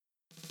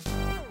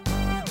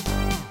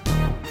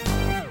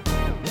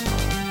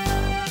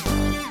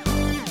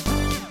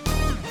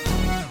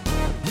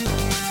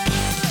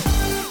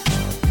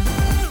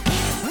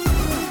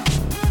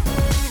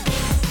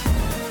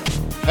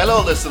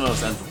Hello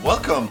listeners and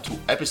welcome to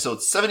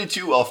episode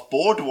 72 of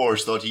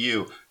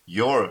BoardWars.eu,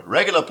 your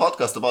regular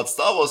podcast about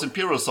Star Wars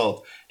Imperial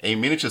Assault, a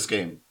miniatures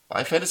game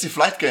by Fantasy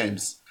Flight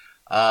Games.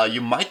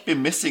 You might be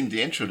missing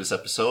the intro this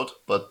episode,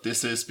 but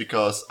this is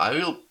because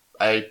I'm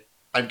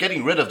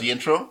getting rid of the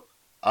intro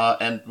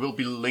and we'll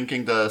be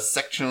linking the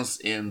sections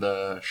in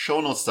the show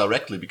notes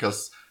directly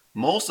because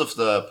most of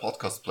the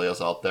podcast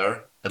players out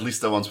there, at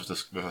least the ones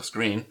with a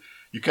screen,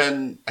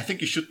 I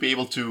think you should be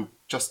able to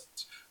just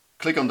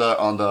click on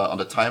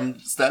the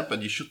timestamp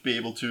and you should be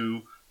able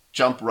to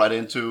jump right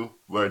into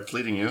where it's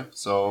leading you.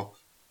 So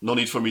no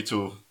need for me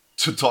to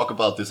talk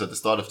about this at the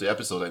start of the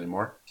episode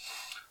anymore.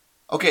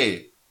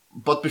 Okay,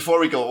 but before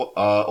we go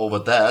over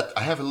that,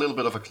 I have a little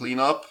bit of a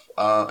cleanup.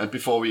 And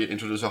before we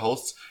introduce our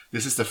hosts,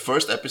 this is the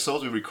first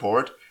episode we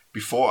record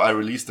before I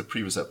release the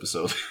previous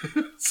episode.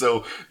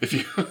 So if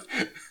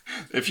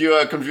you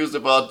are confused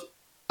about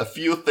a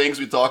few things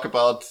we talk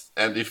about,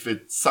 and if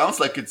it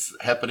sounds like it's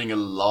happening a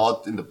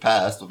lot in the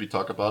past, what we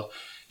talk about,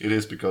 it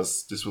is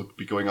because this will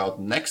be going out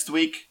next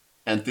week,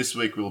 and this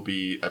week will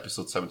be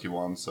episode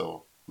 71,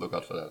 so look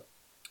out for that.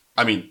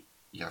 I mean,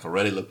 you have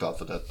already looked out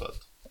for that,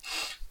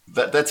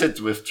 but that's it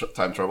with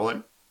time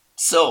traveling.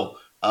 So,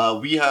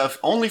 we have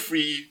only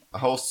 3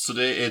 hosts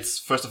today.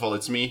 First of all,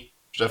 it's me,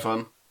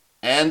 Stefan,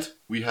 and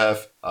we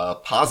have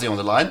Pasi on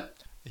the line.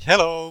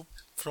 Hello,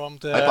 from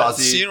the Hi,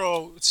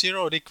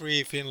 zero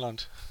degree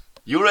Finland.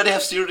 You already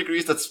have 0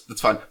 degrees, that's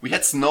fine. We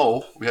had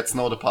snow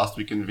the past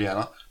week in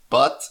Vienna,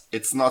 but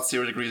it's not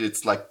 0 degrees,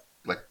 it's like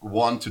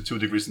 1 to 2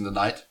 degrees in the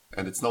night,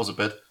 and it snows a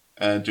bit,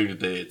 and during the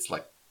day it's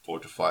like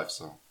 4 to 5,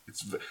 so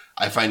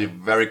I find it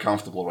very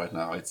comfortable right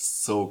now. It's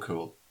so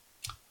cool.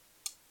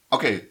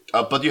 Okay,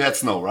 but you had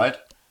snow, right?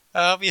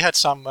 We had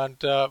some,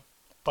 but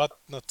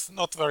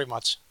not very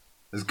much.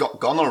 Is it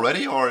gone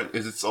already, or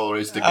is it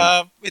already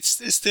sticking? It's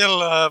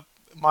still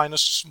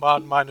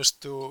 -1,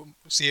 -2,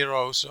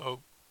 0,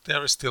 so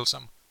there is still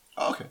some.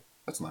 Okay,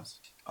 that's nice.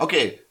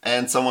 Okay,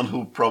 and someone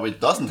who probably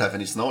doesn't have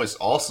any snow is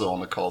also on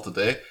the call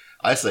today.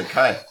 Isaac,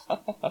 hi.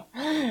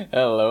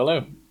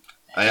 Hello.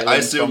 I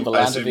assume from the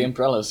land of the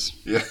umbrellas.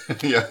 Yeah.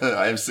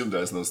 I assume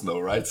there's no snow,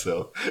 right?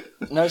 So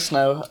no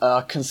snow,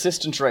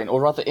 consistent rain,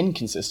 or rather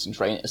inconsistent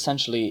rain.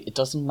 Essentially, it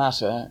doesn't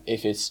matter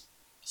if it's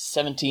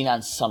 17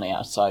 and sunny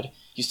outside.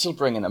 You still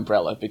bring an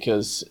umbrella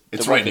because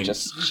it's the weather raining.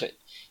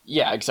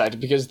 Yeah, exactly.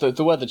 Because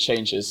the weather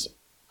changes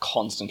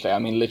constantly. I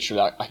mean,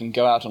 literally, I can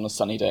go out on a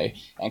sunny day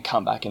and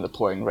come back in the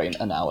pouring rain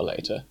an hour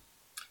later.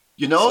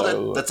 You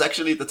know, that's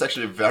actually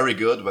very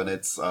good when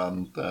it's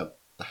the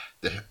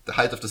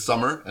height of the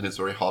summer and it's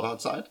very hot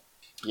outside.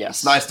 Yes.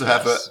 It's nice to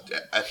have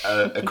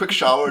a quick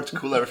shower to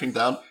cool everything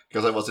down,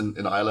 because I was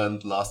in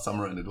Ireland last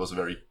summer and it was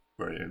very,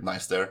 very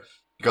nice there.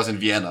 Because in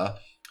Vienna,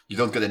 you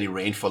don't get any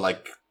rain for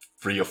like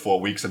 3 or 4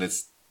 weeks and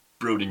it's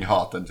brooding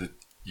hot and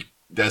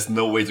there's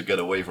no way to get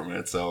away from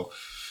it. So,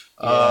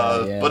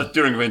 but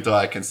during winter,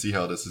 I can see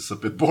how this is a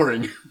bit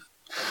boring.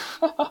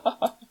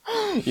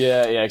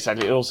 Yeah,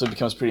 exactly. It also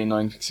becomes pretty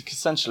annoying because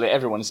essentially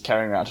everyone is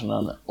carrying around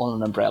on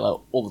an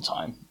umbrella all the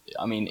time.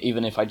 I mean,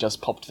 even if I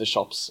just pop to the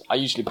shops, I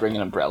usually bring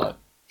an umbrella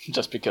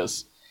just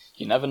because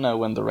you never know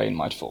when the rain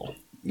might fall.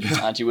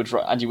 Yeah. And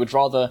you would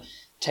rather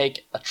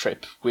take a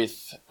trip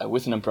with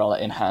an umbrella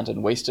in hand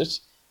and waste it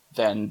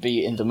than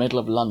be in the middle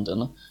of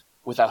London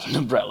without an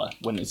umbrella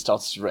when it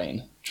starts to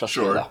rain. Trust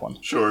me on that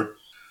one. Sure.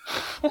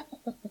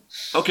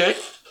 Okay.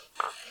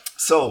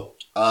 So,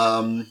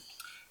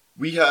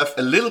 we have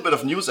a little bit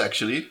of news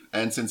actually,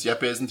 and since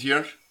Jeppe isn't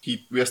here,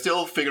 we are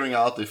still figuring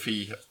out if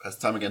he has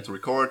time again to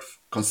record,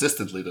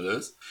 consistently that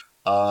is.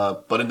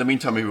 But in the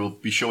meantime, he will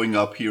be showing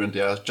up here and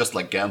there, just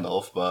like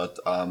Gandalf. But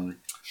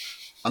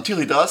until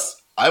he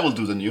does, I will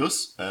do the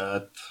news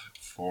at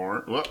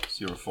 04.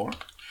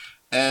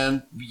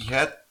 And we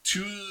had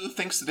 2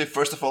 things today.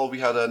 First of all, we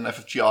had an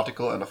FFG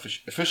article, an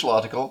official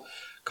article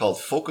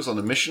called Focus on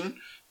the Mission.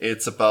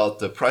 It's about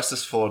the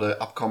prices for the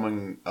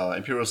upcoming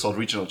Imperial Assault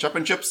Regional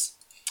Championships.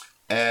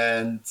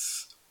 And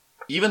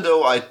even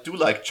though I do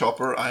like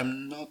Chopper,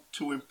 I'm not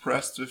too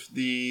impressed with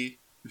the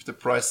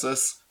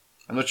prices.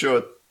 I'm not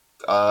sure.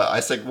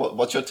 Isaac,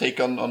 what's your take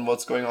on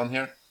what's going on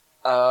here?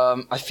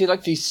 I feel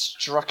like the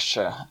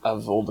structure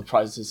of all the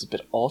prizes is a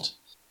bit odd.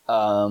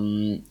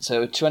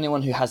 So to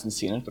anyone who hasn't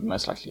seen it, but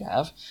most likely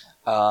have,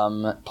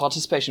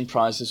 participation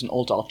prize is an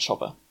alt-art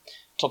Chopper.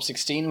 Top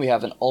 16, we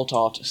have an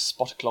alt-art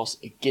Spotgloss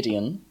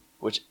Gideon,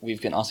 which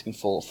we've been asking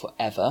for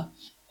forever.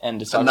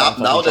 And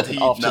now that he's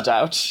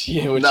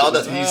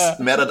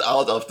meted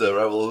out of the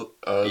Rebel,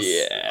 I don't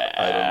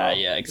know.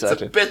 Yeah,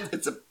 exactly.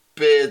 It's a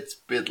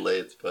bit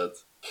late, but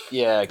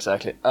yeah,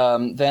 exactly.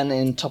 Then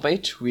in top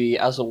 8, we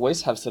as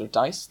always have a set of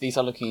dice. These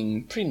are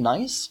looking pretty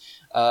nice.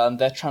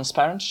 They're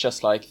transparent,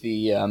 just like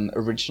the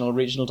original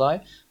regional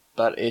die,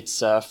 but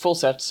it's a full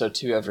set, so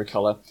 2 every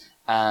color.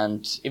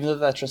 And even though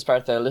they're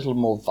transparent, they're a little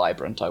more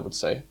vibrant, I would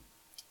say.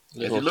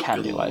 They look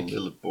candy-like. They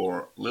look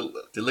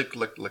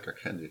like a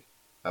candy.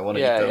 I want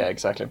to eat them. Yeah,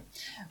 exactly.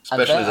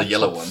 Especially the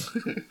yellow one.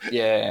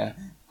 Yeah.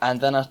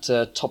 And then at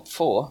top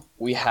 4,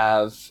 we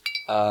have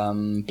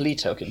bleed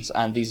tokens.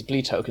 And these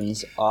bleed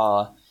tokens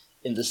are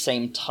in the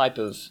same type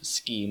of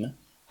scheme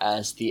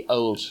as the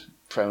old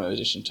promo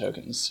edition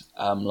tokens,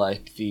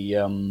 like the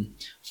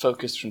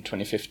Focus from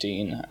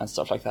 2015 and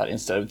stuff like that,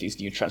 instead of these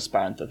new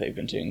transparent that they've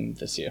been doing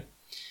this year.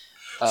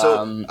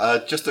 So,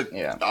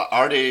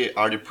 are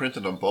they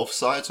printed on both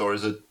sides, or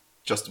is it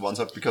just one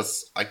side?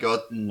 Because I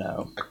got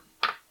no.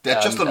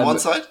 They're just on one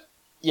side.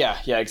 Yeah,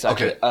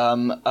 exactly. Okay.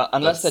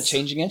 Unless they're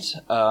changing it,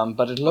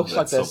 but it looks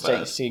like they're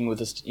sticking with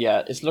this.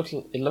 Yeah, it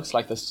looks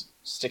like they're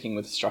sticking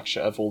with the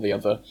structure of all the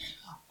other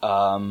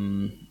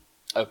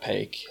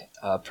opaque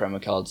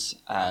promo cards,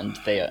 and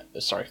they are.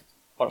 Sorry,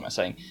 what am I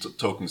saying?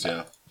 Tokens,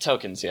 yeah.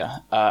 Tokens, yeah.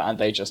 And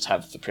they just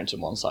have the print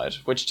on one side,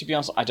 which, to be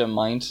honest, I don't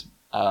mind.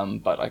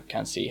 But I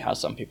can see how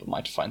some people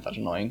might find that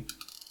annoying.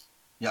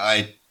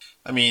 Yeah,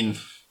 I mean,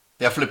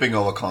 they're flipping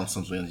over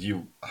constantly, and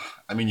you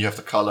have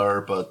the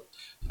color, but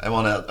I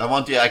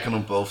want the icon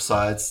on both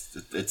sides.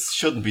 It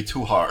shouldn't be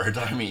too hard.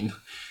 I mean,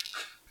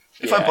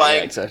 if I'm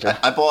buying, exactly.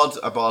 I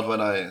bought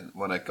when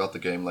I got the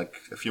game like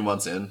a few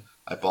months in.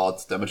 I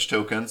bought damage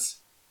tokens.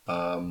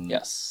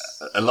 Yes,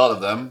 a lot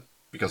of them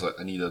because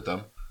I needed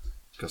them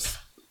because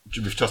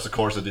with just the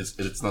course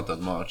it's not that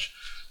much,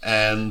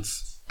 and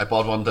I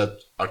bought one that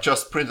are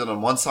just printed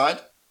on one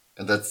side,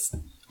 and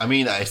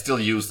I still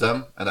use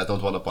them, and I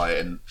don't want to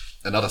buy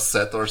another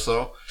set or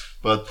so,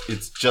 but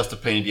it's just a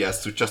pain in the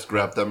ass to just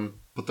grab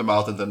them, put them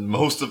out, and then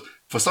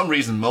for some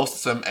reason,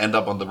 most of them end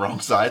up on the wrong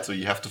side, so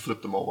you have to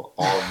flip them over,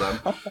 all of them.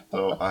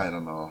 So, I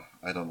don't know.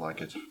 I don't like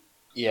it.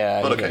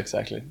 Yeah, but okay.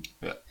 Exactly.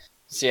 Yeah.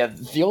 So yeah,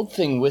 the odd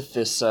thing with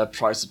this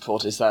prize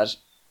support is that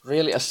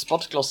really a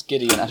Spot Gloss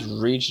Gideon at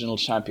regional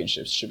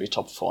championships should be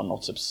top 4,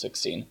 not top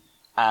 16.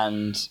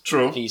 And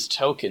True. These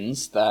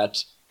tokens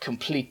that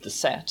complete the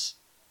set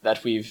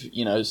that we've,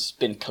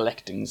 been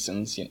collecting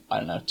since,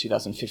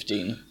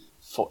 2015,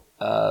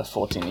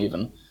 14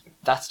 even,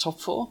 that's top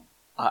 4.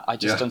 I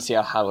just don't see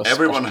how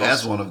everyone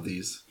has one of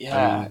these.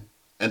 Yeah.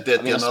 And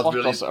they're not Spot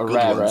really Gloss are good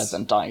rarer ones.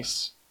 than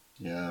dice.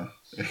 Yeah.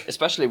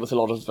 Especially with a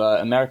lot of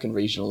American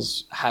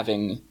regionals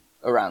having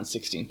around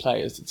 16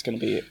 players, it's going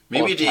to be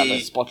odd to have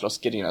a Spot Gloss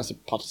Gideon as a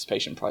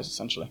participation prize,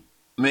 essentially.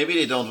 Maybe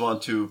they don't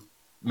want to.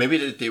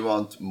 Maybe they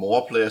want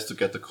more players to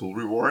get the cool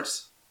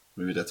rewards.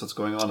 Maybe that's what's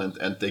going on,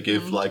 and they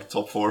give like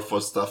top 4 for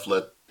stuff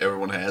that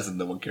everyone has and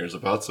no one cares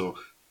about. So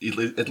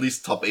at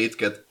least top 8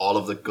 get all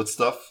of the good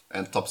stuff,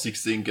 and top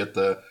 16 get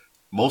the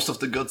most of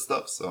the good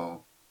stuff.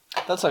 So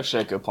that's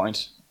actually a good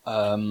point.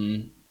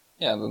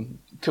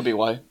 Could be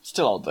why.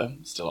 Still odd though.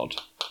 Still odd.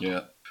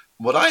 Yeah.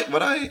 What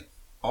I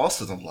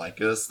also don't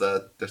like is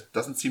that there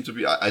doesn't seem to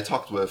be. I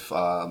talked with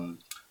one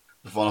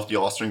of the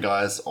Austrian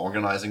guys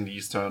organizing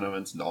these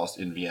tournaments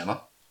in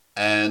Vienna.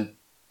 And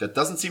there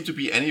doesn't seem to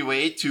be any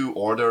way to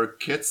order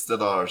kits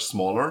that are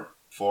smaller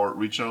for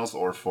regionals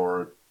or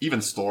for even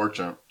store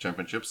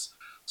championships.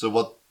 So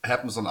what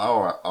happens on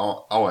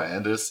our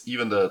end is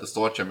even the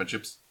store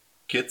championships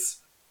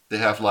kits, they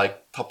have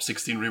like top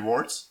 16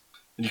 rewards.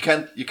 And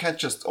you can't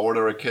just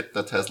order a kit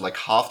that has like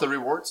half the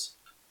rewards,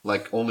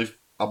 like only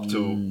up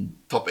to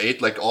top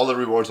 8, like all the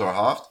rewards are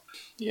halved.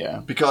 Yeah.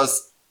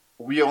 Because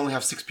we only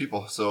have 6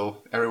 people,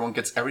 so everyone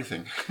gets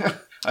everything.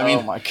 I mean,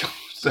 oh my god.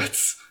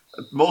 That's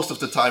most of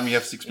the time you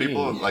have 6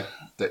 people. Like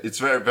it's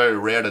very, very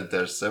rare that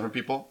there's 7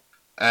 people,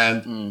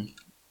 and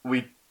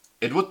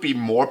it would be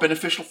more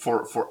beneficial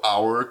for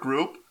our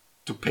group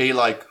to pay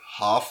like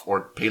half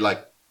or pay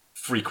like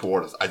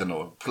 3/4. I don't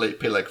know,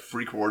 pay like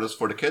 3/4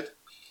 for the kit,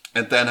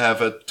 and then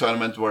have a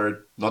tournament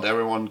where not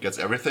everyone gets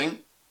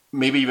everything.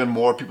 Maybe even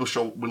more people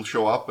will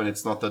show up, and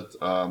it's not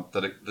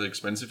that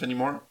expensive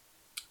anymore.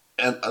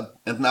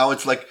 And now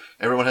it's like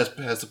everyone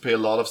has to pay a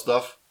lot of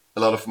stuff. A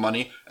lot of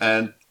money,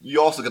 and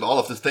you also get all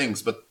of the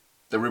things, but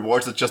the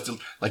rewards are just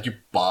like you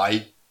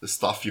buy the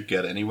stuff you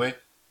get anyway.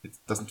 It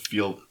doesn't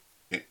feel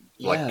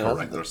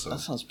correct or so. That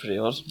sounds pretty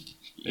odd.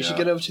 You should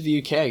get over to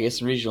the UK, I guess,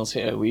 and regionals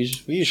here. We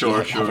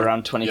usually have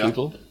around 20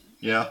 people.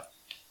 Yeah,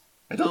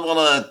 I don't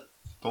wanna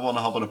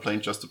hop on a plane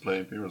just to play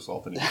Imperial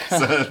Assault anymore.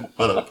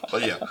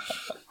 but yeah.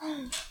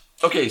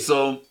 Okay,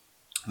 so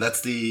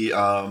that's the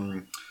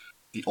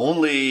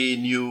only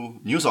new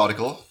news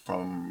article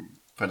from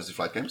Fantasy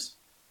Flight Games.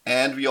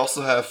 And we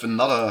also have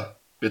another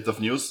bit of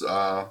news.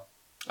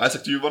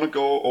 Isaac, do you want to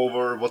go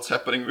over what's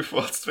happening with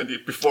Worlds 20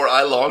 before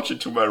I launch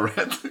into my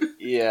rant?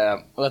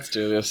 Yeah, let's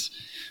do this.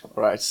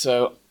 Right,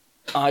 so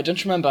I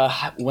don't remember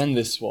when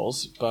this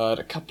was, but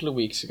a couple of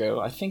weeks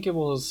ago, I think it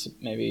was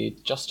maybe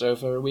just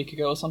over a week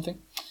ago or something,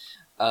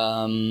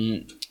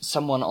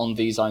 someone on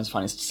the Zion's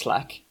Finest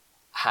Slack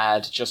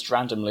had just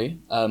randomly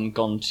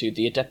gone to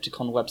the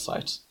Adepticon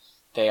website.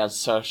 They had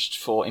searched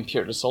for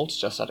Imperial Assault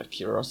just out of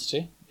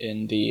curiosity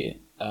in the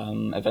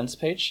events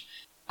page,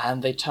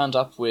 and they turned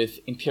up with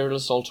Imperial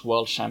Assault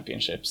World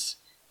Championships,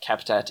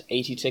 capped at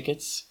 80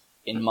 tickets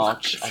in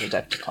March at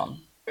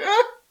Adepticon.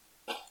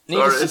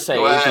 Needless to say,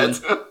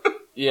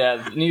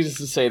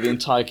 the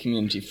entire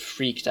community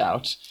freaked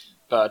out,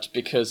 but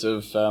because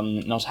of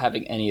not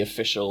having any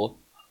official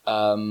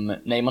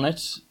name on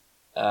it,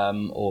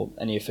 or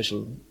any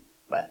official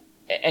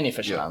any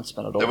official Yeah.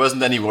 announcement at all. There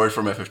wasn't any word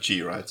from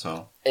FFG, right?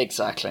 So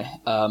Exactly.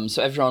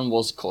 So everyone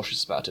was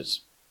cautious about it.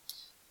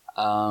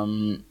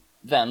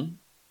 Then,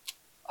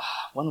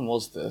 when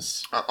was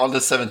this? on the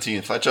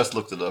 17th, I just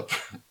looked it up.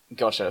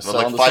 Gotcha. Well, So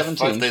like on the five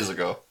 17th, days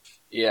ago.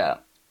 yeah,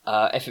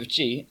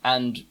 FFG,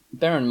 and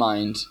bear in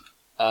mind,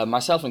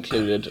 myself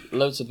included,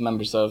 loads of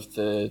members of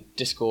the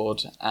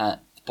Discord,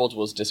 Board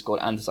Wars Discord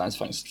and the Science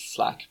Funny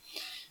Slack,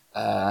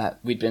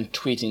 we'd been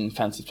tweeting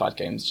Fantasy Flight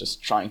Games,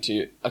 just trying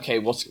to, okay,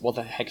 what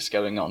the heck is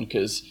going on?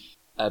 Because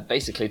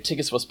basically,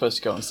 tickets were supposed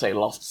to go on sale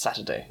last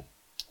Saturday,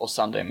 or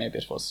Sunday, maybe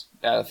it was.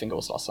 I think it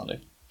was last Sunday,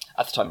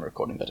 at the time of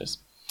recording, that is.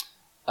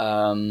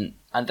 And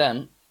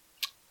then,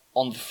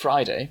 on the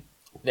Friday,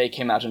 they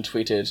came out and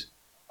tweeted,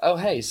 oh,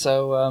 hey,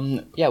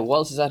 so, yeah,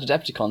 Wells is at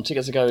Adepticon.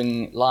 Tickets are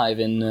going live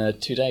in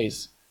 2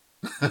 days.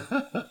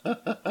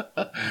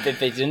 They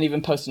didn't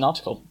even post an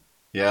article.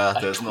 Yeah,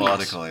 there's no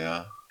article,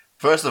 yeah.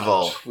 First of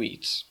all,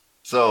 Tweet.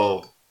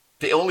 so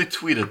they only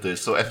tweeted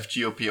this, so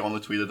FFGOP only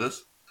tweeted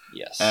this.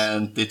 Yes.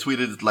 And they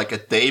tweeted it like a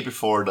day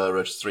before the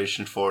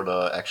registration for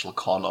the actual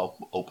con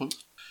opened.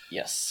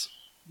 Yes.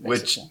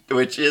 Which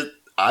basically. is,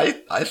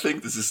 I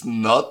think this is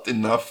not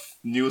enough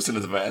news in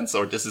advance,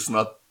 or this is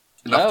not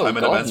enough time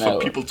in advance for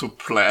people to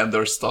plan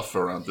their stuff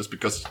around this,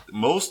 because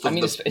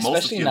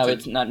especially now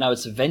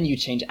it's a venue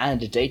change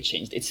and a date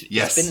change. It's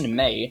been in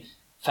May,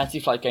 Fantasy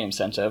Flight Game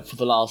Center, for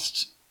the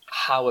last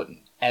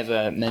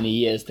however many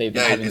years they've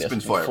been having it's this, been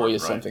forever, 4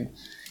 years right? something.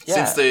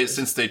 Yeah.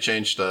 Since they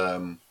changed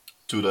to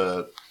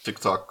the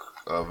TikTok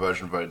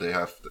version where they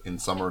have in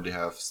summer they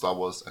have Star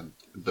Wars and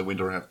in the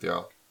winter have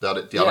the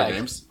other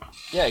games.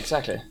 Yeah,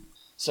 exactly.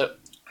 So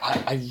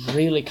I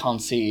really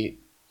can't see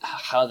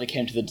how they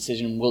came to the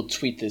decision. We'll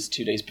tweet this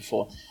 2 days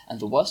before, and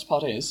the worst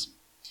part is,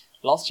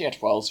 last year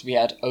at Worlds we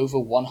had over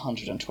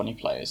 120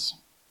 players.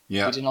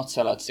 Yeah, we did not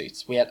sell out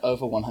seats. We had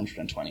over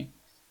 120.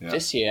 Yeah.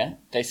 This year,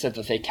 they said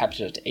that they capped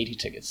it at 80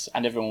 tickets,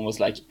 and everyone was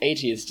like,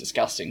 80 is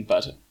disgusting,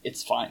 but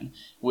it's fine.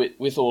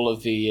 With all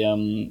of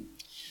the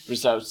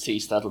reserved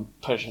seats, that'll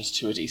push us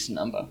to a decent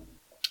number.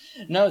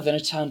 No, then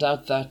it turned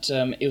out that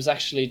it was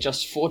actually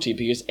just 40,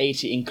 because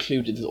 80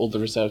 included all the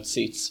reserved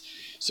seats.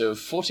 So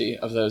 40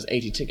 of those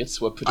 80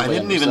 tickets were put away I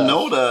didn't on even reserve.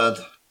 know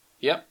that.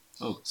 Yep.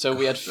 Oh, so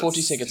we had 40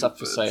 that's tickets up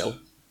for stupid. sale,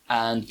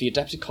 and the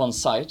Adepticon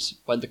site,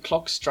 when the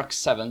clock struck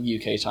 7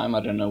 UK time,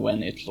 I don't know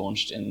when it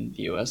launched in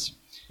the US,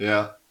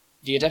 Yeah.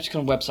 the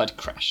Adepticon website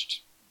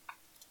crashed.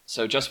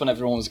 So just when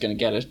everyone was going to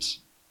get it,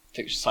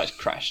 the site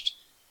crashed.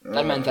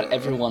 That meant that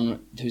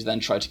everyone who then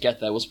tried to get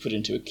there was put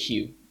into a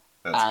queue.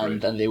 That's And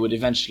great. then they would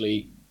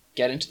eventually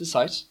get into the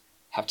site,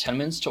 have 10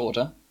 minutes to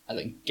order,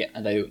 and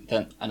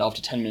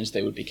after 10 minutes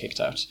they would be kicked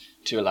out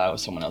to allow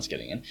someone else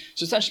getting in.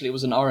 So essentially it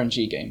was an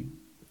RNG game.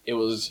 It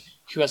was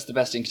who has the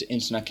best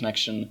internet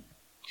connection,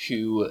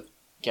 who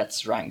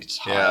gets ranked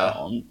higher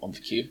on the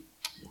queue.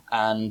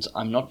 And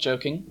I'm not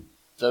joking,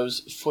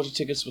 those 40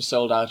 tickets were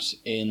sold out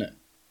in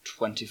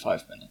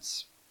 25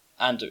 minutes.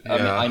 And I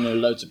mean, I know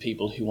loads of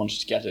people who wanted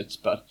to get it,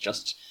 but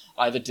just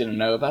either didn't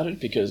know about it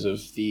because of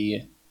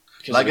it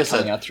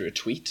coming out through a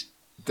tweet.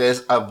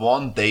 There's a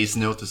 1 day's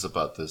notice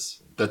about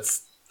this.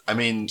 That's, I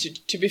mean...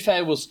 To be fair,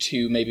 it was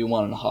 2, maybe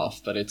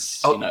 1.5, but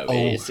it's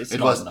it's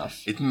not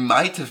enough. It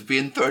might have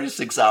been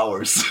 36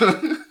 hours.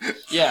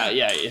 Yeah,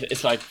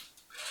 it's like...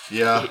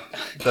 Yeah,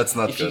 that's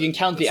not if good. you can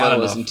count the It's not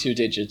hours enough. in 2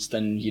 digits,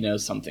 then you know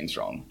something's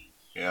wrong.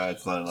 Yeah,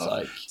 it's not enough.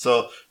 like-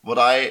 So, what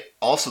I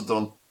also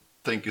don't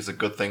think is a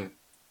good thing,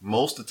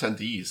 most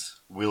attendees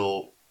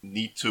will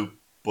need to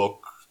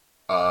book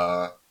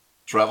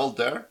travel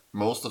there.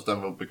 Most of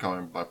them will be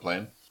coming by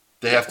plane.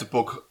 They have to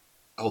book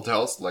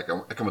hotels, like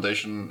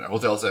accommodation,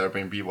 hotels,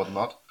 Airbnb,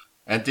 whatnot.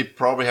 And they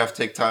probably have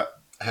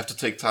to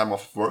take time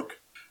off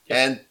work. Yep.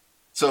 And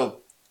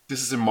so,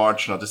 this is in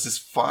March now. This is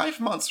 5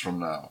 months from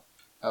now.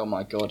 Oh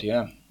my god,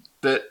 yeah.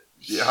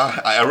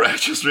 I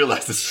just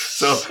realized this.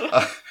 So,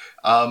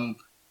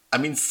 I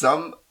mean,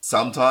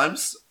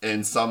 sometimes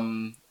in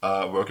some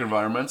work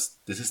environments,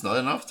 this is not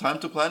enough time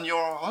to plan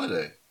your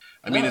holiday.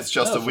 I mean, it's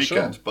just a for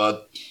weekend, sure.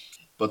 but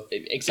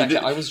Exactly,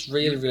 I was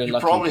really you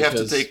lucky. probably have to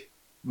because- take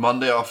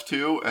Monday off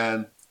too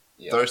and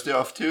Yep. Thursday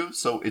off too.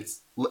 So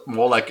it's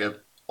more like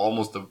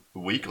almost a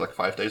week, like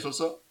 5 days or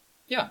so.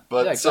 Yeah,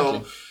 But yeah,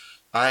 exactly.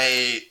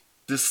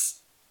 so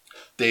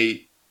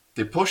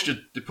they pushed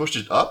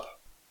it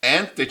up,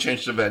 and they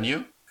changed the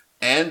venue,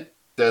 and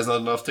there's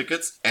not enough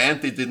tickets,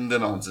 and they didn't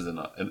announce it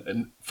enough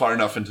and far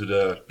enough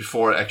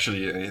before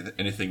actually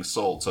anything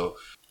sold. So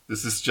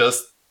this is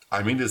just,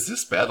 I mean, this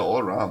is bad all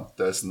around.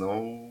 There's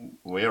no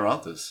way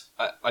around this.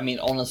 I mean,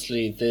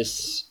 honestly,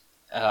 this,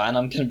 and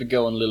I'm going to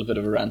go on a little bit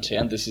of a rant here,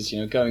 and this is,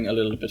 going a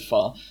little bit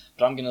far,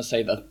 but I'm going to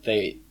say that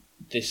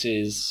this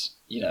is,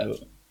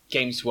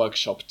 Games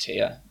Workshop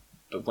tier,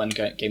 but when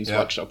Games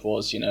Workshop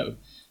was,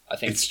 I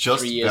think It's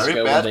just 3 years very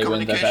ago bad when they were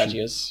in their bad communication.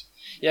 years.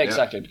 Yeah,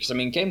 exactly, because, I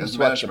mean, Games And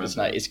Workshop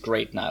management, is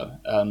great now,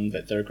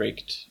 that they're a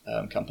great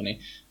company,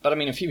 but, I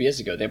mean, a few years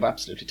ago, they were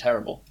absolutely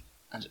terrible.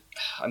 And,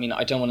 I mean,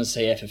 I don't want to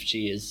say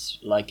FFG is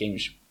like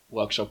Games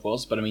Workshop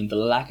was, but, I mean, the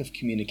lack of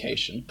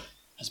communication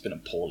has been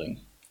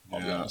appalling, I'll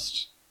be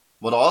honest.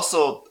 But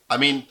also, I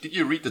mean, did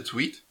you read the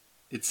tweet?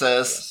 It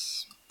says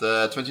Yes.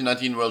 the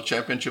 2019 World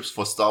Championships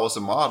for Star Wars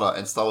Armada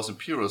and Star Wars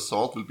Imperial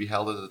Assault will be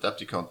held at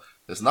Adepticon.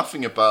 There's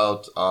nothing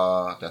about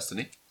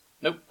Destiny.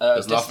 Nope.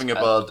 There's nothing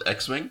about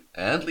X-Wing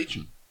and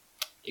Legion.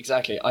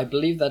 Exactly. I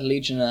believe that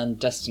Legion and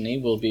Destiny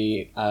will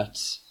be at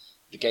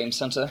the Game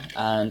Center,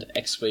 and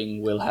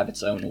X-Wing will have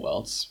its own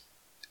worlds.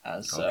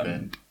 As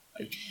Okay.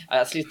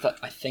 at least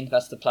I think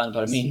that's the plan.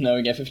 But I mean,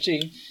 knowing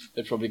FFG,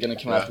 they're probably going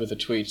to come out with a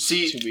tweet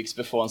 2 weeks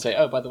before and say,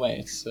 "Oh, by the way,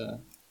 it's."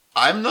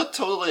 I'm not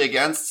totally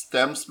against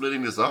them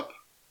splitting this up.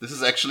 This is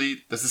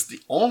the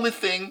only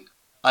thing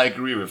I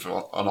agree with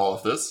on all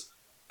of this.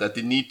 That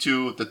they need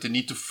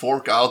to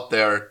fork out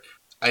their.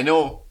 I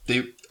know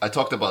I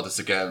talked about this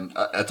again.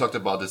 I talked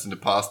about this in the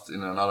past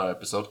in another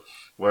episode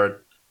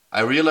where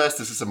I realized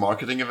this is a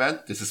marketing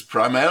event. This is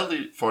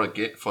primarily for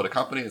the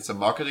company. It's a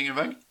marketing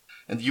event,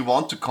 and you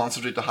want to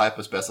concentrate the hype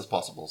as best as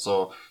possible.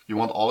 So you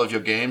want all of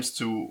your games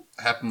to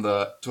have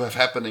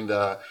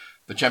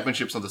the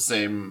championships on the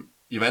same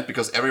event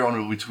because everyone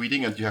will be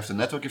tweeting, and you have the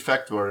network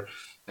effect where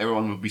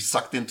everyone will be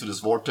sucked into this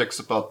vortex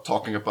about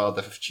talking about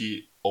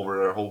FFG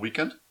over a whole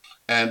weekend.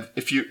 And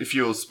if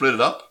you split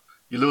it up,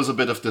 you lose a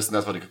bit of this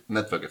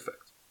network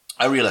effect.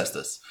 I realize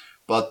this.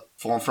 But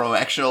from an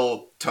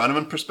actual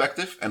tournament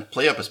perspective and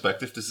player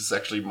perspective, this is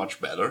actually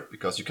much better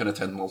because you can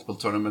attend multiple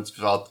tournaments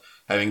without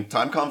having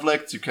time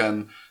conflicts. You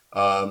can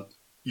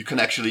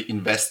actually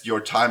invest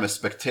your time as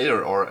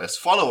spectator or as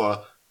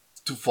follower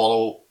to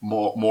follow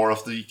more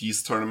of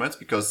these tournaments.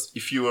 Because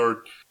if you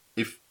are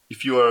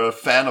a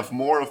fan of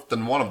more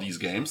than one of these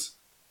games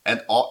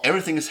and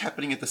everything is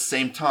happening at the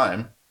same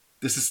time,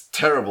 this is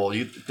terrible.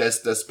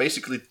 There's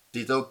basically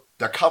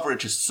their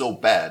coverage is so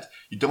bad.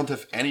 You don't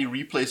have any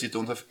replays. You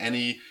don't have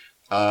any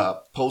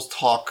post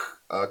hoc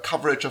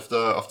coverage of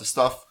the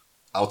stuff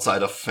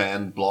outside of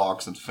fan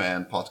blogs and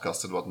fan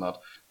podcasts and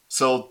whatnot.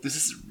 So this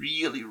is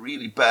really,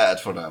 really bad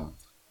for them.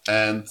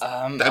 And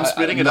them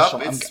splitting it up.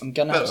 I'm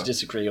gonna have to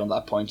disagree on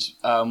that point.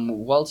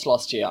 Worlds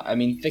last year. I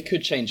mean, they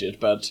could change it,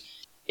 but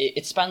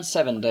it spans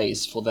 7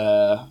 days for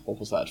their what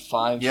was that?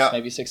 5,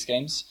 maybe 6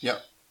 games. Yeah.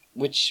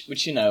 Which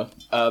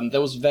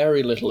there was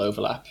very little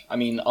overlap. I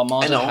mean,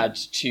 Armada had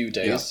 2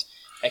 days,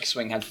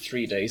 X-Wing had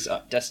 3 days,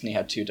 Destiny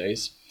had 2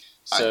 days.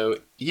 So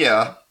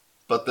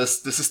but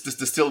this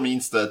still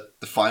means that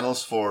the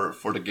finals for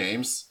the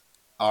games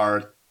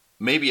are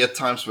maybe at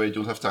times where you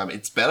don't have time.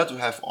 It's better to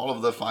have all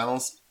of the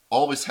finals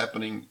always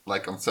happening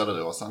like on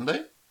Saturday or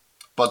Sunday.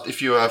 But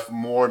if you have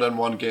more than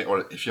one game,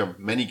 or if you have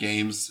many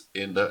games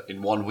in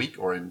 1 week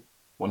or in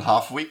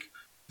 1/2 week,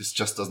 this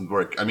just doesn't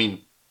work. I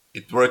mean,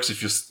 it works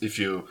if you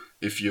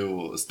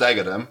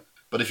stagger them,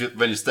 but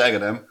when you stagger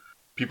them,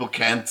 people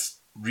can't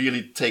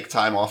really take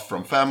time off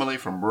from family,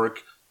 from work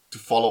to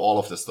follow all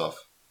of this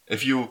stuff.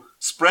 If you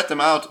spread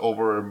them out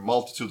over a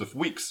multitude of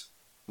weeks,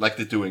 like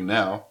they're doing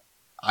now,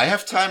 I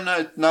have time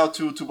now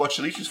to watch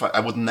the Legion's final.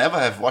 I would never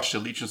have watched the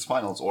Legion's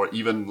finals or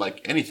even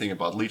like anything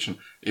about Legion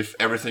if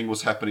everything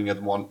was happening at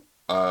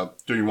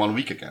during 1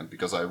 week again,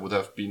 because I would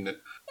have been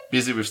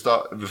busy with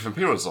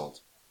Imperial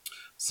Assault.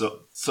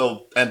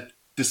 So and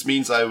this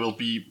means I will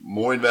be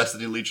more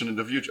invested in Legion in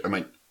the future. I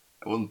mean,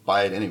 I wouldn't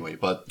buy it anyway,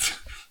 but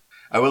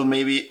I will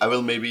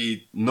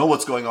maybe know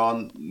what's going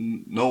on,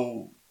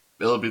 know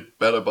a little bit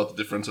better about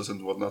the differences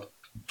and whatnot.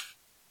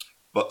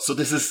 But so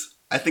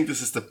I think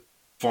this is the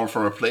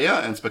from a player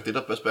and spectator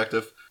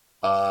perspective,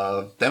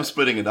 them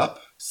splitting it up,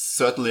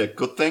 certainly a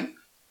good thing.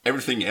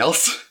 Everything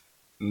else,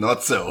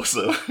 not so.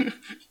 So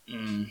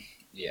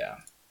yeah,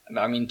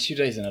 I mean, 2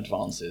 days in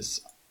advance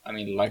is. I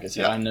mean, like I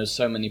said, I know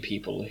so many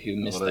people who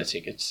missed their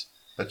tickets.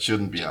 That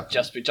shouldn't be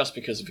happening. Just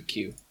because of the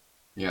queue.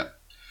 Yeah.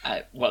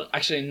 Well,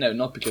 actually, no,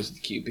 not because of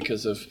the queue,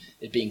 because of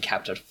it being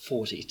capped at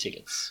 40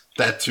 tickets.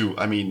 That too.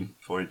 I mean,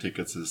 40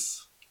 tickets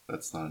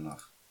that's not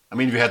enough. I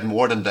mean, we had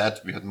more than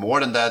that. We had more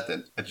than that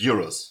at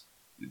Euros.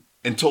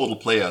 In total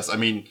players. I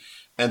mean,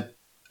 and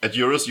at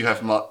Euros you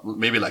have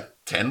maybe like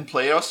 10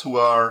 players who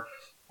are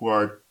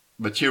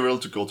material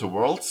to go to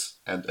Worlds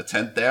and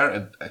attend there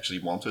and actually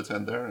want to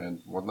attend there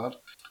and whatnot.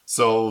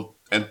 So,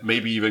 and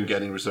maybe even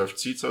getting reserved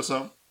seats or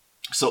so.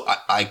 So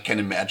I can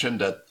imagine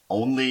that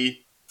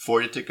only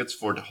 40 tickets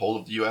for the whole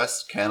of the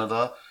US,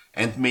 Canada,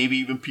 and maybe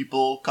even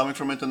people coming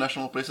from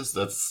international places.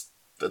 That's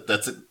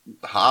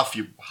half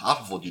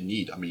of what you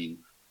need. I mean,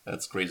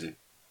 that's crazy.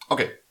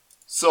 Okay.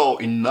 So,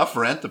 enough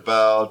rant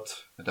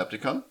about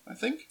Adepticon, I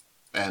think,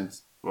 and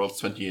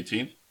Worlds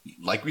 2018.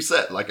 Like I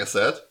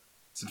said,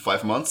 it's in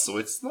 5 months, so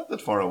it's not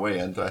that far away,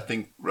 and I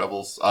think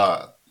Rebels,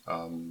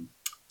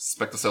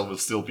 Spectre Cell will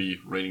still be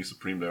reigning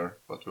supreme there,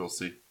 but we'll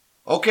see.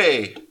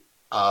 Okay,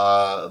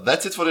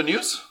 that's it for the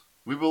news.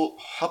 We will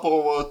hop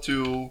over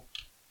to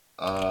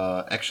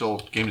actual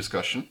game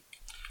discussion.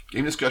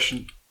 Game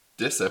discussion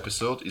this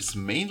episode is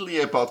mainly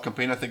about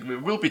campaign. I think we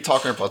will be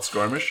talking about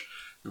Skirmish.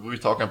 We will be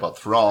talking about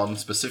Thrawn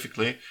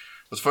specifically.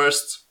 But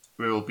first,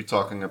 we will be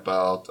talking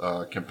about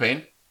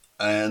campaign.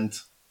 And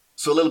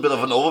so a little bit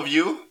of an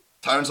overview.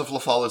 Tyrants of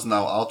Lothal is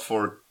now out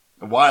for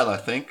a while, I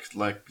think.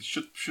 Like,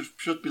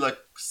 should be like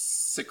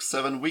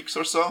 6-7 weeks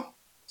or so.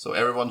 So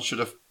everyone should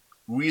have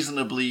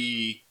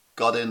reasonably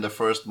got in the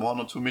first 1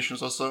 or 2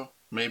 missions or so,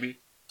 maybe.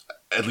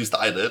 At least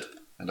I did,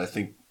 and I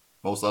think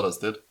most others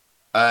did.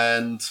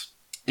 And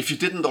if you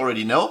didn't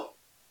already know,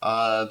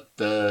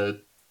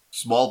 the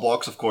small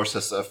box, of course,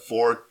 has a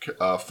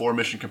 4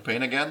 mission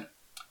campaign again.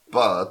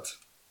 But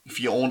if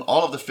you own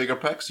all of the figure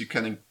packs, you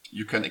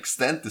can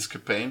extend this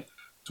campaign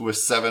to a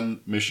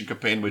 7 mission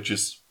campaign, which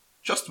is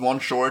just one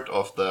short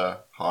of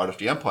the Heart of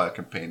the Empire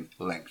campaign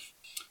length.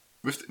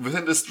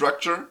 Within this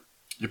structure,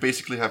 you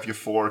basically have your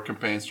 4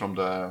 campaigns from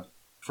the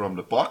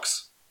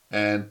box,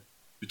 and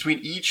between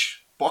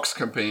each box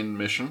campaign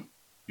mission,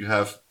 you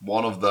have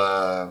one of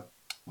the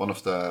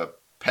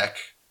pack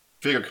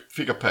figure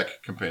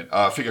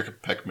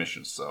pack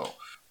missions. So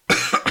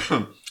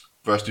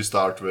first you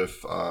start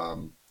with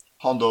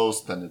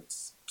Hondos, then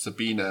it's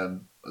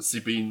Sabine,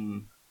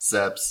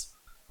 Zeb's,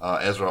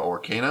 Ezra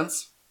or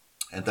Kanan's,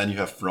 and then you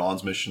have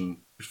Thrawn's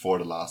mission before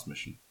the last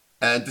mission.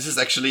 And this is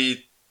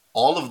actually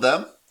all of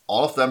them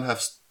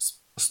have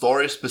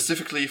stories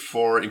specifically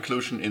for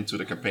inclusion into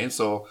the campaign.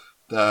 So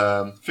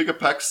the figure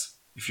packs,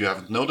 if you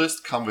haven't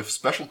noticed, come with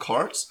special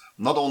cards.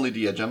 Not only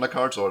the agenda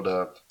cards or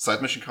the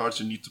side mission cards,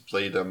 you need to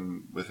play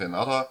them within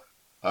other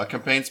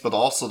campaigns, but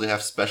also they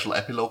have special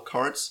epilogue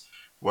cards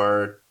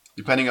where,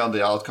 depending on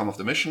the outcome of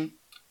the mission,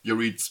 you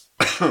read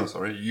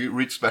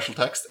special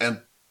text.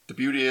 And the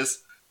beauty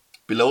is,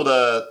 below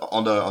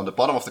on the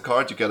bottom of the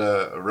card, you get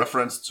a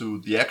reference to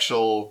the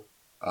actual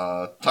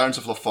Tyrants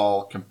of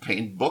Lothal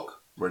campaign book,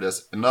 where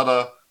there's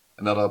another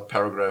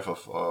paragraph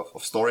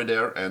of story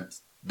there, and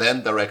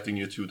then directing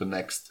you to the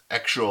next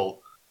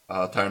actual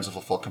Tyrants of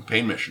Lothal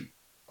campaign mission,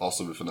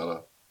 also with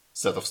another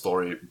set of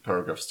story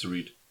paragraphs to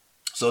read.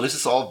 So this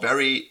is all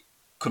very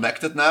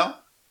connected now.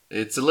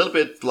 It's a little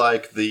bit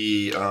like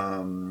the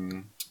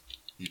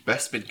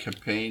Bespin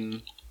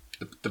campaign,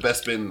 the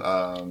Bespin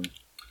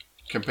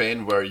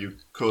campaign, where you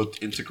could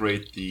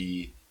integrate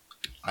the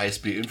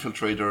ISB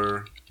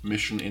infiltrator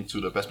mission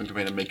into the Bespin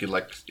campaign and make it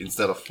like,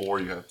 instead of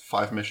 4, you have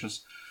 5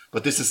 missions.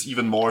 But this is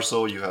even more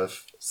so. You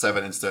have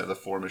 7 instead of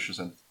 4 missions,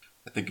 and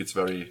I think it's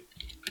very,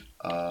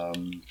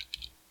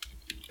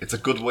 it's a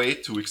good way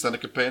to extend a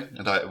campaign.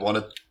 And I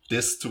wanted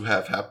this to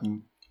have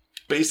happened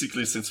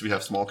basically since we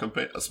have small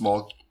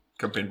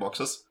campaign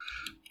boxes.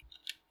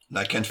 And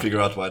I can't figure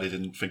out why they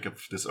didn't think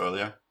of this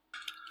earlier.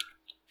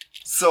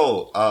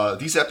 So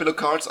these epilogue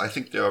cards, I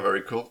think they are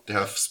very cool. They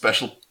have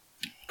special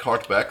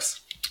card backs,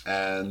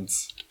 and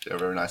they're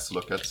very nice to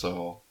look at.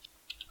 So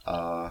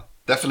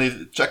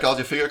definitely check out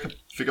your figure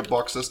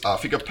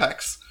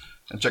packs,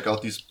 and check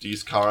out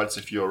these cards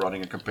if you're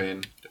running a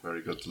campaign. They're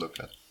very good to look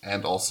at,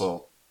 and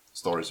also the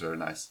story is very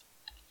nice.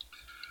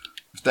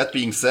 With that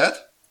being said,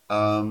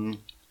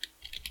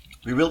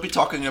 we will be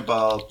talking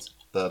about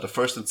the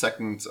first and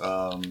second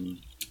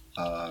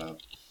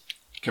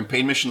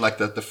campaign mission, like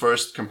the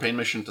first campaign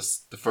mission,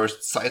 the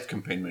first side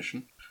campaign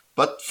mission.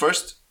 But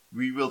first,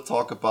 we will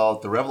talk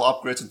about the Rebel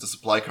upgrades and the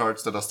supply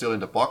cards that are still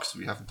in the box.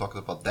 We haven't talked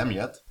about them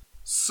yet.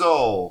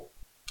 So,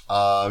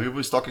 we will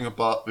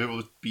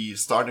be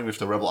starting with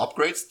the Rebel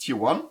upgrades, Tier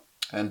 1.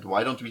 And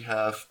why don't we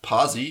have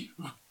Pasi,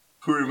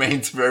 who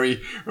remained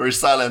very, very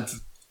silent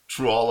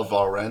through all of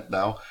our rant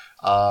now,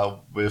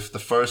 with the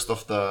first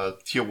of the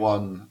Tier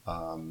 1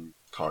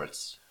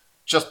 cards.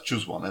 Just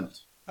choose one and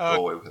go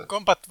away with it.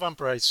 Combat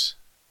Vampires.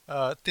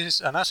 This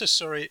is an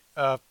accessory,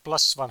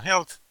 +1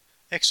 health.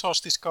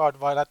 Exhaust this card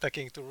while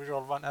attacking to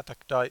reroll 1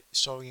 attack die,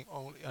 showing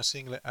only a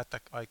single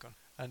attack icon.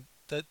 And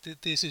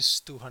this is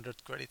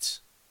 200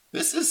 credits.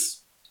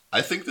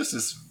 I think this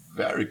is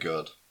very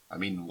good. I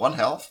mean, 1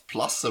 health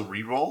plus a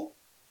reroll.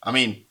 I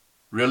mean,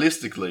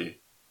 realistically,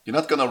 you're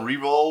not gonna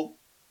reroll.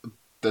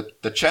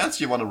 The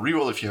chance you want to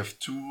reroll if you have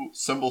 2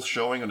 symbols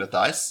showing on the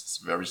dice is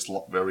very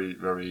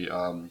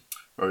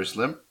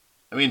slim.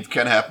 I mean, it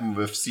can happen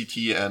with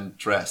CT and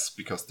Dress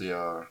because they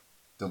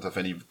don't have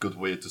any good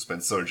way to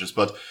spend surges.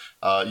 But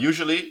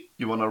usually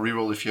you want to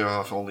reroll if you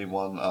have only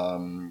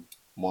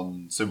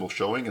one symbol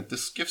showing, and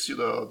this gives you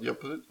the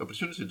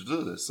opportunity to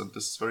do this, and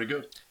this is very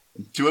good.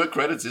 And 200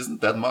 credits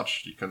isn't that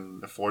much. You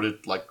can afford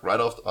it like right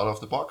out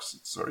of the box.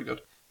 It's very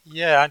good.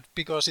 Yeah, and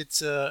because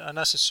it's an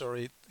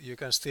accessory, you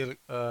can still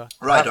have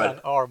an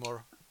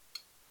armor.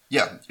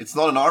 Yeah, it's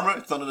not an armor,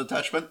 it's not an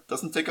attachment,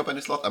 doesn't take up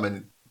any slot. I mean,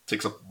 it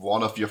takes up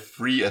one of your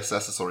free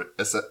accessory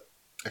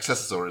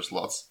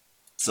slots.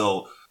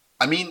 So,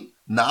 I mean,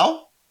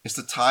 now is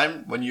the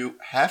time when you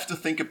have to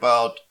think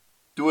about,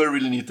 do I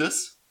really need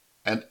this?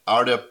 And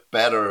are there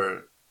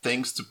better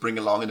things to bring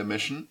along in the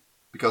mission?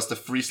 Because the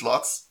free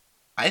slots,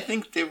 I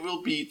think they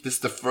will be, this is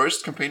the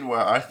first campaign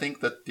where I think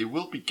that they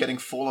will be getting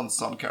full on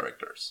some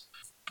characters.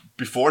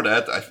 Before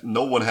that,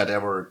 no one had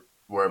were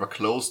ever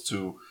close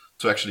to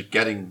actually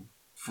getting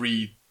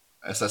free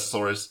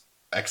accessories.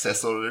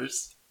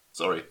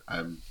 Sorry,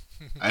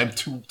 I'm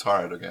too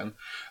tired again.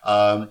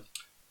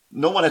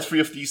 No one had 3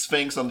 of these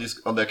things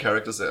on their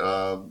characters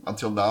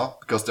until now,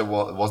 because there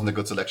wasn't a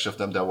good selection of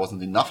them. There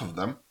wasn't enough of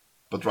them.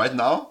 But right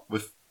now,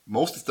 with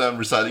most of them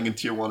residing in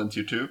Tier 1 and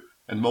Tier 2,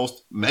 and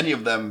many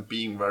of them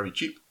being very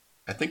cheap,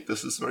 I think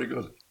this is very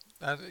good.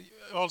 And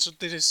also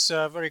this is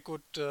very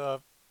good,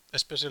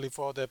 especially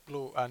for the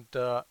blue and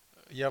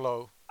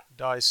yellow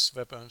dice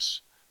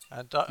weapons.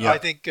 And Yeah. I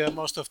think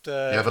most of You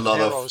the have a lot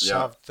of- heroes yeah.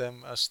 have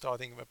them as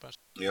starting weapons.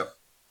 Yeah,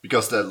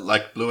 because the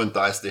like blue and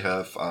dice, they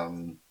have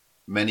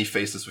many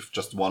faces with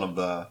just one of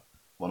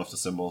the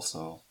symbols,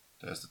 so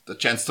there's the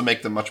chance to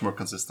make them much more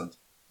consistent.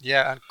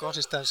 Yeah, and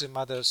consistency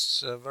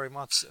matters very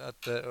much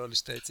at the early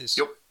stages.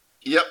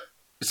 Yep,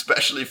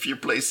 especially if you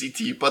play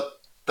CT,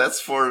 but that's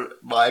for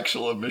my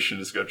actual mission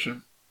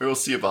description. We will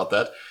see about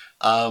that.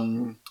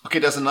 Okay,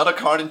 there's another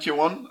card in tier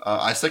 1.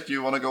 Isaac, do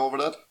you want to go over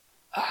that?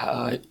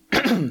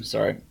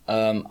 Sorry.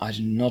 I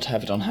do not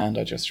have it on hand.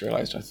 I just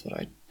realized. I thought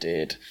I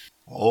did.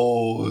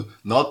 Oh,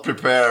 not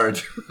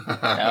prepared.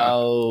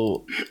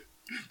 No.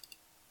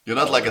 You're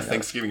not like a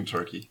Thanksgiving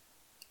turkey.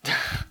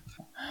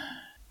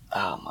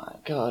 Oh my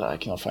god, I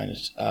cannot find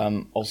it.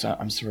 Also,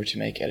 I'm sorry to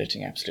make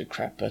editing absolute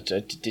crap, but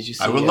did you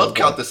see? I will not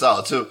cut this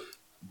out. So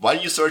while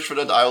you search for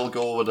that, I will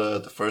go over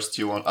the first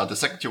tier 1, the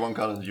second tier 1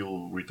 card, and you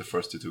will read the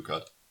first tier 2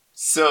 card.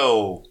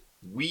 So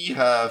we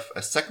have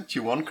a second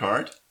tier 1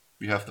 card.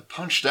 We have the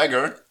Punch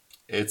Dagger.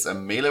 It's a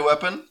melee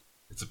weapon.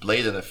 It's a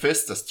blade and a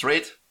fist, a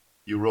straight.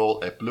 You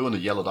roll a blue and a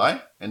yellow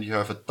die, and you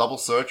have a double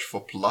surge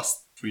for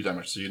plus 3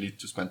 damage. So you need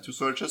to spend 2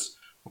 surges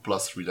for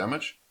plus 3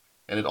 damage.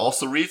 And it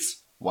also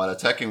reads, while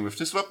attacking with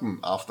this weapon,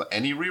 after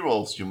any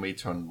rerolls, you may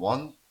turn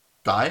 1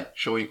 die,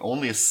 showing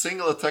only a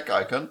single attack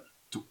icon,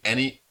 to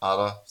any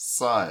other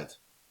side.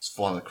 It's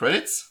 400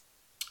 credits,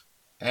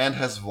 and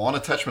has 1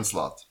 attachment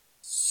slot.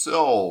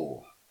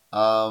 So,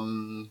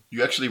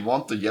 you actually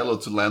want the yellow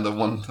to land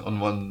on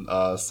one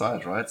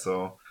side, right?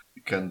 So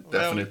you can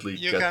definitely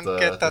you get can the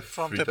get that the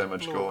from free the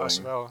damage blue going. as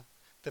well.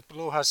 The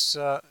blue has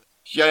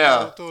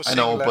Yeah, two I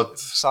know, single but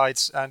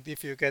sides, and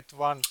if you get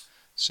one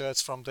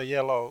search from the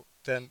yellow,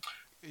 then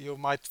you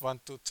might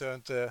want to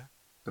turn the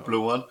the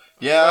blue one.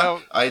 Yeah,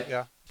 well,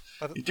 yeah.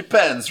 But it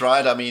depends,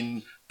 right? I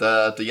mean,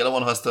 the yellow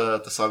one has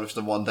the side with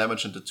the 1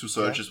 damage and the 2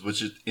 surges,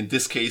 which in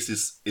this case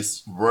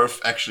is worth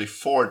actually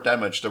 4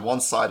 damage. The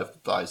one side of the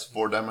die is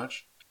 4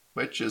 damage,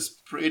 which is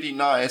pretty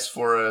nice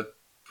for a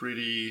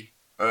pretty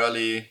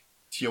early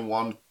tier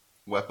 1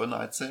 weapon,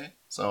 I'd say.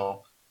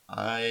 So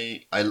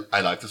I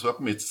like this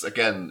weapon. It's,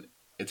 again,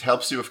 it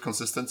helps you with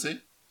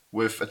consistency,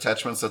 with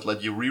attachments that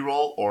let you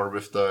reroll, or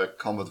with the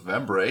Combat of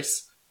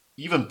Embrace.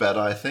 Even better,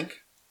 I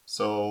think.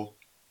 So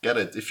get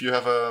it. If you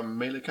have a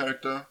melee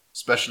character,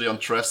 especially on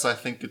Tress, I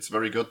think it's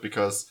very good,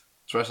 because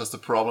Tress has the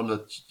problem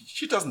that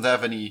she doesn't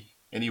have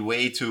any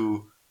way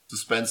to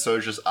spend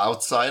surges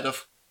outside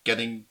of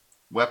getting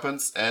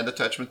weapons and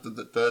attachment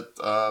that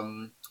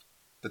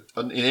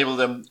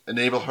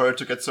enable her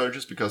to get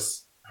surges,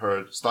 because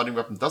her starting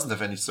weapon doesn't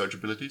have any surge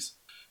abilities,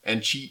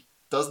 and she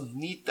doesn't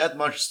need that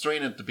much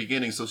strain at the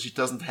beginning, so she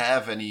doesn't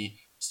have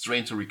any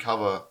strain to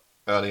recover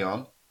early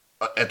on,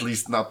 at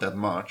least not that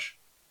much.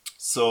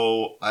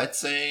 So I'd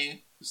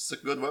say this is a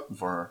good weapon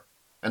for her.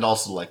 And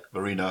also, like,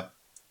 Verena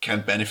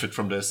can benefit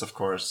from this, of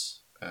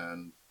course,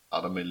 and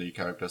other melee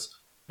characters.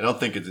 I don't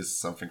think it is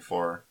something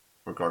for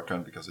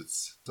Gorkon, because it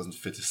doesn't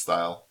fit his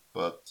style,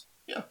 but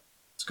yeah,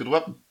 it's a good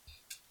weapon.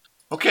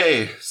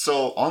 Okay,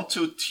 so on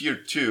to tier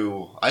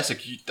 2.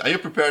 Isaac, are you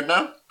prepared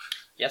now?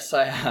 Yes,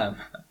 I am.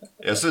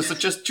 Yeah, so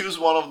just choose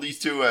one of these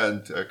two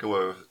and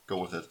go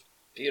with it.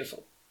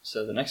 Beautiful.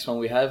 So the next one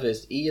we have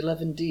is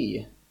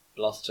E11D,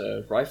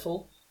 Blaster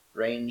Rifle,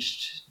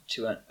 ranged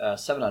to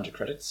 700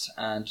 credits,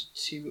 and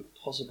 2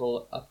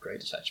 possible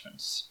upgrade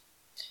attachments.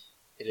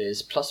 It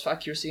is plus 4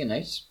 accuracy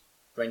innate,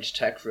 range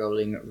attack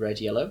rolling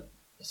red-yellow.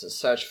 It's a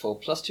surge for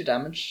plus 2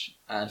 damage,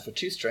 and for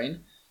 2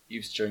 strain,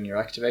 used during your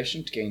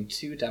activation to gain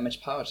 2 damage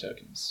power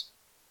tokens.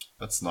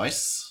 That's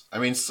nice. I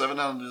mean,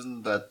 700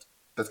 isn't that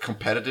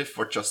competitive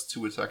for just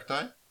 2 attack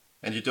die,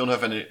 and you don't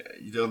have any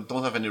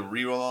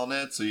reroll on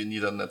it, so you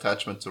need an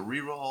attachment to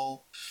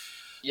reroll.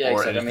 Yeah,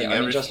 exactly.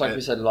 I mean, just like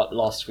we said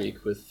last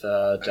week with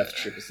Death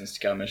Troopers and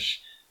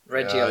Skirmish,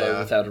 red-yellow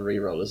without a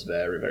reroll is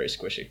very, very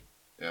squishy.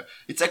 Yeah,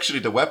 it's actually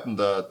the weapon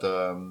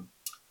the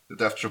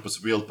Death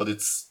Troopers wield, but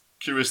it's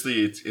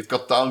curiously it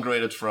got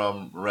downgraded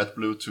from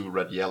red-blue to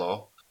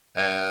red-yellow,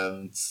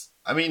 and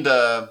I mean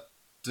the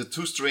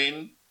 2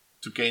 strain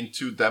to gain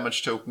 2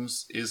 damage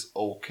tokens is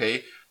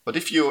okay. But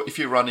if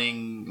you're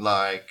running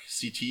like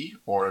CT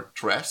or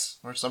Tress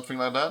or something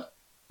like that,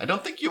 I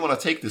don't think you want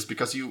to take this,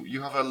 because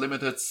you have a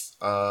limited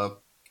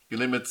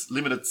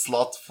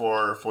slot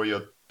for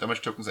your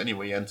damage tokens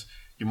anyway, and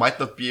you might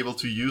not be able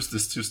to use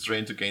this 2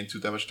 strain to gain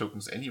 2 damage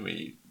tokens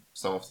anyway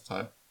some of the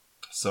time.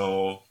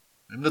 So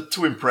I'm not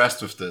too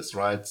impressed with this,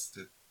 right?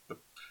 The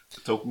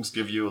tokens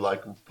give you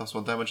like plus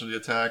 1 damage on the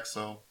attack,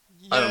 so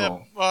yeah, I don't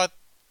know. But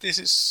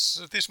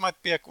this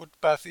might be a good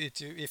path if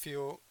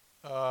you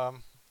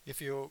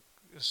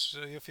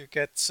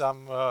get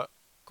some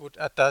good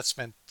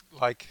attachment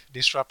like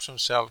Disruption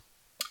Cell.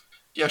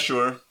 Yeah,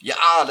 sure.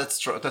 Yeah, that's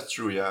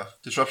true. Yeah,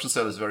 Disruption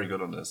Cell is very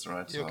good on this,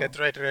 right? You get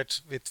red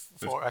with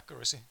 4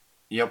 accuracy.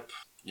 Yep.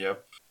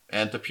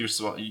 And the Pierce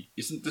 1,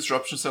 isn't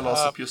Disruption Cell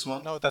also Pierce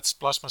 1? No, that's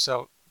Plasma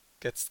Cell.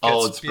 Gets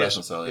it's Pierce,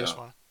 Plasma Cell. Pierce Yeah.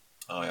 1.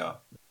 Oh yeah.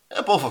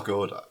 Yeah, both are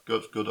good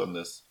on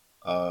this.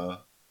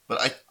 But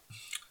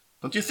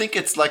don't you think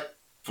it's like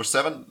for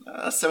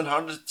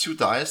 700 2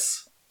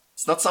 dice?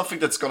 It's not something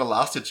that's gonna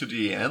last you to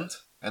the end,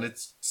 and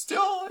it's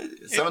still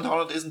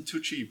 700 isn't too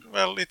cheap.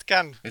 Well, it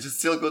can. Is it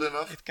still good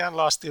enough? It can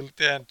last till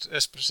the end,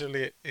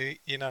 especially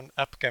in an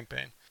app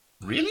campaign.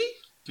 Really?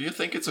 Do you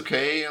think it's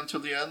okay until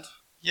the end?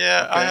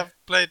 Yeah, Okay. I have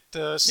played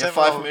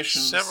several 5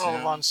 missions,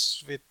 yeah.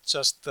 ones with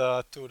just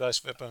 2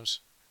 dice weapons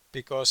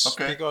because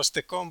Okay.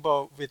 the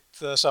combo with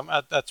some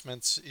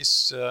attachments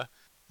is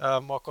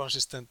more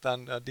consistent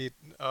than a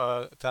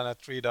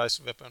 3 dice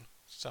weapon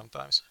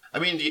sometimes. I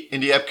mean, in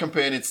the app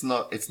campaign, it's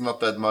not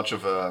that much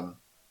of a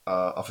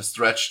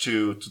stretch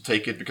to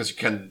take it because you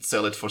can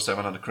sell it for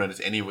 700 credits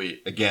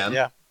anyway. Again,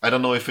 Yeah. I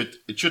don't know if it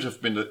should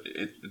have been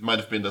it might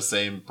have been the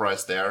same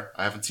price there.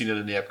 I haven't seen it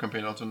in the app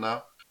campaign until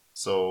now,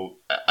 so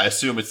I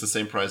assume it's the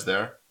same price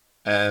there,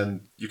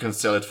 and you can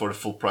sell it for the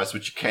full price,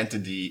 which you can't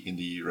in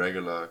the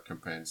regular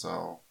campaign.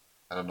 So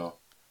I don't know.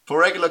 For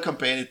regular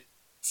campaign, it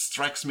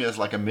strikes me as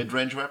like a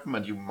mid-range weapon,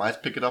 and you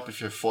might pick it up if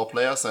you have 4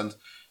 players and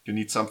you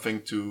need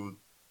something to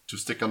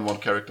stick on one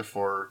character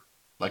for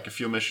like a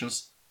few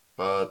missions.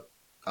 But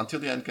until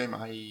the end game,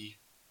 I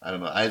don't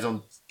know. I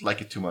don't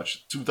like it too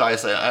much. 2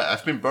 dice.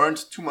 I've been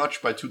burned too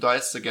much by 2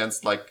 dice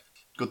against like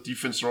good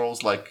defense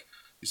rolls, like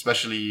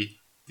especially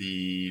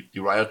the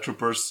riot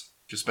troopers.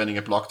 Just spending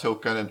a block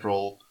token and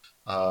roll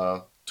 2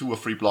 or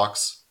 3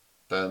 blocks,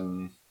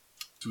 then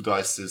 2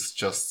 dice is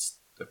just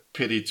a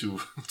pity to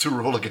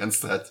roll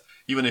against that.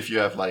 Even if you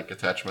have like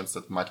attachments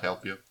that might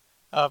help you.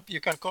 You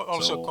can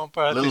also So,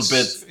 compare a little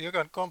this. bit. You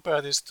can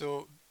compare this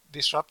to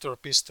Disruptor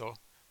pistol,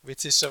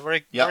 which is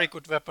a Yeah. very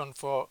good weapon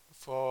for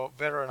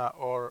Verona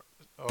or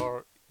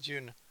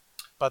Yun.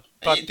 But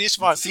Hey, this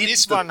one see,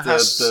 this the- one the-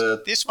 has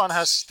the- this one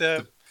has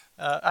the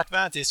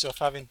advantage of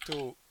having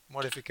 2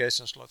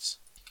 modification slots.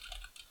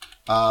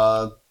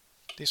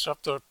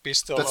 Disruptor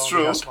pistol That's only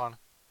true. has 1.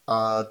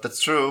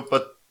 That's true,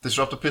 but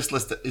Disruptor Pistol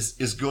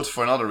is good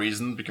for another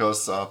reason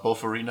because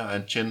both Arena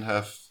and Jin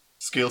have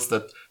skills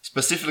that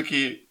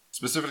specifically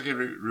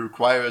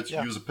require you to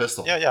Yeah. use a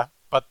pistol. Yeah.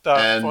 But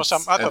And, for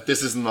some other, and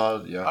this is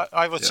not. Yeah.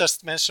 I was yeah.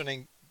 just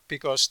mentioning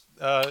because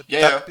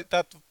Yeah,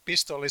 that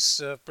pistol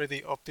is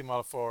pretty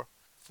optimal for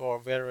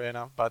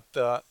Verena, but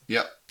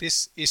Yeah.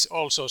 this is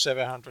also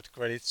 700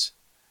 credits.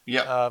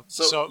 Yeah.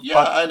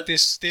 But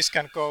this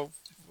can go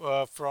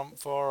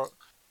for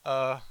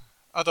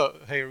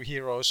other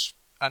heroes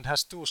and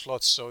has 2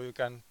 slots, so you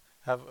can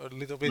have a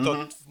little bit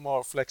of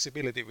more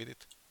flexibility with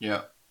it.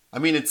 Yeah. I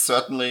mean, it's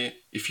certainly,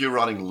 if you're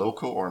running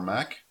Loco or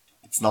Mac,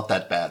 it's not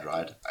that bad,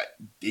 right?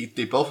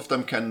 They both of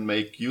them can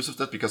make use of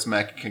that because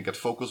Mac can get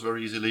focus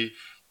very easily.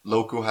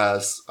 Loco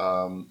has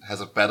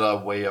a better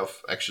way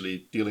of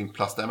actually dealing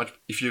plus damage.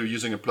 If you're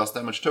using a plus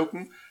damage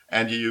token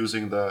and you're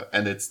using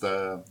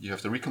you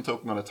have the recon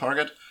token on a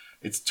target,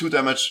 it's 2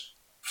 damage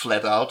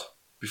flat out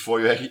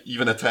before you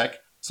even attack.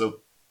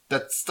 So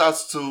that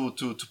starts to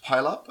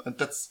pile up, and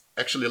that's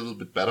actually a little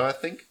bit better, I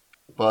think.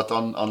 But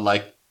on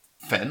like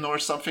Fen or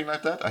something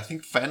like that, I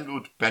think Fen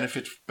would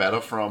benefit better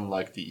from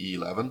like the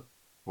E11,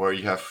 where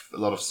you have a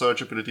lot of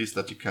surge abilities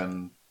that you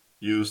can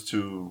use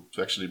to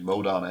actually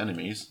mow down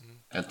enemies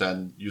and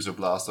then use a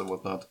blast or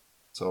whatnot.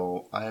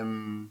 So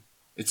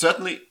it's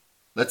certainly,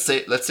 let's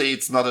say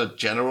it's not a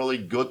generally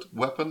good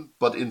weapon,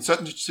 but in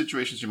certain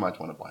situations you might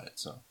want to buy it.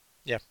 So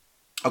Yeah.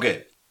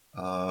 Okay.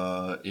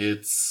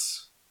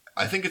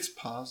 I think it's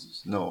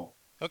Paz's. No,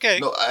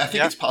 Okay. I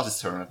think yeah. it's Paz's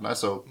turn now.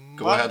 So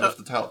go Manda- ahead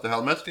with the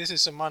helmet. This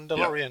is a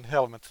Mandalorian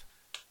helmet.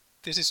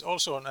 This is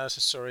also an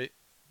accessory,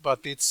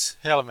 but it's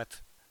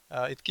helmet.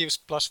 It gives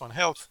 +1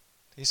 health.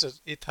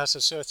 It has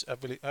a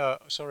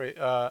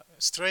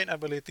strain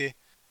ability.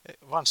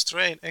 1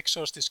 strain,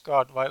 exhaust this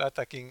card while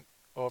attacking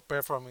or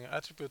performing an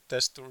attribute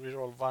test to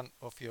reroll 1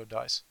 of your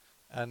dice.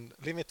 And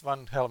limit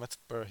 1 helmet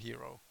per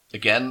hero.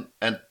 Again,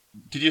 and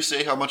did you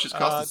say how much it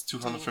costs? It's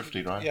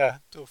 250, right? Yeah,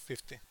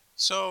 250.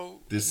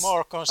 So This-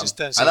 more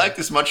consistency. I like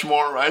this much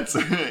more, right?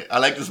 I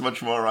like this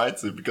much more, right?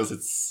 Because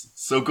it's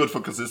so good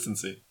for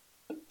consistency.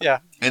 Yeah.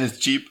 And it's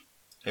cheap.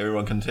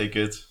 Everyone can take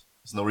it.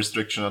 There's no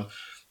restriction on.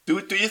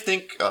 Do you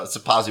think,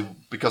 Sapazi,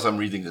 because I'm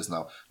reading this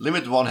now,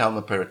 limit 1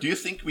 helmet per. Do you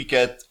think we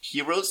get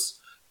heroes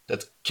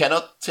that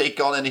cannot take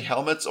on any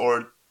helmets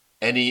or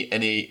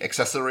any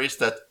accessories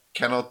that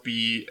cannot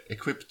be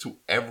equipped to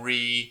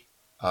every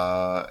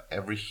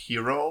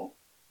hero?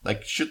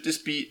 Like, should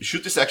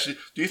this actually,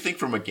 do you think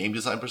from a game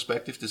design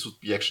perspective this would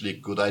be actually a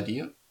good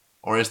idea?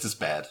 Or is this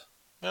bad?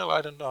 Well,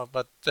 I don't know,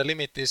 but the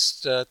limit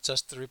is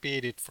just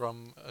repeated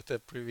from the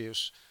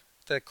previous.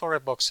 The core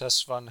box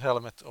has 1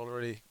 helmet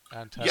already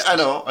and has. Yeah, I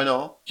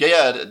know.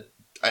 Yeah,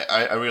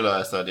 I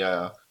realize that.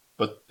 Yeah,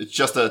 but it's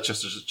just a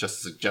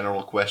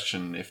general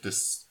question. If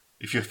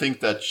you think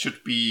that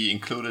should be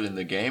included in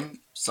the game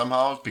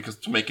somehow, because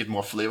to make it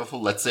more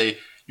flavorful. Let's say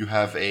you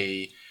have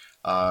an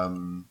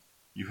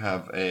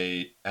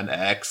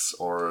axe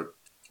or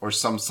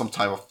some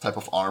type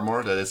of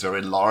armor that is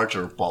very large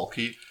or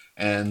bulky,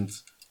 and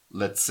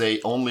let's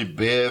say only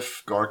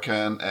Biff,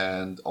 Garkan,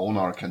 and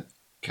Onar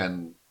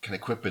can can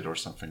equip it or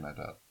something like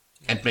that.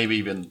 And maybe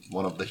even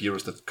one of the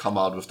heroes that come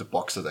out with the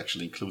box that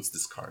actually includes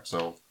this card.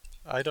 So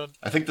I don't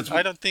think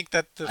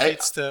that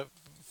fits the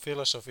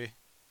philosophy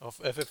of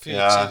FFG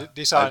Yeah,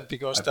 design I-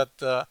 because I-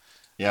 that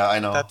I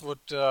know. that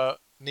would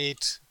need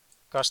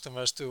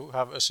customers to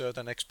have a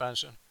certain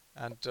expansion,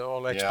 and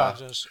all Yeah.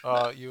 expansions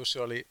are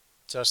usually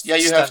just Yeah,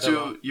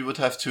 standalone. you would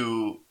have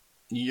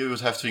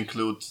to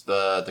include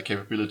the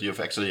capability of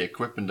actually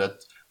equipping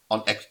that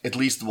on at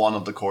least one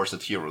of the core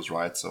set heroes,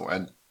 right? So,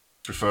 and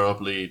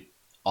preferably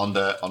on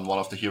one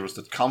of the heroes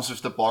that comes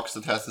with the box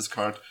that has this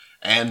card,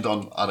 and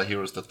on other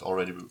heroes that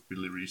already will be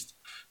released.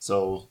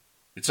 So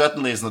it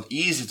certainly is not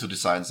easy to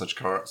design such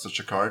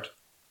a card.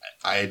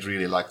 I'd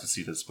really like to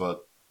see this,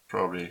 but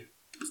probably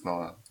it's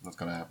not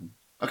gonna happen.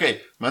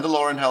 Okay,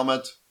 Mandalorian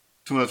helmet,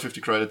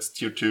 250 credits,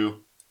 tier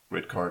 2,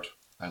 great card.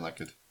 I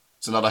like it.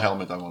 It's another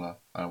helmet I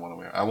wanna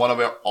wear. I wanna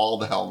wear all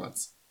the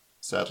helmets.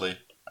 Sadly,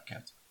 I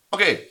can't.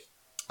 Okay,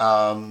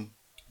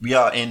 we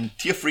are in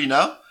tier 3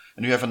 now,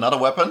 and we have another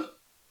weapon.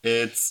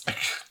 It's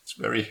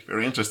very,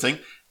 very interesting.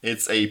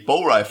 It's a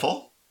bow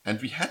rifle, and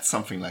we had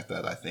something like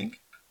that, I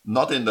think.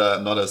 Not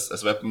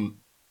as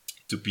weapon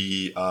to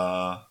be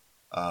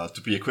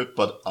equipped,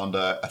 but on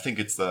I think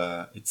it's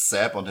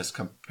Zeb on his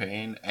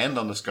campaign and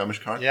on the skirmish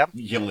card. Yep.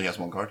 He only has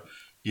one card.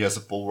 He has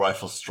a bow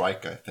rifle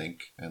strike, I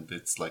think, and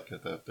it's like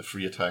the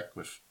free attack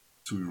with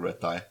 2 red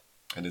die,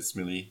 and it's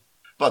melee.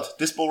 But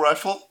this bow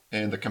rifle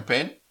in the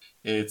campaign,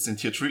 it's in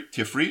tier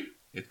 3.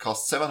 It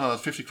costs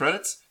 750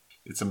 credits.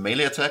 It's a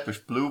melee attack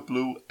with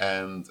blue,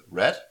 and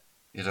red.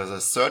 It has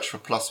a surge for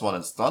 +1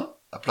 and stun,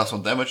 a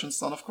 +1 damage and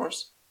stun, of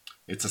course.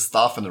 It's a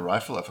staff and a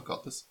rifle. I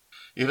forgot this.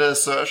 It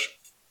has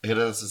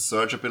a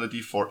surge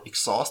ability for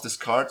exhaust this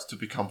card to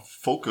become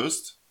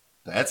focused.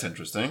 That's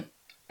interesting.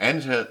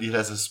 And it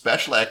has a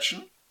special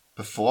action.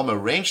 Perform a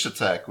ranged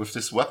attack with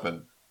this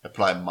weapon.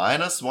 Apply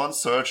 -1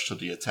 surge to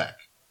the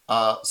attack.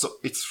 So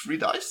it's 3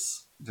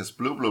 dice. It has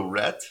blue,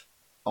 red.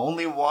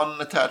 Only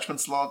 1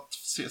 attachment slot,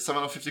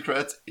 750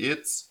 credits.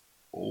 It's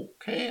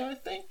okay, I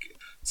think.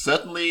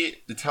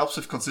 Certainly, it helps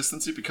with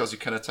consistency because you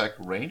can attack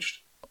ranged.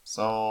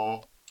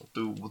 So,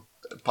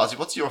 Pasi,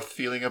 what's your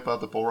feeling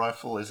about the bow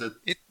rifle? Is it?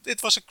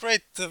 It was a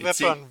great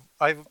weapon.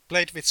 I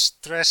played with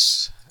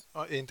Stress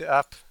in the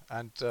app,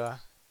 and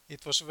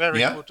it was very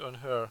good on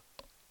her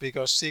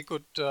because she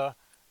could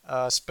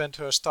spend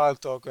her style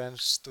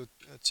tokens to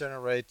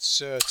generate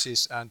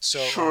searches and so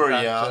on,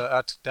 and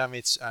add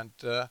damage. And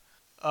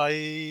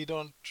I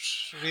don't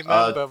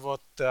remember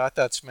what the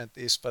attachment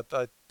is, but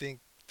I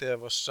think there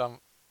was some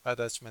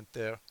attachment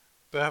there.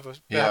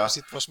 Perhaps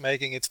it was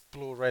making it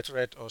blue,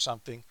 red or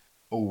something.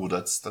 Oh,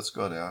 that's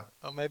good, yeah.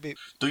 Or maybe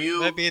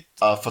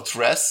for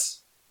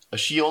Tress,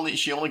 she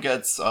only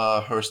gets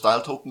her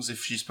style tokens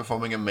if she's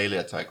performing a melee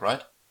attack,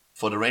 right?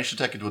 For the ranged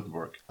attack, it wouldn't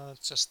work.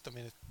 Just a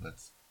minute.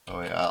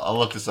 I'll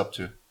look this up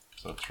too.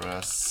 So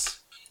Tress,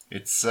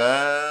 it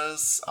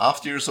says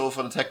after you resolve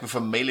an attack with a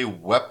melee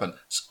weapon.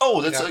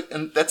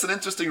 That's an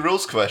interesting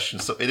rules question.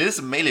 So it is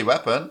a melee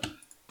weapon,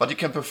 but you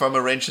can perform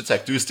a ranged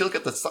attack. Do you still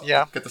get the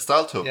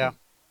style token? Yeah.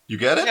 You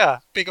get it? Yeah,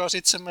 because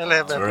it's a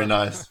melee weapon. Very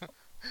nice.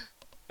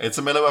 It's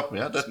a melee weapon,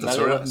 yeah. That's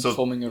melee weapon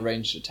performing a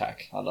ranged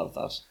attack. I love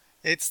that.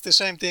 It's the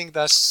same thing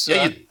as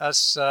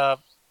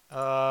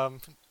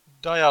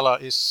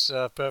Diala is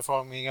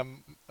performing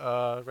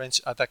a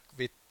ranged attack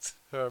with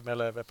her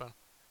melee weapon.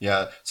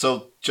 Yeah,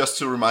 so just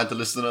to remind the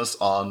listeners,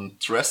 on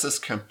Tress's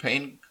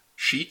campaign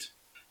sheet,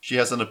 she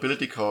has an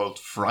ability called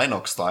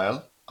Phrynox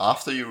style.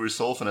 After you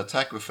resolve an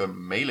attack with a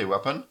melee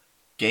weapon,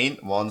 gain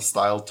 1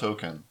 style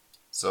token.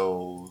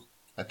 So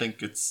I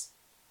think it's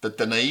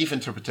the naive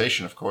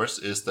interpretation, of course,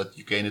 is that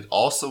you gain it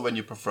also when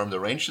you perform the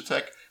ranged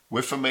attack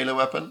with a melee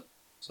weapon.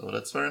 So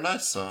that's very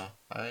nice. So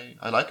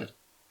I like it.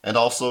 And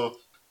also,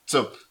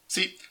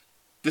 see,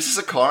 this is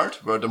a card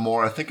where the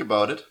more I think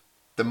about it,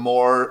 the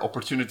more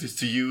opportunities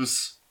to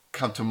use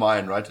come to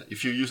mind, right?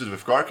 If you use it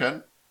with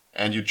Garkan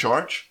and you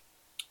charge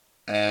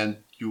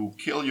and you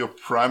kill your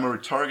primary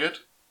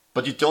target,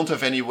 but you don't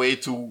have any way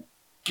to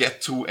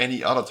get to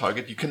any other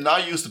target, you can now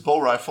use the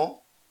bow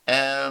rifle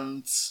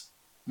and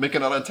make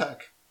another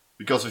attack.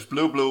 Because with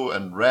blue,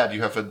 and red,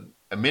 you have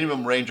a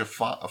minimum range of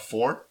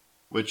 4,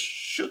 which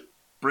should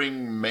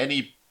bring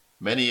many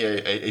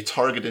a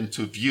target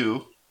into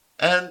view.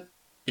 And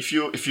if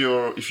you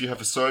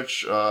have a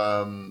surge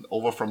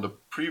over from the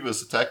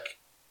previous attack,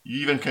 you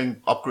even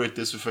can upgrade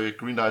this with a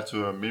green die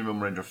to a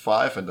minimum range of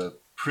 5 and a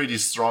pretty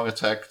strong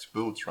attack to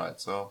boot, right?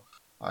 So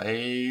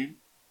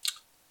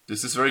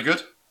this is very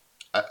good.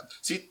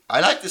 I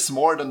like this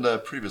more than the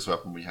previous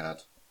weapon we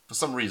had for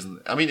some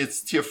reason. I mean,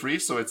 it's tier 3,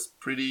 so it's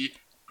pretty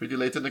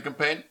late in the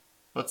campaign,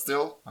 but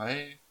still,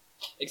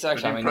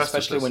 Exactly, I mean,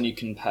 especially when you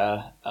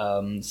compare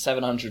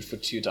 700 for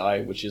 2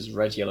 die, which is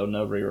red, yellow,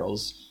 no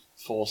rerolls,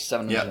 for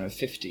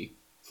 750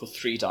 for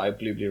 3 die,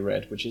 blue,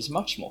 red, which is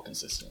much more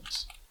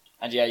consistent.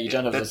 And you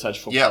don't have the surge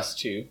for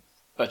 +2,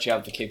 but you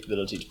have the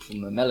capability to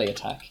perform a melee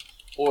attack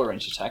or a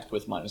ranged attack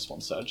with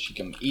 -1 surge. You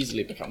can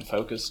easily become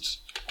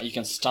focused, and you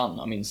can stun.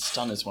 I mean,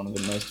 stun is one of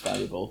the most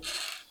valuable.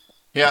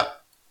 Yeah.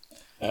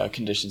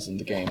 conditions in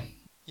the game.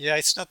 Yeah,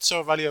 it's not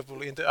so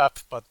valuable in the app,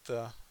 but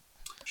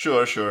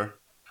Sure.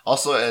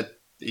 Also,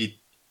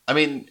 I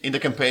mean, in the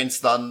campaigns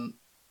done,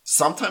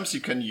 sometimes you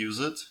can use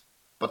it,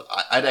 but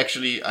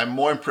I'm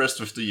more impressed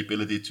with the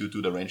ability to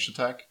do the ranged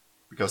attack,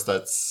 because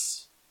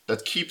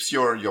that keeps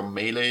your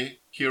melee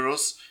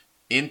heroes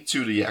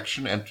into the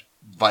action and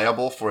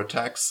viable for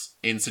attacks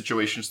in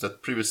situations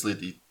that previously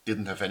they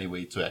didn't have any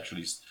way to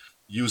actually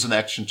use an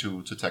action to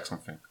attack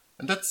something.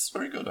 And that's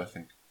very good, I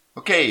think.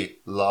 Okay,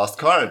 last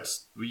card.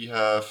 We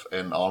have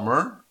an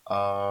armor.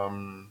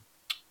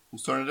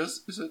 Whose turn it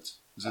is? Is it?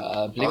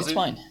 I believe it's Ozzy?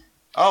 mine.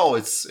 Oh,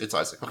 it's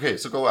Isaac. Okay,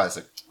 so go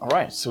Isaac.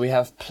 Alright, so we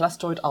have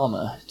Plastoid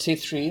Armor.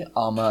 T3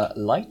 Armor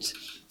Light,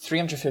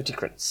 350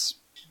 crits.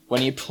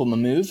 When you perform a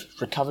move,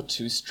 recover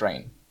 2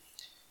 strain.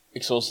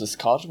 Exhaust this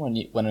card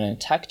when an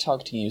attack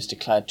targeting you is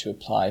declared to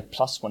apply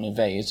 +1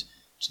 evade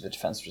to the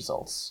defense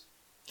results.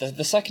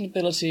 The second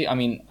ability, I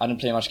mean, I don't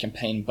play much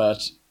campaign,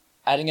 but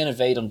adding an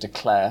evade on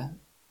declare,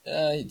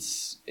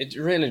 it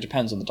really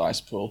depends on the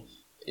dice pool.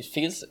 It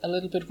feels a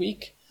little bit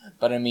weak,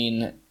 but I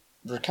mean,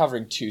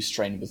 recovering 2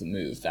 strain with a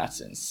move,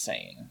 that's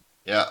insane.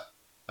 Yeah,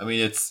 I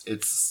mean it's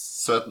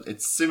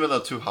similar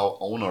to how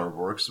Owner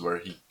works, where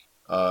he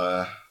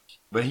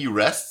when he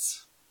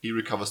rests, he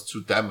recovers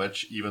 2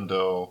 damage, even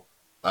though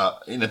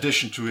in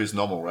addition to his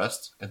normal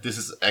rest, and this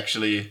is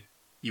actually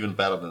even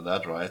better than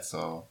that, right?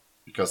 So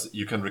because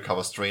you can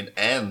recover strain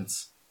and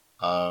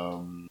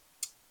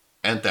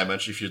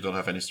damage if you don't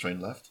have any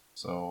strain left,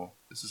 so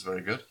this is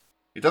very good.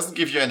 It doesn't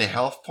give you any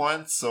health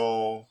points,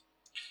 so.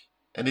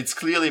 And it's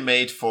clearly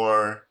made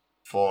for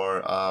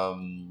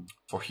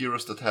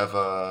heroes that have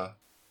a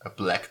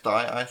black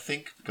die, I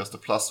think, because the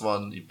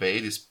 +1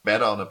 evade is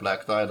better on a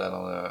black die than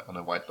on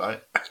a white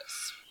die.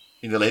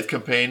 In the late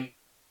campaign,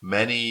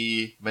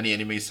 many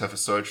enemies have a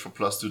surge for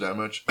 +2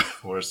 damage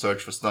or a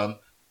surge for stun,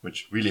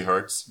 which really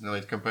hurts in the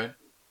late campaign.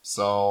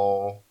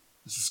 So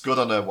this is good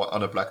on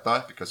a black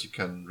die because you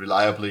can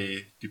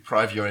reliably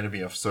deprive your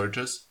enemy of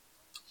surges.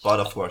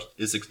 But of course,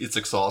 it's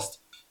exhaust.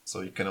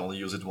 So you can only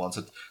use it once.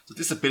 So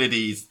this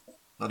ability is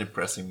not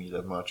impressing me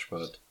that much,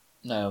 but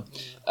No.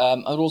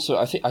 And also,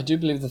 I do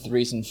believe that the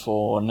reason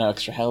for no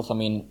extra health, I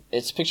mean,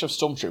 it's a picture of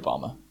Stormtroop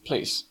armor.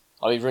 Please.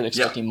 Are you really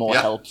expecting more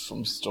help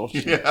from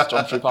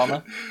Stormtroop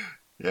armor?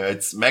 Yeah,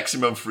 it's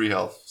maximum free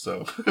health,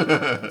 so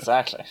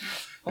Exactly.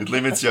 it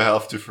limits your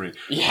health to 3.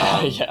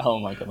 Yeah, oh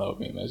my god, that would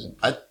be amazing.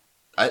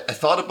 I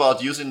thought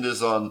about using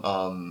this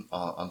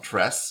on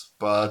Tress,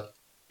 but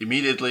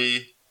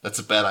immediately that's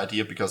a bad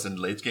idea because in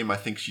late game I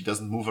think she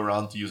doesn't move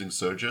around using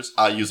surges,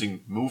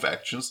 using move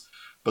actions,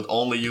 but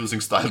only using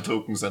style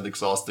tokens and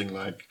exhausting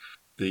like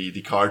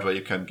the card where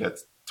you can get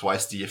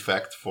twice the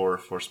effect for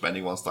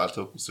spending 1 style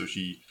token. So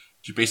she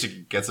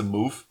basically gets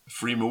a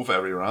free move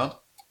every round,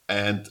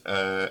 and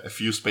a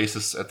few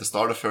spaces at the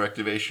start of her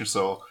activation.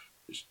 So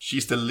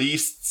she's the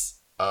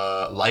least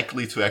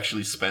likely to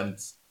actually spend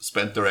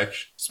her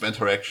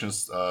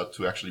actions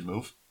to actually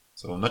move.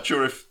 So I'm not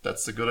sure if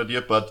that's a good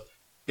idea, but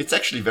it's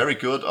actually very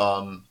good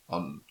on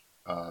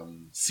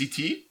CT,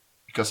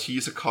 because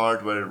he's a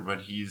card where when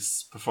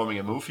he's performing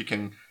a move, he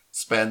can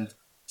spend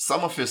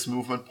some of his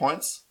movement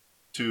points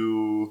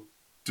to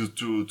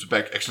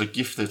back actually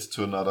gift it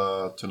to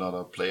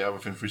another player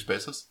within free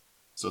spaces.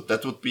 So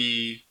that would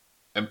be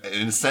an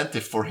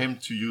incentive for him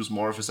to use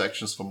more of his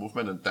actions for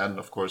movement, and then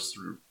of course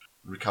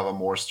recover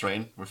more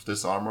strain with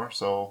this armor.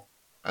 So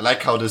I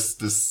like how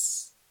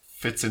this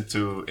fits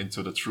into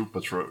the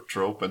trooper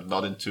trope and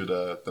not into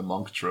the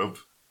monk trope.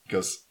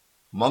 Because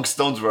monks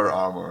don't wear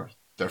armor;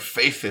 their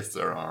faith is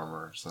their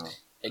armor. So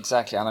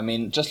exactly, and I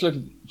mean, just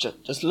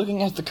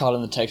looking at the card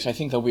and the text, I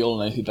think that we all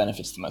know who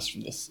benefits the most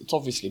from this. It's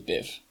obviously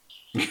Biv.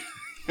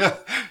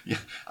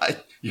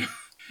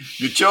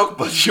 You joke,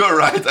 but you're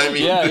right. I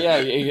mean, yeah,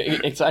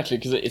 exactly.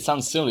 Because it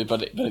sounds silly,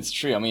 but it's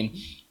true. I mean,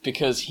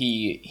 because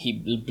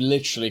he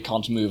literally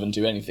can't move and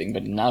do anything,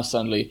 but now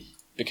suddenly,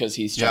 because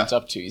he's jumped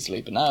up too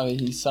easily, but now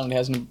he suddenly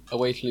has a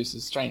way to lose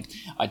his strength.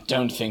 I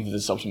don't think that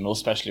this is optimal,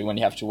 especially when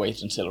you have to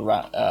wait until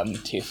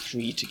around tier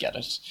 3 to get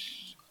it.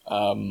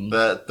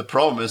 The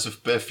problem is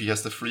with Biff, he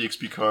has the free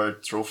XP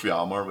card Trophy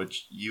Armor,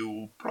 which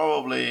you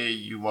want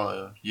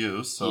to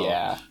use. So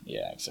yeah,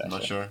 exactly. I'm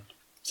not sure.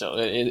 So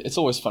it's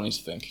always funny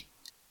to think.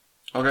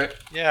 Okay.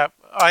 Yeah,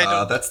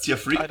 that's tier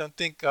 3. I don't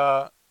think.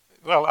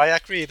 Well, I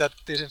agree that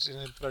this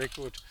isn't very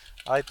good.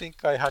 I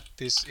think I had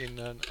this in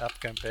an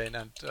app campaign,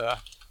 and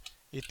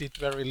it did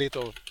very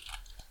little.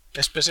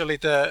 Especially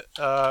the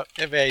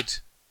evade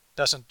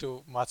doesn't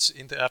do much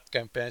in the app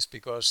campaigns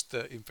because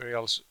the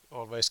Imperials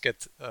always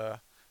get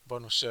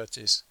bonus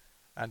searches,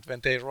 and when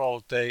they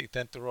roll, they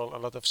tend to roll a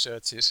lot of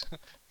searches,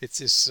 which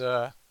is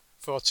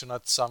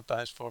fortunate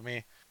sometimes for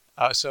me.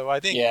 So I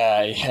think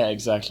yeah,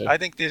 exactly. I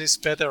think this is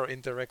better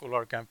in the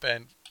regular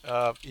campaign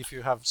if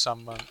you have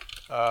someone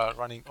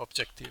running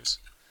objectives,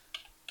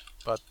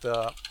 but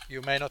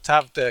you may not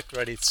have the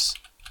credits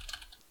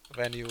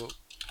when you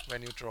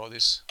draw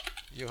this.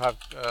 You have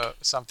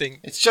something.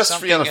 It's just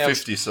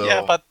 350, else. so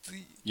yeah, but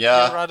you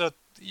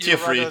tier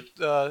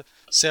rather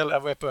sell a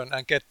weapon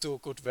and get 2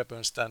 good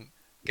weapons than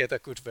get a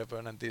good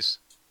weapon and this.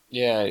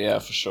 Yeah,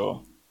 for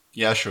sure.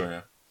 Yeah, sure.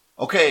 Yeah.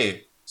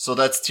 Okay, so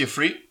that's tier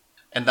 3.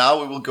 And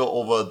now we will go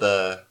over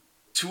the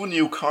 2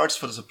 new cards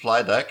for the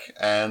supply deck,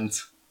 and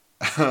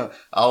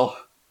I'll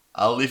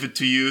leave it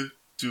to you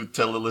to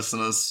tell the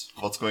listeners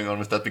what's going on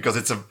with that, because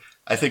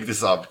I think these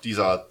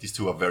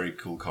 2 are very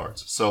cool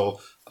cards. So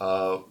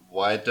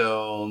why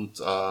don't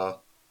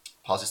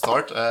Pasi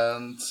start,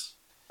 and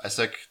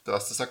Isaac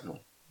does the second one.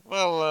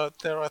 Well,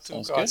 there are 2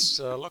 Sounds cards.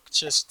 Lock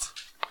Chest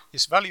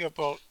is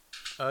valuable.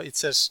 It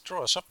says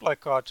draw a supply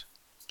card,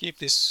 keep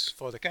this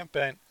for the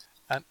campaign,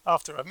 and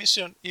after a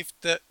mission, if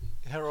the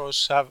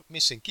heroes have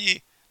missing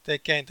key, they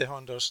gain the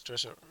Hondo's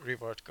Treasure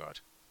reward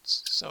card.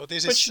 So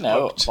this Which, is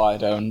White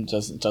Stone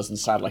doesn't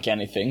sound like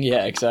anything.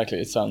 Yeah, exactly.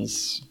 It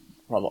sounds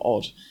rather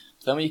odd.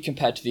 Then when you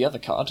compare it to the other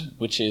card,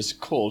 which is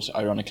called,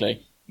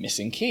 ironically,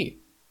 Missing Key.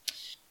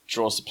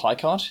 Draw a supply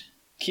card,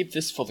 keep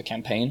this for the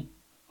campaign.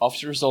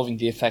 After resolving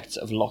the effects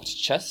of Locked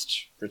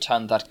Chest,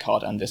 return that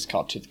card and this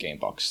card to the game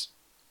box.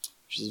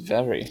 Which is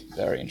very,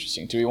 very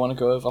interesting. Do we want to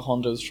go over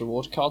Hondo's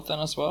reward card then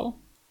as well?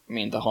 I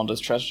mean, the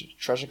Hondo's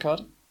treasure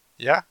card?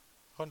 Yeah,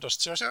 Hondo's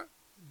Treasure.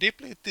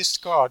 Deplete this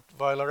card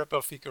while a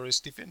rebel figure is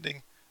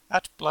defending.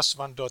 Add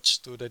 +1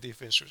 dodge to the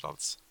defense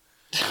results.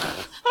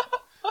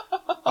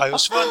 I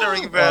was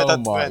wondering where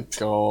that went.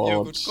 God.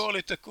 You could call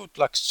it a good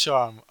luck's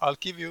charm. I'll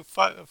give you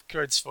 5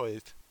 credits for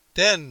it.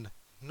 Then,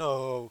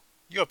 no,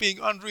 you're being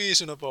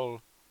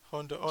unreasonable,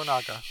 Hondo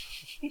Onaga.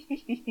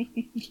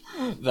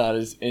 That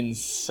is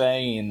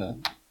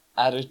insane.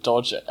 Added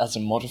dodge as a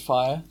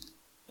modifier?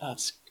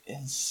 That's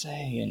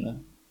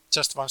insane.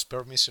 Just once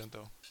per mission,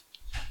 though.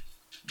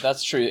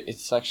 That's true,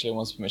 it's actually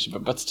once per mission,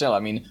 but still, I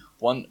mean,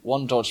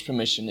 one dodge per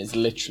mission is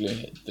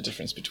literally the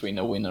difference between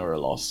a win or a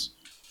loss.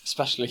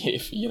 Especially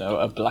if,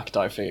 a black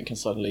die figure can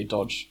suddenly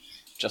dodge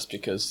just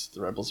because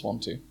the rebels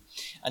want to.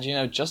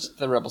 And, just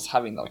the rebels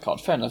having that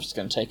card, fair enough, it's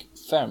going to take a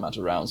fair amount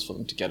of rounds for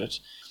them to get it.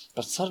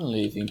 But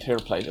suddenly the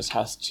Imperial player just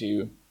has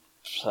to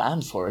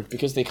plan for it,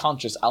 because they can't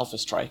just Alpha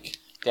Strike.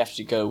 They have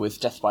to go with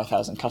Death by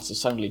 1,000 Cuts, so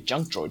suddenly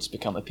junk droids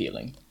become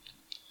appealing.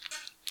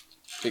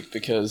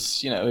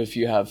 Because, if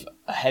you have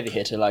a heavy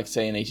hitter like,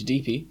 say, an 80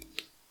 DP,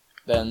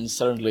 then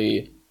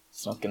suddenly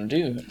it's not going to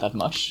do that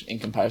much in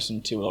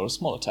comparison to a lot of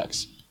small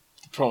attacks.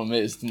 The problem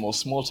is, the more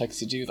small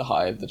attacks you do, the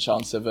higher the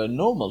chance of a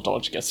normal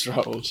dodge gets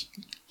rolled.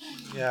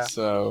 Yeah.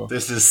 So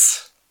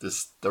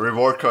the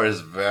reward card is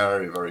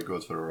very, very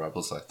good for the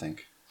rebels, I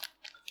think.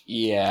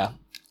 Yeah.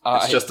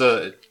 It's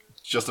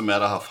just a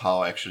matter of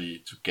how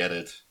actually to get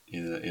it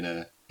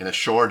in a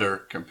shorter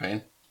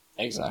campaign.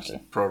 Exactly.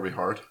 It's probably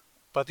hard.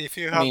 But if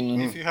you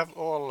have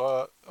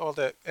all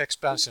the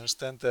expansions,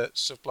 then the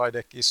supply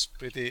deck is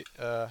pretty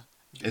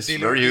it's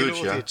very huge,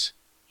 diluted.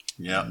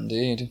 Yeah.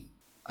 Indeed.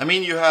 I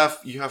mean, you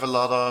have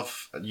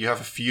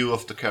a few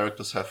of the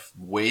characters have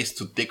ways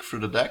to dig through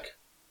the deck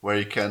where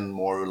you can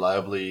more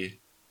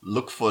reliably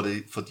look for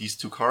these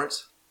 2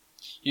 cards.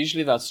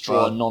 Usually that's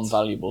draw a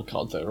non-valuable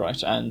card though,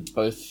 right? And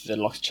both the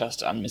Locked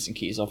Chest and Missing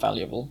Keys are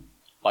valuable.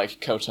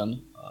 Like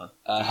Khoton,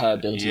 her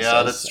ability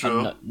says that's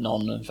true. a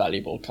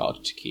non-valuable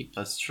card to keep.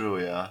 That's true,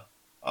 yeah.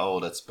 Oh,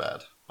 that's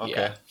bad.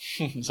 Okay.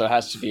 Yeah. So it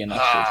has to be an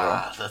actual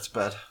draw. That's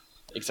bad.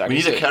 Exactly.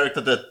 We need a character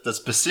that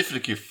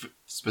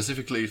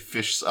specifically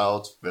fishes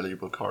out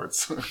valuable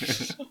cards.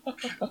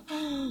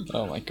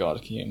 Oh my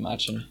god, can you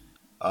imagine?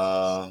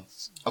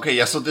 Okay,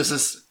 yeah, so this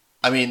is...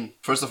 I mean,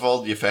 first of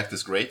all, the effect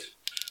is great.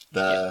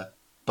 But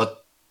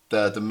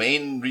the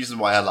main reason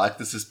why I like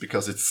this is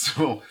because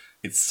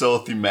it's so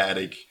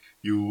thematic.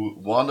 You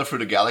wander through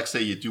the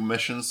galaxy, you do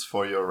missions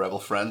for your rebel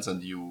friends,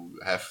 and you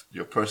have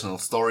your personal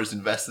stories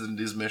invested in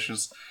these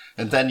missions.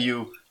 And then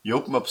you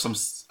open up some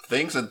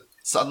things, and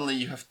suddenly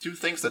you have 2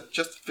 things that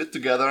just fit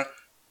together,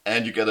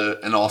 and you get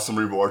an awesome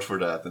reward for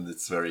that. And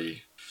it's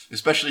very...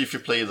 Especially if you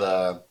play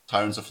the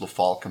Tyrants of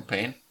Lothal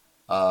campaign,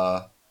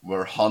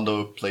 where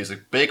Hondo plays a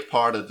big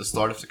part at the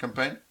start of the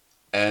campaign.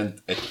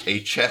 And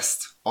a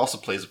chest also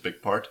plays a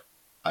big part.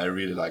 I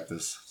really like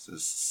this.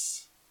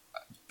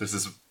 This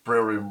is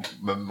probably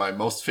my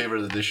most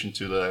favorite addition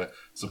to the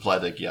supply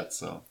deck yet.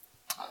 So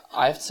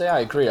I have to say I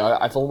agree.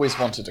 I've always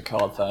wanted a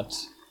card that,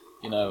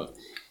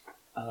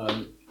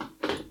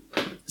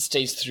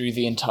 stays through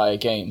the entire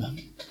game,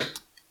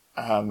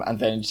 and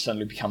then it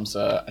suddenly becomes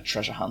a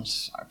treasure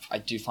hunt. I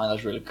do find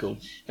that really cool.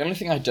 The only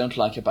thing I don't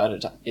like about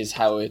it is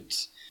how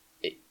it's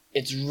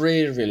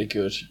really, really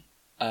good.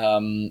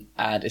 And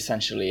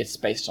essentially it's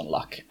based on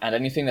luck. And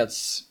anything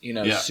that's,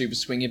 super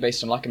swingy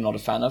based on luck, I'm not a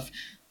fan of.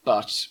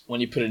 But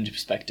when you put it into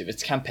perspective,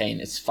 it's campaign,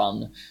 it's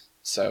fun.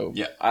 So,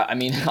 yeah. I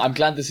mean, I'm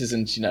glad this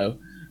isn't, in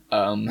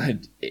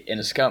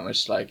a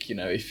skirmish. Like,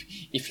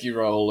 if you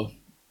roll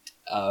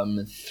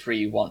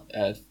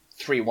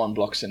 3-1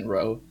 blocks in a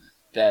row,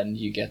 then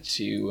you get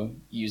to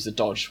use a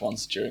dodge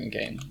once during a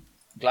game. I'm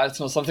glad it's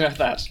not something like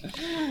that.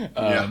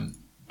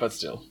 But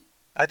still.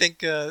 I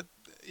think...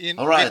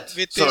 All right.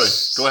 With Sorry,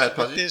 this, go ahead,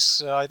 Pasi. With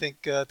this, I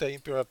think the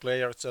Imperial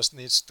player just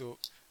needs to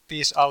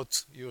tease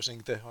out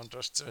using the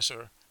Hondo's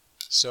Treasure.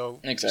 So,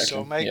 exactly.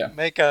 So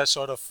make a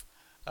sort of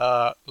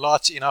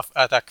large enough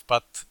attack,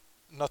 but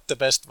not the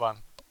best one,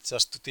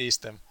 just to tease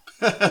them.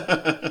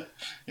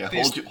 Yeah,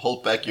 This-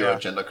 hold back your yeah.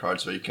 agenda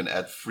cards so you can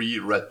add 3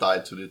 red die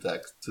to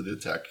the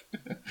attack.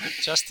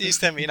 Just tease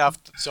them enough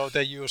so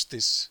they use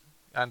this,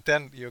 and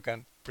then you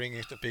can bring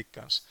in the big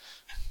guns.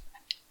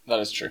 That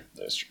is true.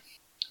 That is true.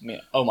 I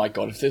mean, oh my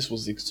god, if this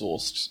was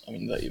exhaust, I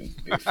mean, that even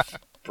be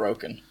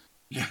broken.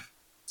 Yeah,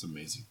 it's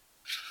amazing.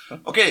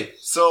 Okay,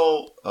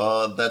 so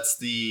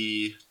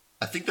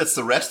I think that's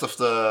the rest of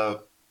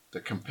the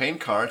campaign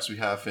cards we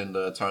have in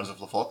the Tyrants of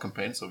Lothal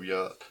campaign. So we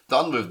are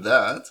done with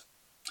that.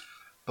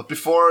 But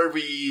before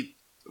we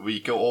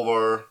go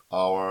over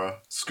our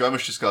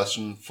skirmish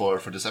discussion for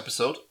this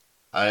episode,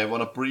 I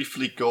want to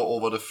briefly go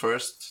over the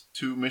first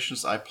 2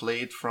 missions I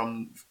played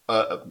from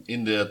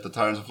in the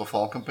Tyrants of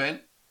Lothal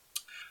campaign.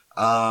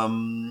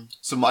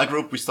 So my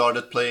group, we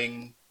started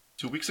playing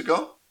 2 weeks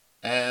ago,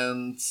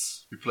 and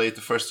we played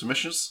the first 2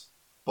 missions,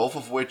 both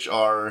of which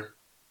are...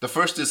 The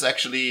first is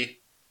actually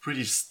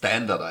pretty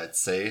standard, I'd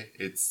say.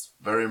 It's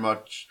very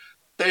much...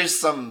 There's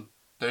something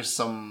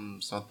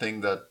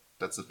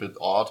that's a bit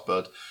odd,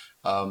 but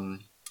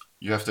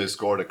you have to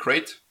escort a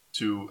crate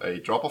to a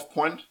drop-off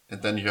point,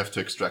 and then you have to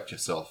extract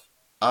yourself.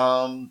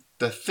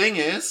 The thing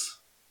is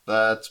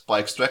that by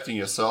extracting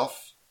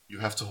yourself, you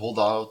have to hold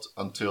out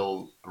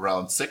until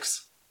round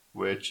 6,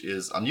 which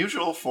is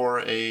unusual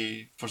for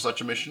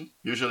such a mission.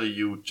 Usually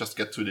you just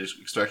get to the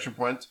extraction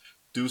point,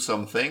 do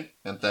something,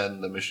 and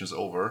then the mission is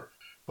over.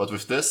 But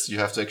with this, you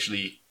have to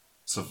actually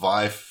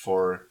survive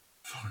for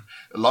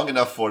long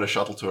enough for the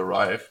shuttle to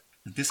arrive.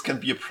 And this can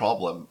be a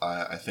problem,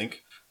 I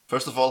think.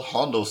 First of all,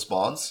 Hondo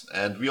spawns,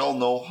 and we all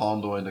know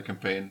Hondo in the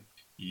campaign.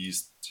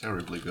 He's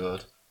terribly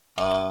good.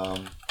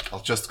 I'll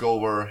just go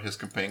over his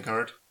campaign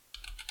card.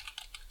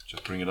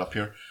 Just bring it up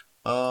here.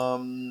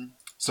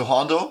 So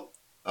Hondo,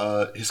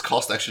 his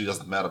cost actually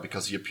doesn't matter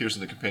because he appears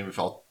in the campaign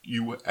without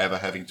you ever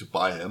having to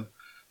buy him.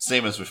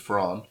 Same as with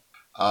Thrawn.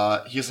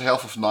 He has a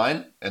health of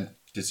 9, and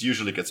this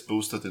usually gets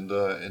boosted in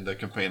the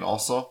campaign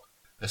also.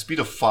 A speed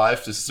of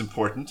 5, this is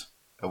important.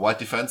 A white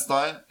defense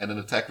die, and an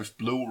attack with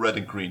blue, red,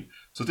 and green.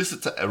 So this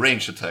is a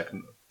ranged attack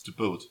to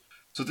boot.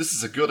 So this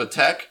is a good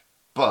attack,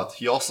 but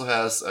he also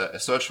has a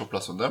search for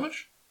 +1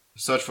 damage, a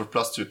search for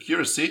 +2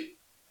 accuracy,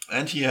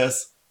 and he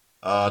has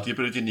the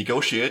ability to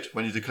negotiate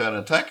when you declare an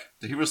attack.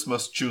 The heroes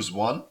must choose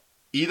one,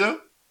 either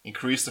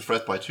increase the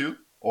threat by 2,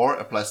 or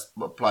apply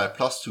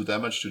 +2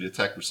 damage to the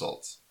attack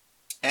results.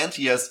 And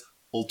he has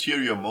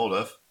ulterior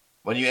motive.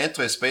 When you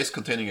enter a space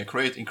containing a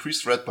crate,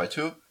 increase threat by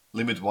 2,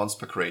 limit once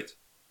per crate.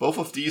 Both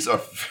of these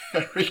are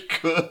very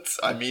good.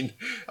 I mean,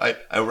 I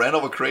ran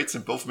over crates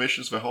in both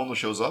missions where Hondo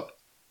shows up.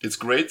 It's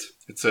great.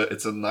 It's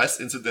a nice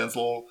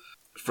incidental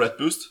threat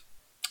boost.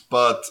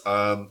 But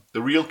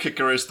the real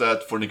kicker is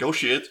that for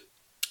negotiate,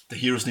 the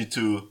heroes need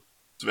to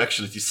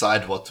actually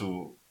decide what's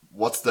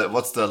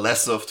the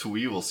lesser of 2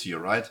 evils here,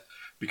 right?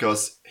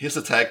 Because his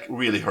attack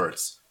really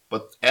hurts.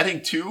 But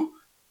adding 2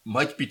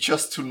 might be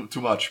just too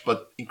much.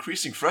 But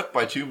increasing threat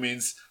by 2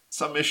 means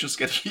some missions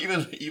get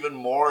even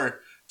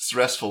more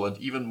stressful and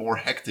even more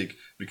hectic,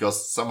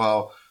 because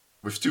somehow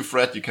with 2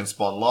 threat you can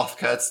spawn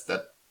Lothcats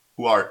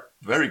who are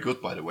very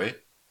good, by the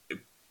way.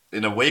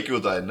 In a way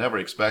good I never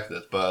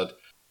expected, but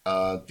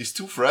these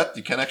 2 threat,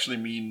 you can actually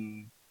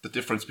mean the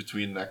difference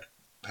between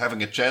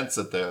having a chance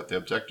at the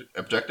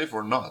objective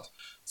or not.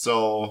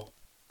 So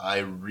I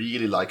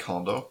really like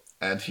Hondo,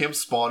 and him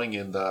spawning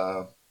in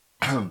the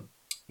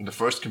in the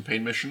first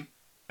campaign mission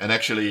and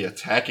actually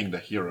attacking the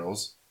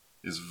heroes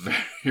is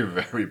very,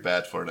 very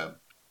bad for them.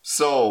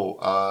 So,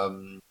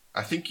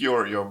 I think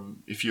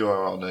if you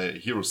are on a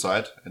hero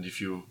side, and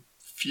if you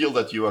feel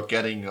that you are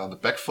getting on the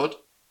back foot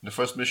in the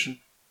first mission,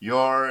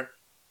 your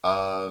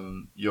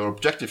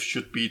objective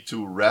should be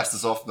to rest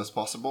as often as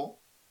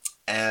possible,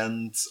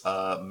 and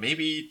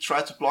maybe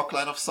try to block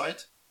line of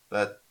sight.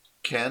 That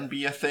can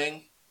be a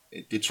thing.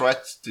 They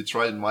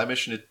tried in my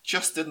mission. It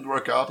just didn't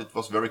work out. It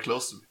was very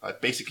close. I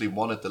basically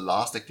wanted the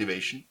last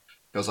activation,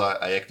 because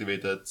I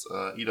activated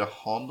either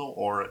Hondo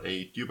or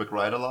a Dewback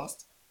Rider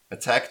last.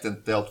 Attacked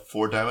and dealt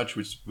 4 damage,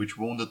 which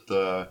wounded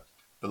the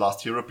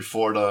last hero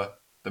before the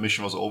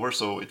mission was over.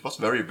 So it was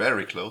very,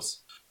 very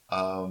close.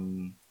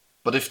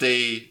 But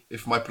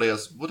if my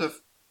players would have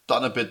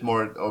done a bit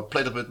more, or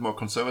played a bit more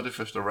conservative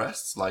with the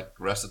rests, like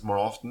rested more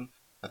often,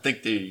 I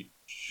think they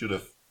should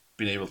have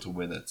been able to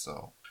win it.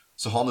 So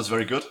Hondo is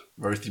very good,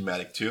 very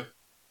thematic too.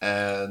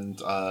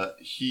 And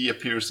he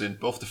appears in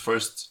both the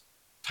first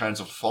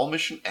Tyrants of the Fall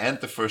mission and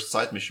the first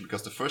side mission,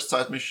 because the first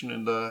side mission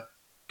in the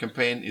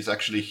campaign is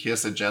actually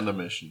his agenda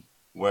mission,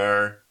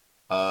 where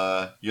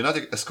you're not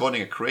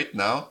escorting a crate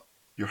now,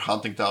 you're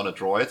hunting down a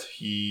droid.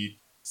 He's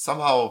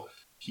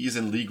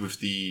in league with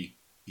the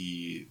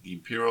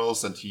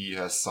Imperials, and he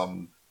has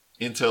some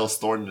intel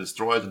stored in this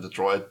droid, and the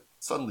droid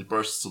suddenly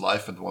bursts to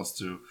life and wants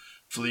to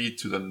flee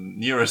to the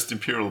nearest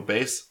Imperial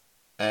base,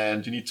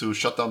 and you need to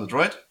shut down the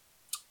droid,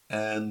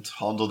 and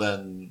Hondo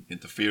then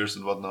interferes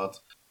and whatnot.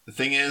 The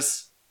thing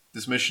is,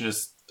 this mission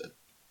is a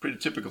pretty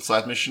typical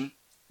side mission.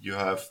 You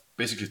have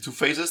basically 2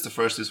 phases. The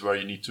first is where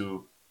you need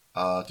to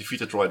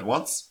defeat a droid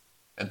once,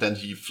 and then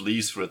he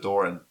flees through a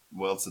door and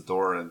welds the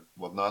door and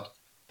whatnot.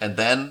 And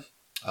then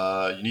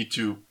you need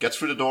to get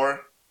through the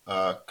door,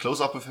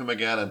 close up with him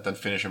again, and then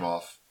finish him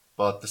off.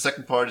 But the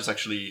second part is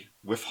actually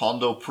with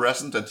Hondo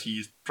present, and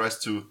he tries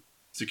to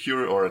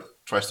secure or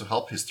tries to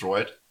help his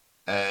droid.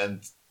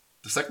 And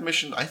the second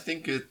mission, I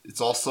think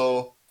it's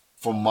also,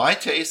 for my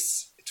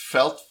tastes, it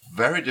felt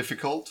very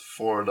difficult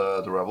for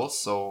the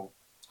rebels. So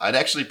I'd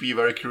actually be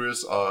very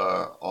curious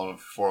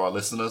for our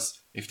listeners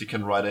if they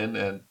can write in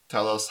and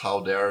tell us how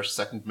their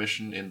second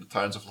mission in the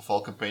Tyrants of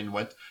Lothal campaign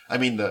went. I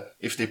mean,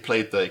 if they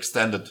played the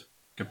extended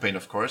campaign,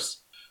 of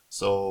course.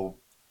 So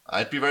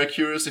I'd be very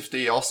curious if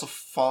they also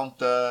found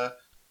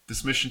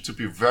this mission to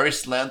be very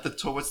slanted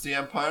towards the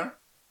Empire.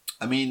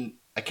 I mean,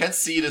 I can't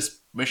see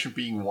this mission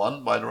being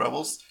won by the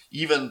rebels,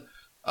 even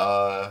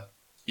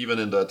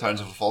in the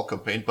Tyrants of Lothal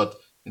campaign. But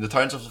in the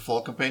Tyrants of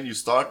Lothal campaign, you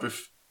start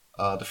with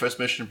the first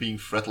mission being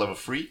threat level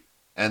 3,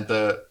 and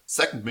the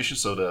second mission,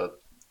 so the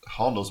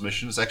Hondo's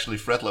mission, is actually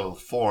threat level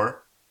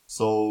 4.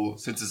 So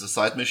since it's a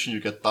side mission, you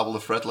get double the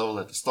threat level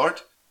at the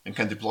start and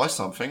can deploy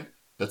something.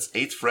 That's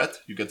 8 threat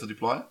you get to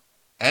deploy.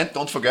 And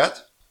don't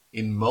forget,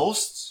 in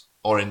most,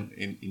 or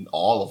in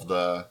all of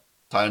the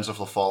Tyrants of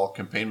Lothal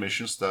campaign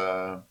missions,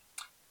 the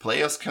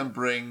players can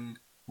bring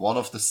one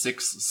of the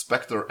 6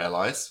 Spectre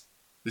allies.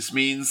 This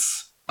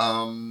means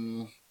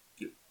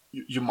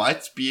you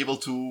might be able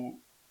to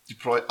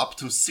deploy up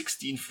to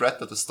 16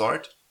 threat at the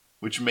start,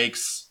 which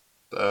makes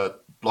the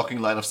blocking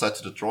line of sight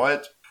to the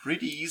droid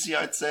pretty easy,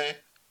 I'd say.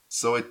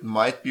 So it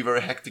might be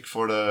very hectic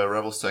for the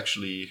rebels to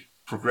actually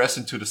progress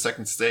into the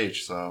second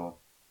stage. So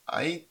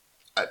I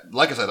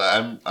like I said,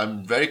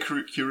 I'm very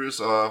curious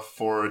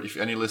for if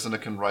any listener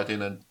can write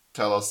in and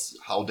tell us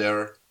how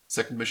their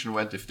second mission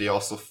went, if they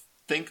also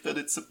think that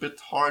it's a bit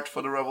hard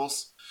for the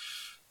rebels.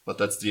 But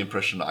that's the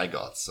impression I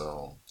got.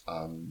 So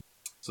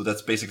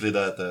that's basically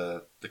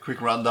the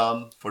quick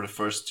rundown for the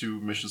first 2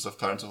 missions of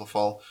Tyrants of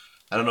Lothal.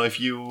 I don't know if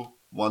you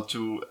want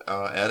to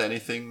add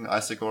anything,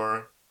 Isaac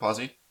or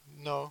Pazzi?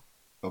 No.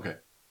 Okay.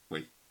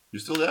 Wait, you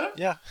still there?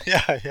 Yeah.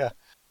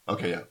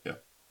 Okay, yeah.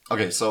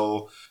 Okay,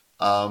 so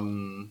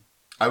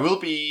I will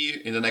be,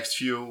 in the next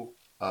few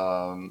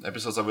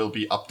episodes, I will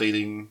be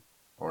updating,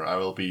 or I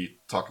will be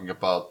talking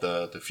about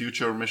the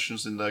future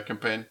missions in the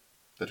campaign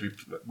that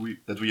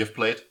we have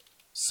played.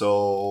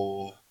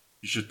 So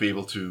you should be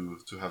able to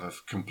have a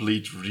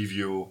complete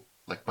review,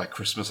 like by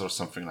Christmas or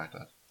something like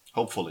that.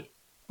 Hopefully.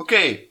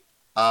 Okay,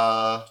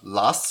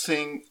 last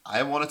thing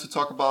I wanted to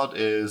talk about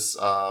is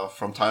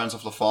from Tyrants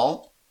of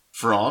Lothal,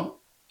 Thrawn.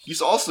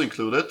 He's also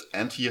included,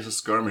 and he has a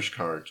skirmish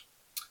card.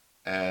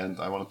 And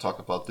I want to talk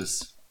about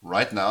this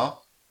right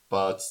now.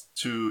 But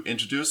to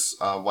introduce,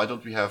 why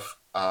don't we have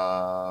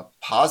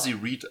Pazzi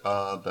read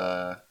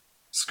the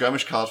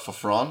skirmish card for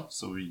Thrawn,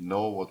 so we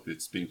know what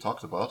it's being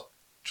talked about.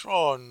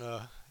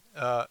 Thrawn,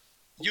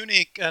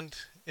 unique and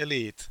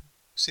elite,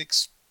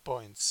 6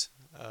 points.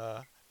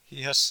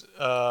 He has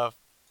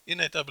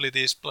innate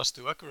abilities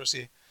 +2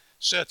 accuracy,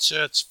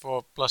 search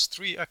for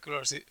 +3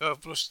 accuracy,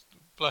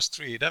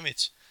 +3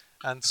 damage,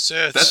 and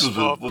search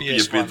for would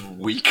PS1. be a bit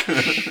weak.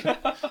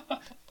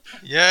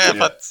 yeah,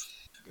 but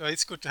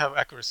it's good to have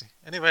accuracy.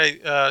 Anyway,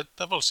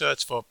 double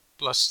search for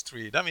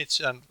 +3 damage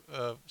and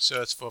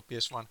search for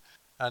PS1.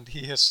 And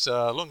he has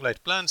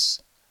long-laid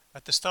plans.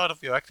 At the start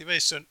of your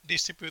activation,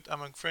 distribute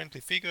among friendly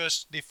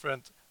figures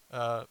different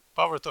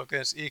power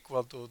tokens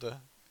equal to the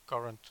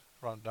current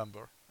round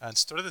number. And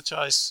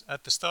strategize.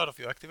 At the start of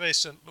your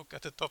activation, look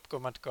at the top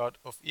command card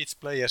of each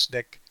player's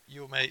deck.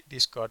 You may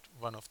discard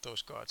one of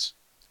those cards.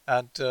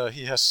 And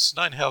he has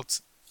 9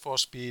 health, 4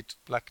 speed,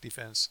 black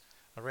defense,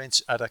 a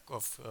range attack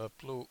of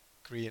blue,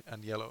 green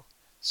and yellow.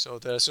 So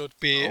there should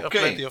be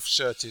plenty of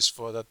searches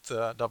for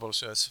that double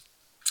search.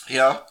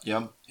 Yeah.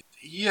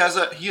 He has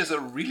a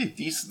really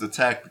decent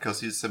attack because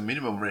he's a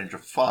minimum range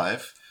of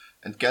 5,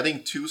 and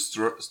getting two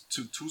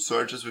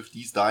searches with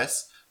these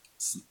dice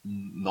is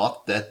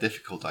not that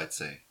difficult, I'd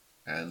say.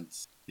 And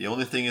the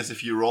only thing is,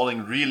 if you're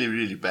rolling really,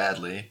 really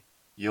badly,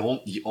 you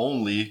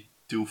only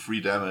do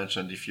 3 damage,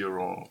 and if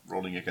you're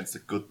rolling against a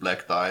good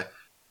black die,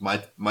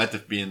 might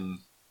have been.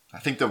 I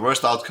think the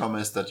worst outcome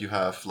is that you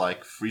have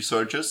like 3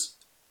 surges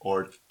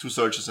or 2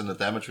 surges in the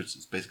damage, which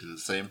is basically the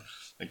same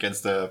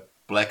against the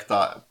black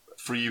die.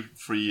 3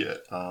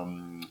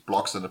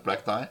 blocks in the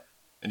black die,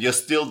 and you're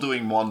still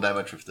doing 1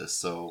 damage with this.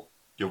 So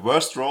your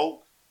worst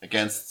roll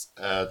against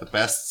the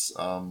best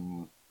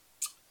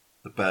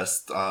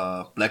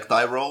black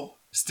die roll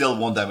is still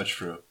 1 damage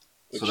through.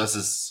 Which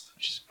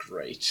is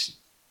great.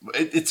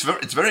 It's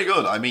very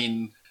good. I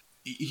mean,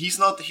 he's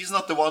not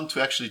the one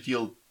to actually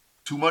deal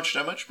too much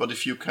damage, but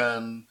if you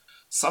can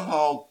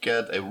somehow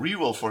get a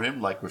reroll for him,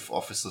 like with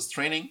Officer's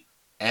Training,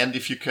 and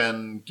if you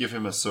can give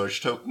him a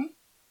surge token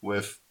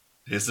with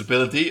his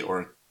ability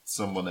or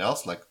someone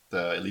else, like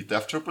the Elite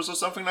Death Troopers or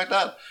something like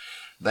that,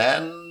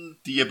 then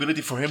the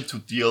ability for him to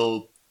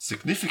deal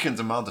significant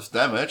amount of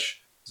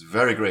damage is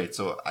very great.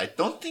 So I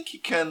don't think he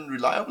can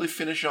reliably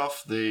finish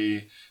off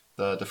the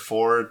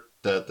 4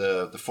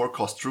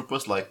 cost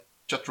troopers like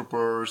Jet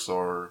Troopers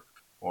or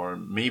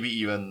maybe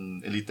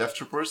even Elite Death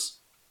Troopers.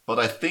 But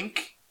I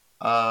think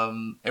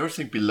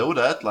Everything below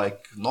that,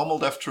 like normal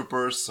Death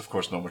Troopers, of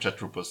course, normal Jet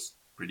Troopers,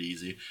 pretty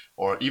easy,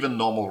 or even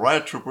normal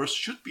Riot Troopers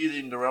should be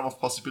in the realm of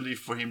possibility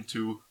for him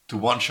to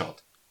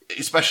one-shot.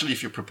 Especially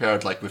if you're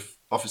prepared, like with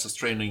Officer's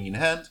Training in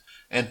hand,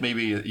 and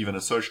maybe even a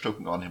Surge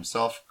token on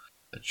himself.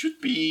 That should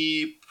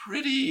be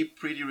pretty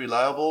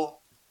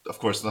reliable. Of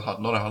course, not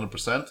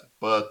 100%,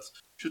 but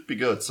should be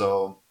good.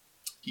 So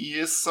he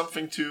is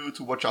something to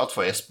watch out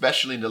for,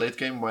 especially in the late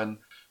game when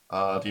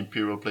the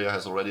Imperial player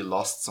has already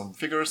lost some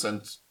figures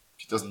and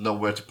he doesn't know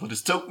where to put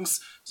his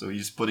tokens. So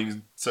he's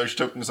putting Surge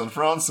tokens on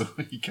front so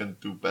he can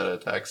do better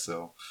attacks.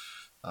 So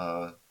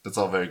that's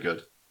all very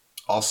good.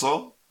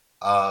 Also,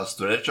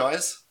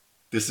 strategize.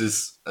 This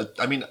is,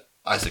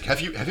 Isaac,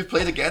 have you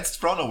played against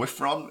Thrawn or with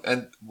Thrawn?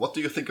 And what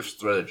do you think of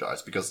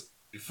strategize? Because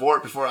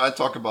before I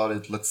talk about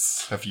it,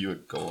 let's have you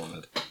go on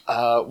it.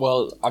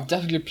 Well, I've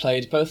definitely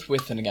played both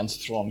with and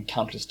against Thrawn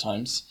countless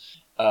times.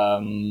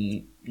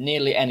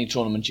 Nearly any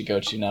tournament you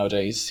go to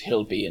nowadays,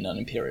 he'll be in an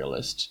Imperial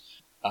list.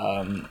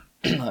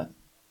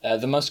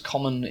 The most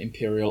common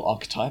Imperial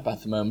archetype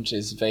at the moment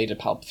is Vader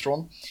Palp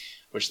Thrawn,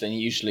 which then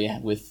usually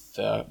with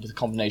a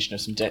combination of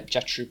some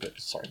Death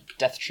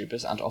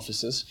Troopers and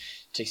officers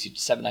takes you to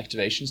 7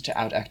 activations to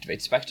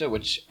out-activate Spectre,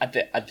 which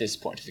at this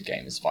point of the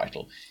game is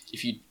vital.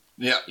 If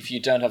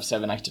you don't have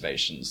 7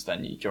 activations,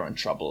 then you're in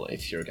trouble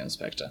if you're against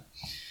Spectre.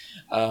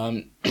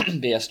 But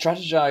yeah,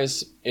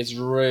 Strategize is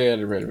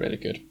really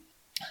good.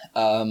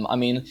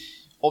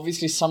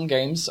 Obviously some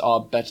games are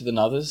better than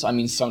others.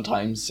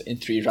 Sometimes in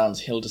 3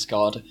 rounds he'll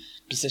discard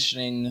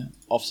Positioning,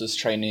 Officer's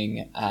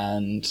Training,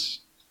 and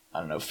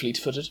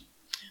Fleet-footed.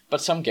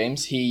 But some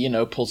games he,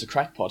 pulls a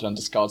crackpot and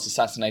discards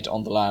Assassinate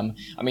on the Lamb.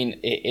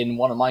 In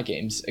one of my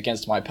games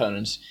against my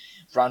opponent,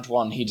 round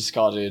 1 he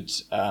discarded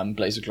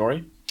Blaze of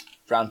Glory,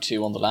 round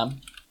 2 on the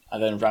Lamb,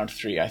 and then round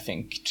 3 I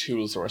think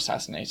Tools or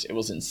Assassinate. It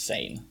was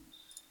insane.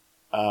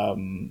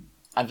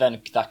 And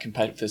then that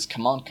compared with his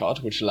command card,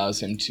 which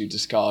allows him to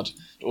discard,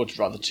 or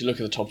rather to look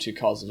at the top 2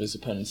 cards of his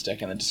opponent's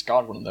deck and then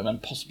discard one of them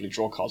and possibly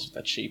draw cards with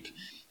that cheap.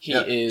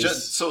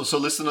 So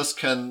listeners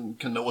can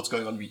know what's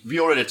going on. We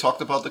already talked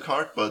about the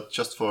card, but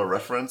just for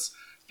reference,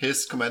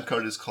 his command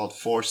card is called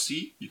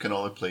 4C. You can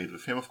only play it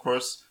with him, of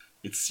course.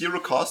 It's 0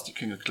 cost. You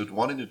can include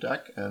 1 in your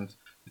deck, and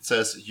it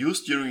says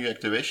use during your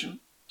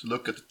activation to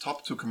look at the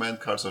top 2 command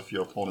cards of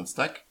your opponent's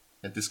deck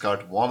and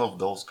discard one of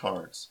those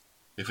cards.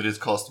 If it is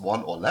cost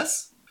 1 or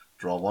less,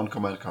 draw 1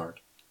 command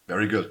card.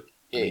 Very good.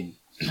 In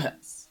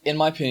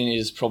my opinion, it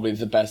is probably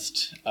the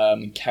best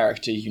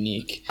character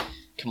unique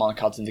command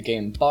cards in the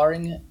game,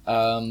 barring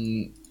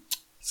Son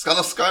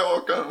of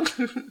Skywalker.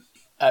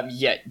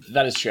 Yeah,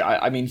 that is true.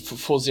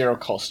 For 0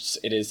 costs,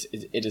 it is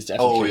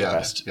definitely the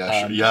best.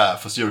 Sure.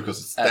 For 0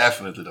 costs, it's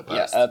definitely the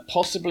best.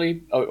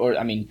 Possibly,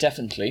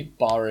 definitely,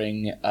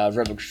 barring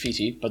Rebel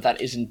Graffiti, but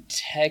that isn't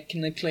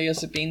technically a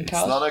Sabine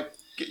card.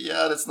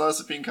 That's not a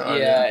Sabine card.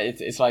 Yeah,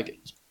 it's like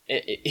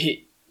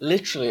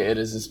literally it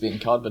is a Sabine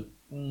card, but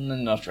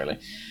not really.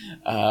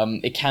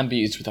 It can be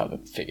used without the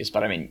figures,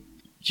 but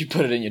you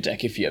put it in your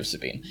deck if you have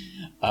Sabine.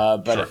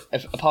 But sure.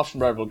 Apart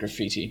from Rebel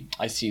Graffiti,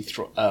 I see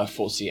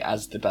 4C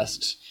as the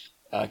best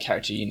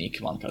character unique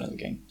command card in the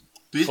game.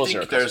 Do you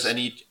think there's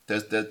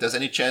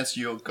any chance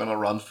you're gonna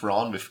run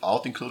Thrawn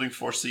without including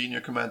 4C in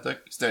your command deck?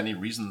 Is there any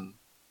reason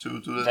to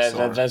do this?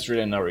 There's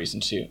really no reason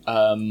to.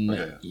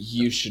 Okay.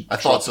 You should. I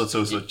thought so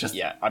too. So just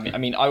yeah.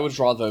 I would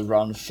rather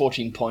run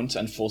 14 points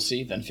and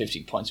 4C than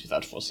 15 points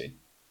without 4C.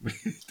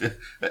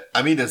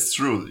 That's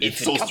true.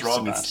 It's so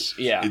strong.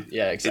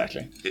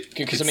 Exactly.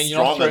 Because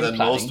you're not stronger than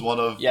planning. most one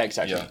of. Yeah,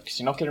 exactly. Because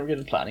you're not getting rid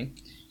of planning.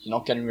 You're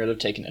not getting rid of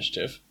take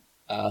initiative.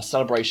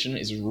 Celebration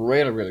is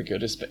really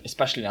good,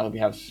 especially now that we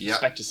have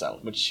Spectre Cell,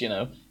 which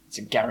it's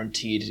a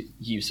guaranteed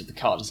use of the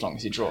card as long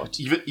as you draw it.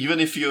 Even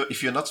if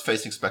you're not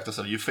facing Spectre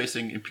Cell, you're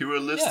facing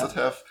Imperial lists that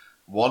have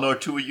 1 or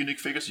 2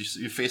 unique figures.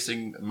 You're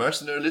facing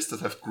Mercenary lists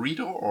that have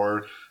Greedo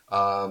or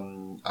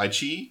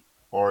IG.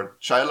 Or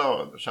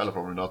Shiloh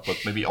probably not, but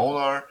maybe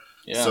Onar.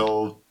 Yeah.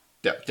 So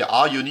there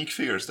are unique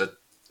figures that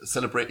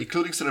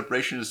including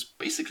Celebration is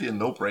basically a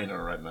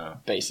no-brainer right now.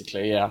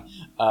 Basically, yeah.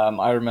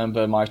 I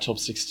remember my top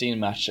 16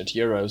 match at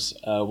Euros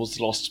was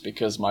lost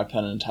because my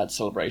opponent had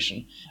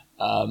Celebration.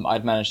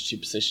 I'd managed to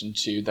position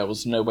 2. There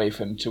was no way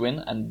for him to win,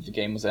 and the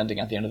game was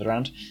ending at the end of the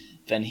round.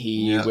 Then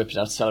he whipped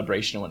out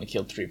Celebration when he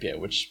killed 3PO,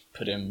 which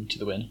put him to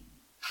the win.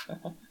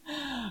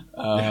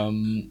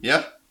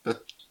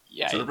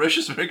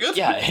 Celebration is very good.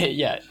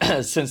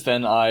 Yeah. Since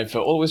then, I've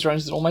always run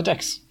it in all my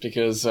decks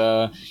because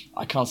I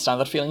can't stand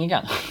that feeling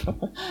again.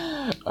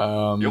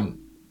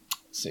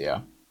 So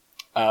yeah,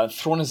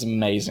 Thrawn is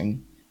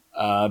amazing.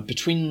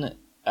 Between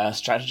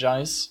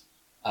Strategize,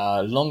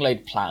 Long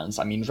Laid Plans.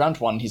 Round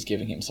 1 he's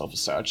giving himself a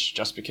Surge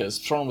just because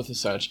Thrawn with a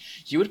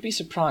Surge. You would be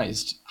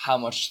surprised how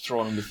much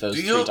Thrawn with those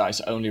 3 dice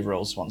only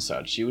rolls 1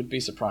 Surge. You would be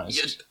surprised.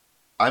 Yeah,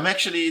 I'm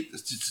actually.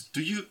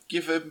 Do you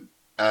give him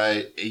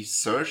a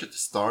Surge at the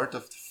start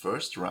of the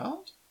first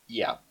round?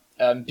 Yeah,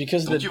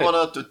 because don't you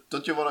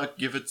wanna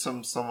give it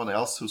someone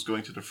else who's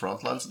going to the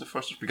front lines in the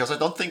first round? Because I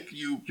don't think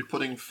you're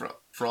putting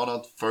Thrawn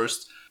out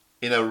first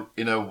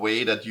in a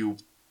way that you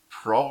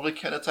probably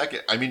can attack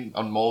it. I mean,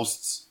 on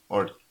most,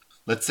 or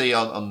let's say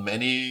on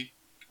many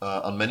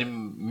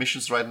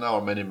missions right now,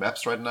 or many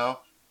maps right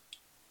now,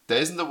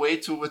 there isn't a way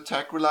to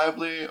attack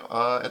reliably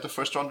at the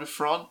first round with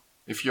Thrawn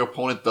if your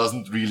opponent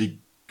doesn't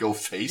really go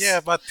face. Yeah,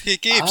 but he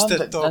keeps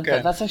the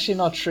token. That's actually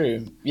not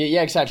true.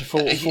 Yeah, exactly.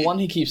 For one,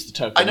 he keeps the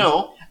token. I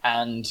know.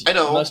 And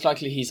most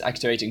likely he's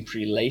activating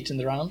pretty late in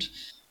the round.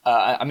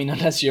 I mean,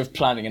 unless you have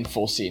planning and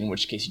foreseen, in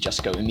which case you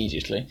just go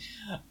immediately.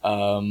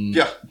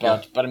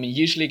 But I mean,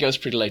 usually it goes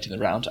pretty late in the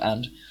round.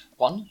 And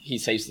one, he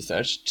saves the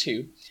surge.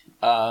 Two,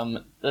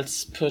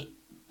 let's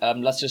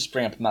just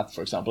bring up a map,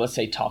 for example. Let's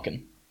say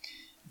Tarkin.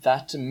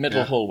 That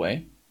middle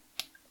hallway,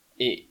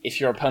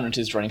 if your opponent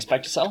is running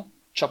Spectre Cell,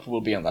 Chopper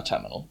will be on that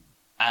terminal.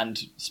 And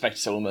Spectre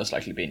Cell will most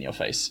likely be in your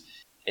face.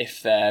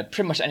 If they're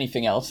pretty much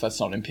anything else that's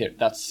not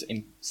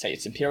say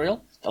it's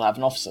Imperial, they'll have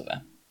an officer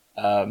there.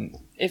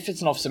 If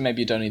it's an officer,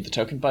 maybe you don't need the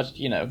token, but,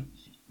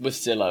 with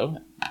Zillow,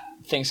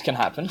 things can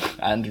happen,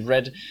 and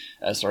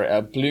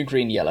blue,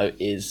 green, yellow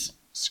is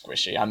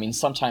squishy. I mean,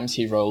 sometimes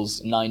he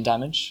rolls 9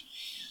 damage,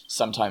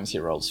 sometimes he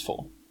rolls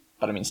 4.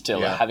 But I mean, still,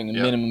 having a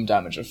minimum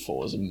damage of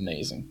 4 is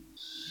amazing.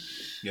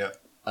 Yeah.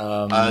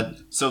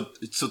 So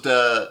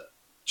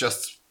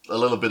just a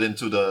little bit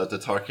into the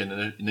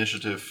Tarkin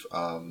initiative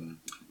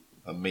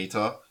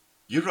meta.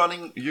 You're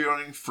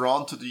running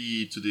Thrawn to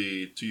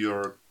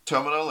your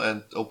terminal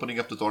and opening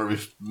up the door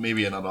with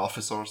maybe an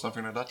officer or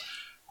something like that,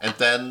 and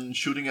then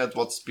shooting at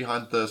what's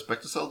behind the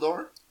Spectre Cell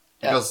door.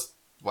 Because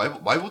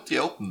why would they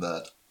open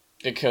that?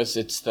 Because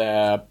it's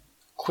their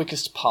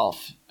quickest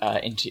path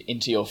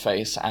into your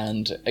face,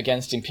 and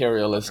against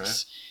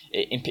Imperialists,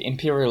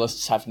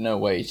 Imperialists have no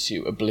way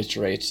to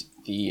obliterate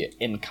the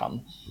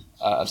income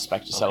of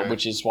Spectre Cell,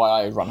 which is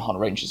why I run Han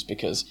Rangers,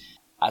 because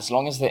as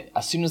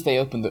soon as they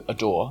open a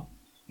door,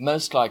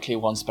 most likely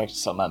one Spectre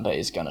Cell member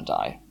is going to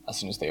die as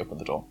soon as they open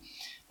the door.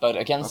 But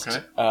against,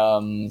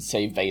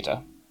 say,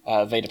 Vader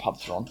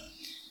Thrawn,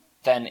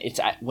 then it's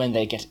when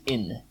they get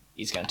in,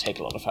 he's going to take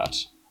a lot of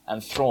hurt.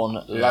 And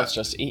Thrawn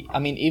loves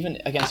even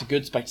against a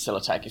good Spectre Cell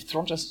attack, if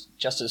Thrawn just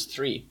does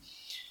 3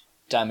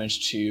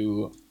 damage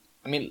to...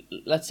 I mean,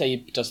 let's say he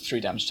does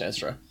 3 damage to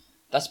Ezra.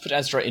 That's put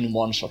Ezra in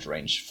 1-shot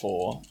range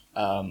for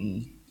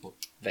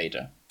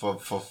Vader. For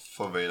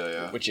Vader,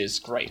 yeah. Which is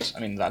great. I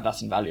mean,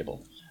 that's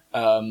invaluable.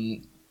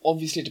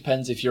 Obviously, it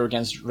depends. If you're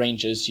against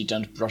Rangers, you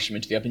don't rush him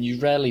into the open. You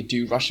rarely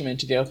do rush him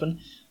into the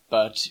open,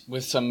 but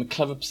with some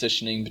clever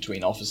positioning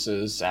between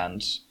officers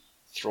and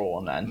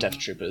Thrawn and Death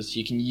Troopers,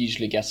 you can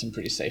usually get some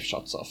pretty safe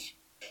shots off.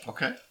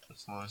 Okay,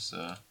 that's nice.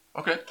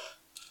 Okay,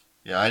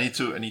 yeah, I need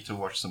to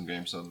watch some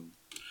games on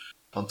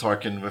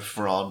Tarkin with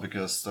Thrawn,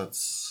 because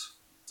that's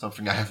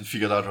something I haven't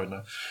figured out right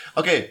now.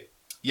 Okay,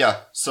 yeah,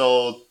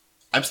 so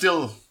I'm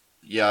still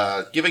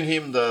giving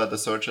him the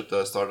surge at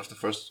the start of the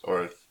first,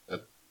 or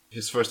at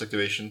his first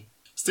activation.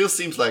 Still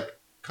seems like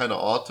kind of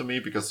odd to me,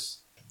 because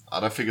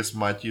other figures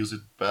might use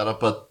it better,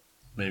 but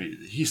maybe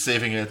he's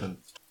saving it, and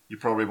you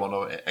probably want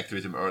to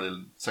activate him early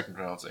in second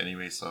rounds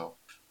anyway, so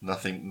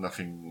nothing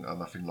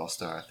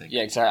lost there, I think.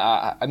 Yeah,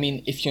 exactly. I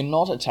mean, if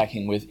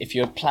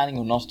you're planning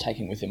on not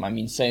attacking with him, I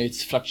mean, say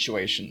it's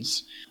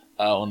fluctuations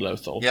on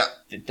Lothal,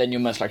 then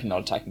you're most likely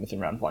not attacking with him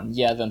round 1.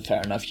 Yeah, then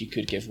fair enough, you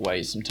could give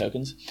away some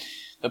tokens.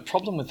 The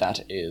problem with that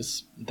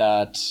is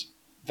that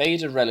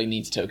Vader rarely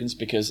needs tokens,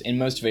 because in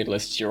most Vader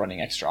lists you're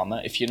running extra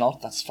armor. If you're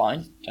not, that's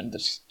fine, then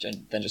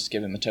just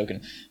give him a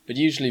token. But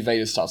usually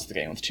Vader starts the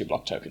game with 2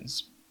 block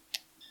tokens.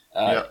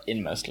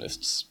 In most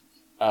lists.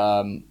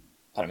 But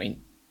I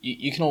mean,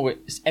 you can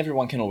always...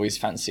 Everyone can always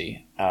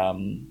fancy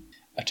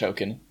a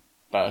token,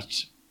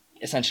 but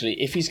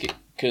essentially, if he's...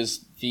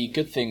 Because the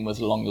good thing with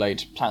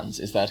long-laid plans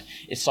is that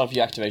it's start of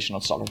your activation,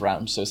 not start of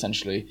round, so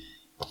essentially,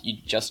 you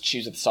just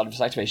choose at the start of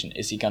his activation,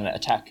 is he going to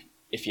attack?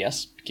 If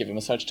yes, give him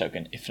a surge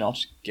token. If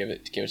not, give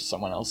it to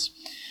someone else.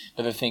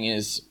 But the thing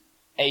is,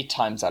 8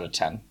 times out of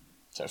 10,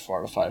 so 4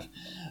 out of 5,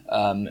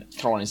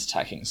 Thrawn is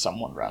attacking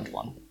someone round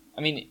 1.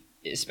 I mean,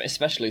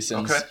 especially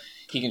since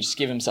he can just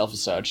give himself a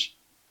surge,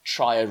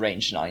 try a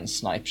range 9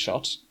 snipe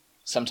shot.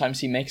 Sometimes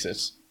he makes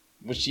it,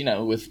 which,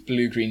 with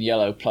blue, green,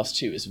 yellow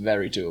 +2 is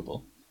very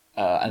doable.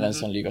 And then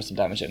suddenly you got some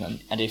damage in.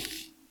 And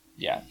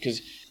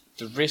because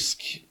the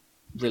risk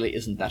really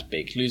isn't that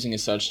big. Losing a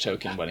surge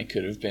token when it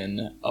could have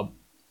been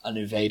an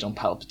evade on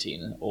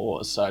Palpatine or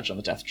a surge on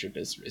the Death Troop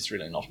is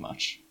really not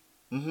much.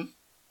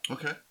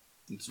 Okay,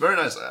 it's very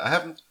nice. I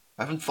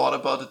haven't thought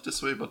about it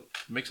this way, but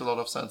it makes a lot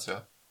of sense. Yeah.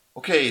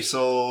 Okay,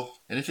 so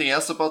anything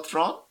else about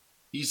Thrawn?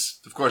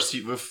 He's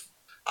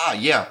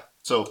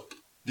So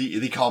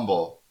the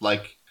combo,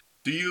 like,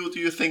 do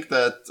you think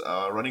that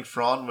running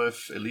Thrawn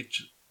with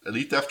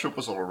elite Death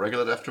Troopers or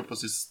regular Death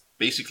Troopers is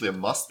basically a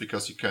must,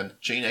 because you can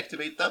chain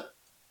activate them?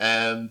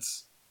 And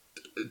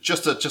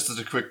just as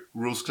a quick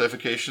rules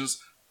clarifications,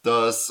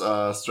 does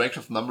strength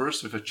of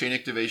numbers with a chain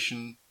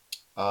activation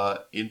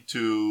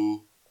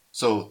into,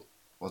 so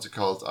what's it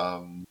called?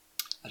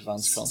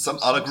 Advanced concepts. Some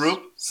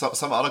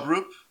other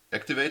group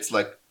activates,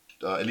 like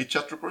elite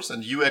Death Troopers,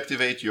 and you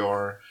activate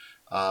your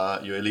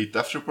elite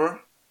Death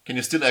Trooper. can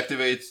you still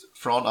activate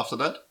Thrawn after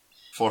that?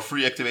 For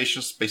 3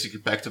 activations, basically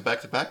back to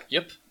back to back?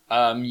 Yep.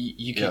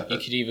 You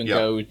could even yeah.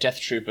 go Death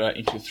Trooper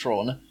into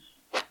Thrawn,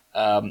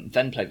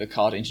 then play the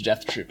card into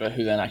Death Trooper,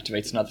 who then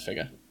activates another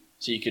figure.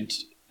 So you could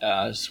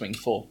swing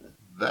 4.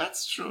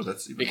 That's true.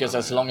 That's even Because better,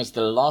 as long as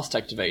the last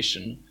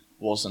activation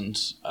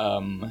wasn't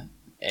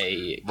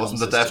a wasn't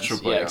the Death consistent-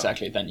 Trooper, yeah, yeah.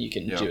 exactly. Then you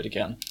can do it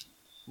again.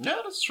 Yeah,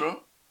 that's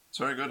true. It's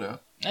very good, yeah.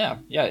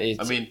 Yeah.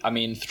 I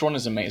mean, Thrawn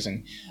is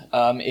amazing.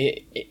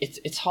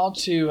 It's hard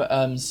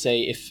to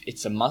say if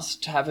it's a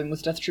must to have him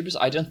with Death Troopers.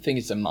 I don't think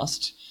it's a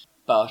must,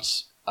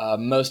 but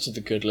most of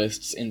the good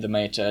lists in the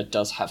meta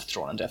does have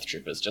Thrawn and Death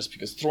Troopers, just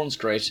because Thrawn's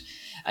great,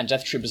 and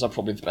Death Troopers are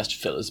probably the best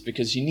fillers,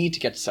 because you need to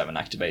get 7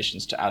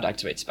 activations to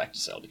out-activate Spectre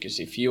Cell, because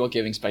if you are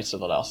giving Spectre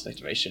Cell the last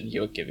activation,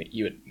 you're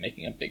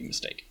making a big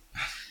mistake.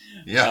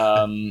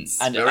 Yeah, it's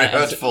very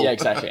hurtful. Yeah,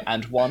 exactly.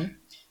 And 1,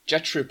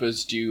 Jet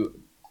Troopers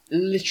do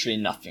literally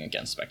nothing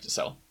against Spectre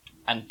Cell.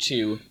 And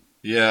 2,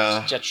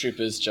 Yeah. Jet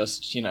Troopers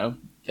just,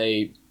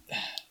 they...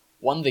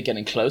 1, they're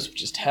getting close,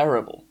 which is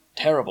terrible.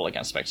 Terrible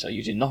against Spectre Cell.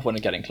 You do not want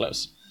to get in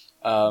close.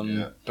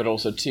 But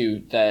also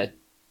 2, they're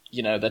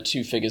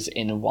 2 figures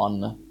in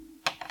one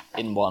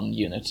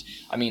unit.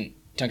 I mean,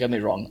 don't get me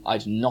wrong, I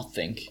do not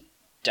think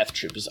Death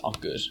Troopers are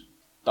good.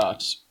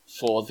 But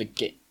for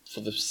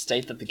the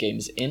state that the game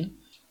is in,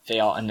 they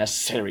are a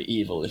necessary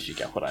evil, if you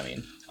get what I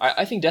mean.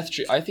 I think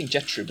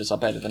Jet Troopers are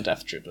better than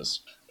Death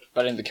Troopers.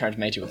 But in the current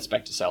meta with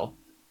Spectre Cell,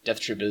 Death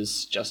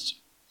Troopers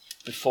just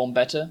perform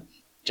better,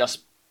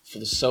 just for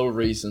the sole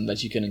reason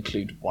that you can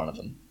include one of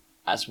them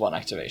as 1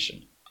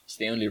 activation. It's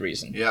the only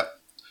reason. Yeah.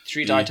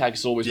 3 die tag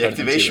is always The better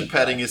than 2 activation die.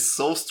 padding is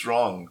so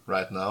strong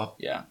right now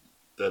Yeah.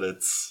 that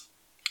it's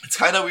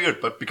kind of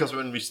weird. But because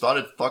when we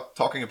started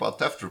talking about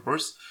Death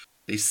Troopers,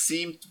 they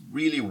seemed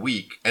really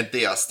weak, and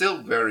they are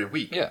still very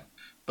weak. Yeah.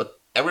 But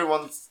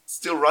everyone's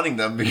still running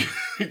them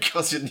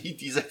because you need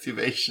these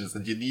activations,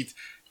 and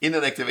in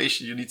an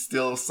activation you need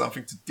still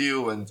something to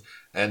do, and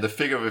a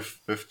figure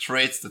with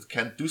traits that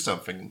can do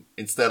something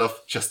instead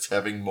of just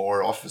having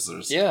more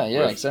officers. Yeah,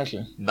 with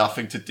exactly.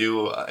 Nothing to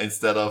do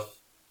instead of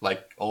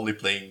like only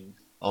playing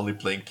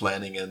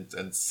planning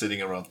and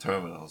sitting around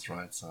terminals,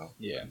 right? So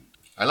Yeah.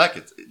 I like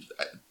it.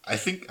 I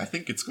think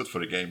it's good for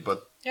the game,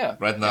 but Yeah.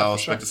 right now for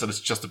sure. Spectre Cell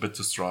is just a bit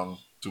too strong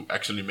to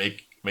actually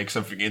make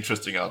something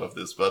interesting out of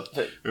this, but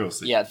we will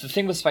see. Yeah, the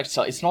thing with Spectre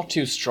Cell, it's not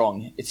too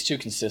strong, it's too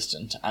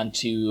consistent, and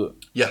too...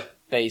 Yeah.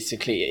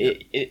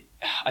 Basically, it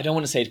I don't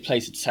want to say it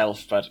plays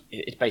itself, but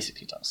it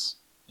basically does.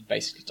 It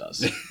basically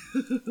does.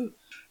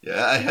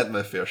 Yeah, I had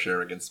my fair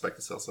share against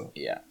Spectre Cell, so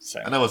Yeah,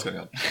 so... I know what's going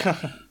on.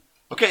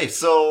 Okay,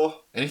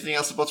 so anything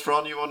else about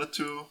Thrawn you wanted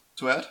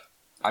to add?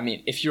 I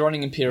mean, if you're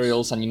running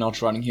Imperials and you're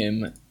not running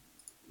him,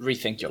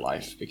 rethink your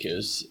life,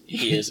 because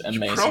he is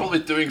amazing. You're probably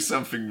doing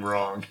something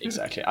wrong.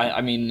 Exactly.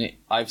 I mean,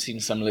 I've seen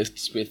some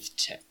lists with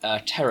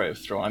Tero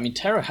Thrawn. I mean,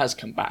 Tero has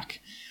come back.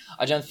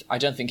 I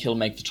don't think he'll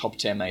make the top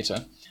tier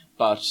meta,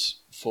 but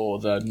for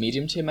the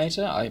medium tier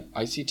meta,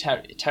 I see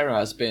Tero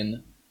has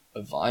been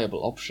a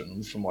viable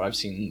option from what I've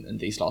seen in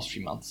these last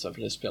few months of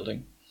list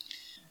building.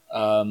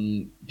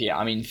 Yeah,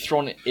 I mean,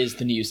 Thrawn is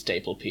the new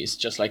staple piece,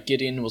 just like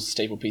Gideon was a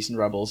staple piece in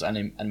Rebels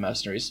and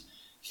Mercenaries.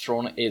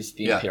 Thrawn is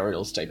the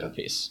Imperial staple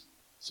piece.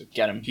 So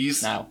get him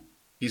now.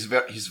 He's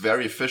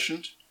very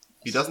efficient.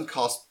 He doesn't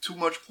cost too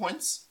much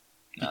points.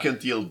 He can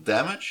deal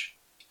damage.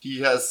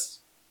 He has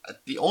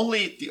the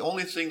only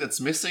thing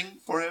that's missing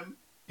for him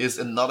is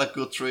another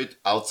good trait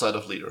outside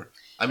of leader.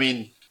 I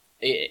mean,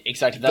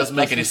 exactly. It doesn't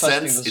make any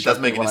sense. It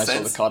doesn't make any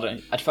sense.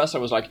 At first, I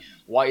was like,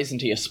 "Why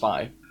isn't he a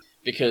spy?"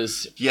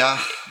 Because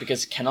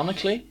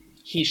canonically,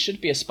 he should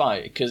be a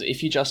spy. Because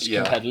if you just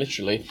compared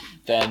literally,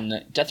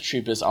 then Death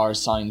Troopers are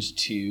assigned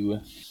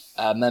to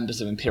members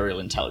of Imperial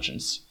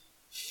Intelligence.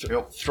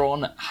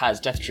 Thrawn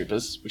has Death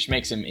Troopers, which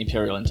makes him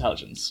Imperial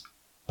Intelligence.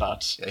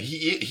 But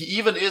he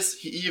even is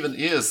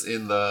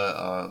in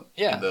the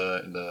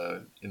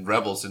in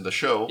Rebels in the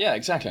show. Yeah,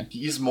 exactly.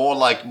 He's more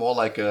like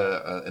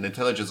an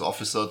intelligence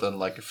officer than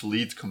like a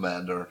fleet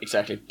commander.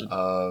 Exactly.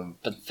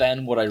 But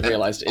then what I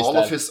realized is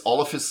that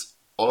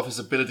all of his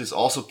abilities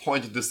also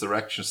point in this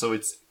direction. So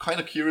it's kind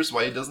of curious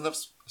why he doesn't have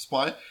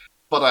spy.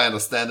 But I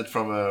understand it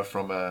from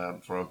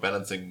a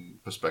balancing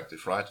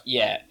perspective, right?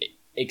 Yeah,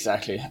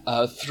 exactly.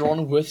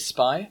 Thrawn with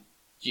spy.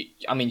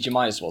 You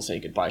might as well say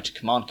goodbye to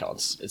command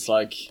cards. It's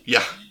like...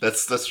 Yeah,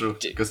 that's true.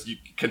 Because you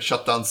can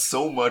shut down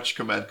so much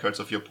command cards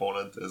of your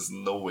opponent. There's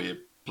no way of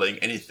playing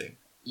anything.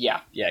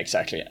 Yeah,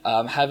 exactly.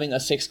 Having a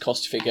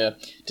 6-cost figure,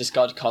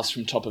 discard cards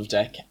from top of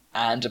deck,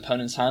 and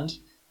opponent's hand,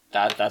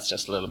 that's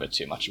just a little bit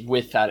too much.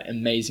 With that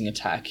amazing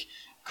attack,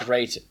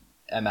 great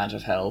amount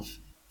of health,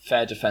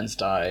 fair defense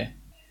die,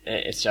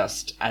 it's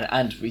just...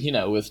 And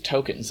with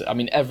tokens, I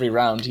mean, every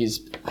round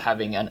he's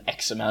having an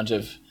X amount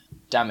of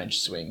damage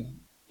swing,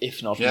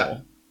 if not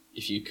more,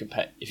 if you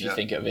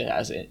think of it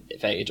as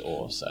evade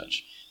or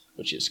search,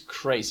 which is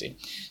crazy.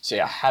 So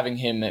yeah, having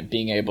him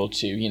being able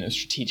to,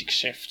 strategic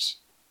shift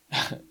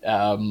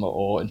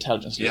or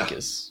intelligence leak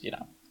is,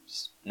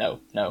 just, no.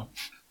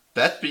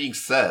 That being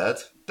said,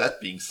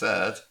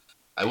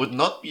 I would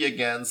not be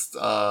against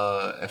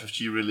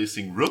FFG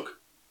releasing Rook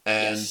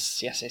and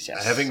yes.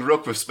 having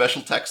Rook with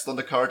special text on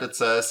the card that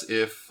says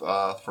if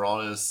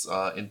Thrawn is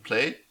in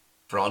play,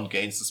 Thrawn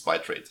gains the spy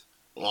trait.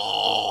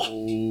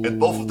 Oh, and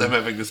both of them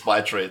having the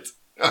spy trait.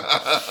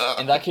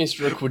 In that case,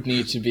 Rook would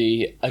need to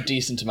be a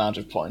decent amount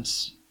of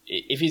points.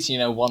 If he's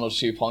 1 or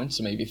 2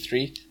 points, or maybe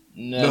 3.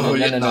 No.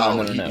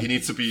 He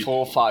needs to be 4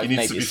 or 5. He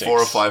needs to be 6. 4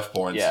 or 5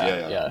 points.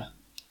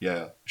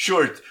 Yeah.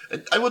 Sure,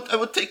 I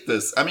would take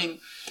this. I mean,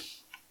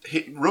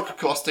 Rook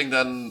costing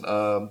then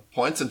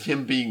points and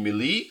him being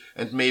melee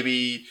and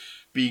maybe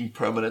being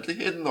permanently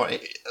hidden or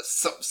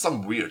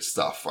some weird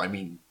stuff. I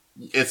mean,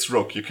 it's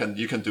Rook. You can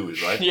do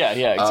it, right? Yeah,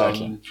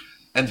 exactly.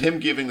 And him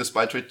giving the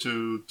spy trait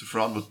to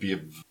Thrawn would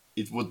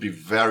be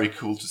very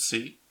cool to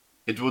see.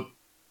 It would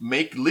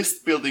make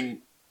list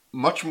building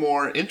much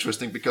more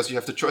interesting because you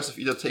have the choice of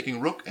either taking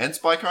Rook and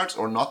spy cards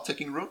or not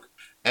taking Rook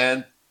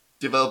and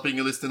developing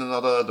a list in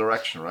another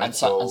direction, right? And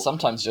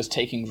sometimes just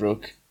taking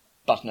Rook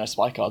but no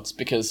spy cards,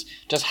 because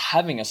just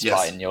having a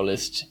spy in your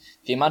list,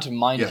 the amount of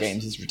mind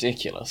games is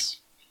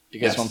ridiculous.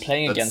 Because when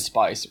playing against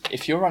spies,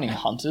 if you're running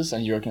hunters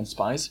and you're against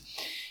spies,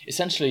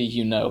 essentially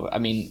I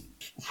mean,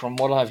 from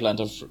what I've learned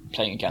of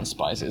playing against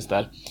spies is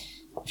that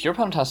if your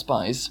opponent has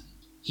spies,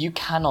 you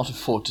cannot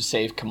afford to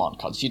save command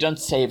cards. You don't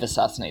save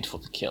Assassinate for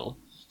the kill.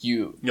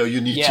 You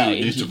need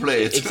to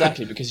play it.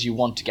 Exactly, because you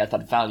want to get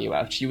that value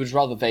out. You would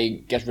rather they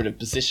get rid of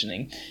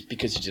positioning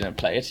because you didn't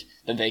play it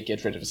than they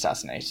get rid of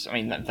Assassinate. I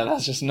mean,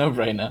 that's just a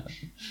no-brainer.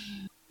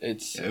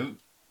 It's...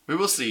 we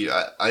will see.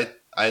 I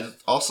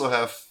also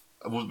I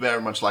would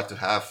very much like to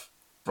have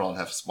Thrawn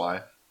have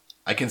Spy.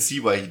 I can see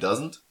why he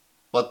doesn't,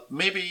 but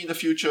maybe in the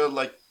future,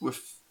 like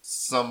with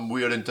some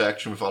weird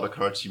interaction with other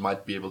cards, you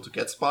might be able to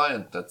get Spy,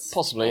 and that's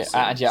possibly.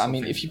 And I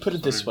mean, if you put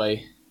it this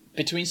way,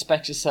 between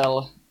Spectre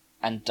Cell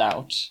and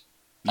Doubt,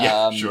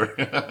 sure.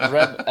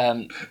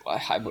 I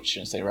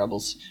shouldn't say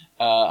rebels.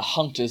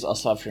 Hunters are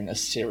suffering a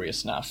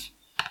serious naff.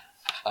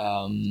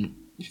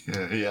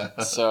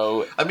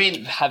 So I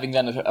mean, having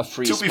then a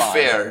free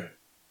spy.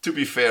 To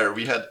be fair,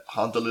 we had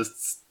hunter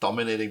lists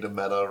dominating the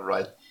meta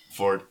right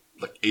for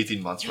like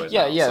 18 months right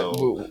now. Yeah,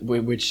 so.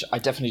 Which I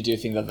definitely do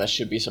think that there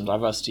should be some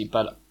diversity,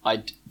 but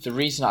the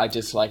reason I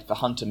disliked the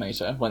hunter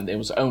meta when there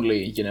was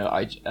only,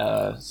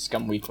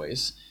 Scum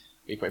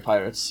Weekway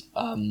Pirates,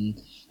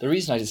 the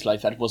reason I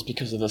disliked that was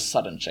because of the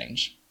sudden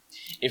change.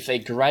 If they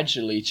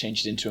gradually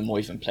changed it into a more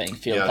even playing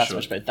field, that's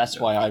much better. That's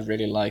why I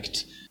really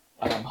liked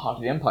Heart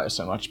of the Empire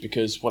so much,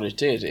 because what it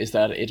did is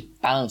that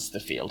it balanced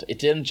the field. It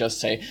didn't just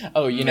say,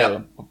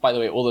 by the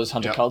way, all those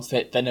hunter cards,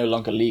 they're no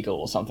longer legal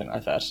or something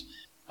like that.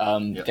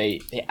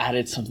 They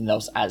added something that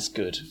was as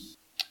good.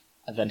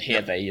 And then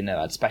here they,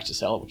 add Spectre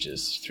Cell, which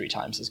is 3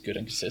 times as good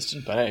and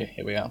consistent, but hey,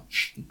 here we are.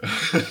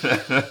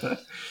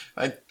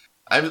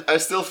 I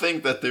still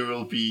think that they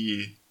will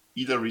be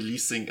either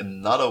releasing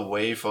another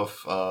wave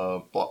of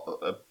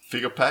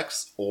figure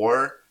packs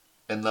or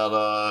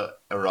another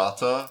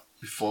errata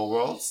before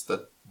Worlds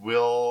that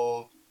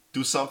will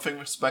do something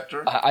with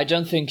Spectre. I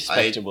don't think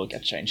Spectre will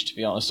get changed, to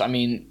be honest. I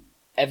mean,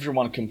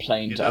 everyone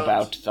complained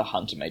about the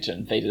Hunter meta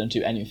and they didn't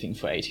do anything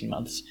for 18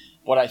 months.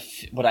 What I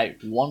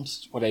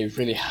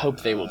really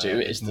hope they will do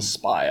is the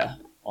Spire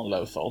on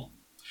Lothal.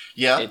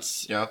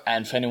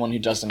 And for anyone who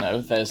doesn't know,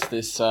 there's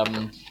this...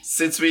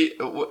 Since we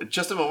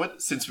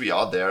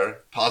are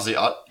there, Pasi,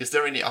 is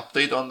there any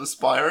update on the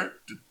Spire?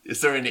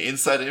 Is there any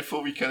inside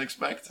info we can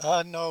expect?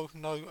 No,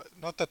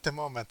 not at the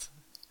moment.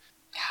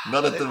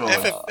 Not at the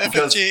moment.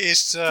 FFG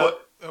is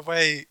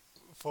away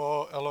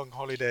for a long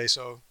holiday,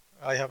 so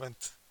I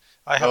haven't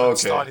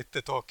started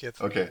the talk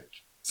yet. Okay,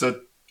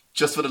 so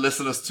just for the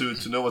listeners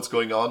to know what's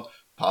going on,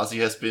 Pasi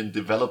has been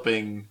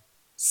developing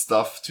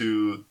stuff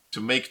to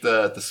make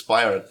the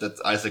Spire that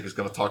Isaac is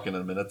going to talk in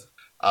a minute,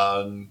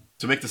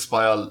 to make the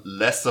Spire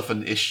less of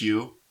an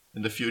issue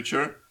in the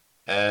future.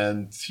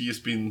 And he's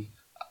been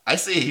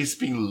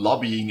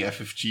lobbying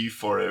FFG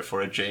for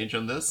a change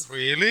on this.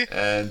 Really?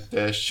 And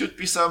there should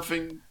be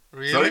something.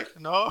 Really? Sorry?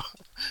 No,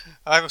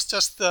 I was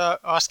just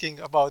asking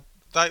about.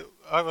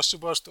 I was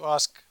supposed to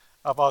ask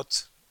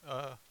about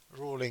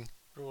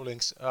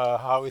rulings,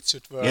 how it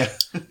should work.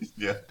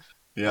 Yeah.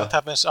 What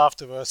happens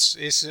afterwards?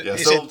 Is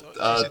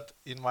it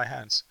in my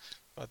hands?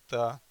 But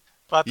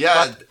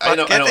I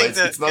know.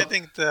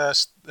 Getting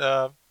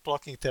the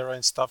blocking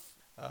terrain stuff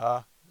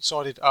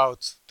sorted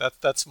out.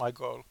 That's my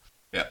goal.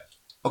 Yeah.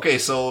 Okay,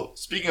 so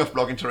speaking of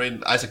blocking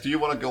terrain, Isaac, do you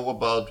want to go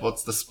about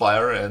what's the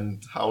Spire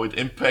and how it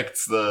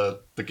impacts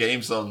the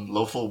games on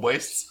Lothal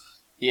Wastes?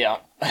 Yeah.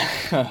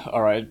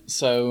 All right.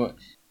 So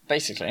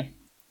basically,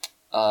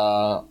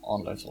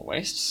 on Lothal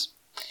Wastes,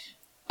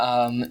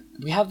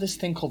 we have this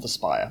thing called the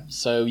Spire.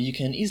 So you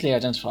can easily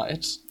identify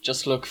it.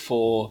 Just look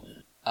for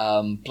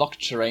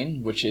blocked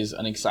terrain, which is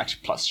an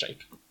exact plus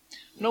shape.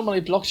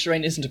 Normally, blocked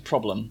terrain isn't a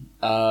problem.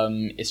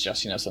 It's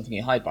just something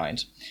you hide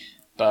behind.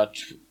 But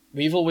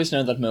we've always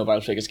known that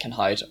mobile figures can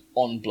hide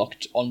on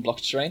blocked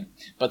terrain,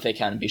 but they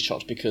can be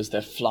shot because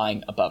they're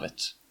flying above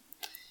it.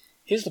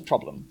 Here's the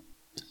problem.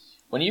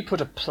 When you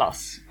put a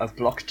plus of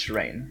blocked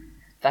terrain,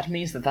 that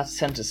means that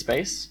center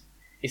space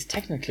is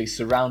technically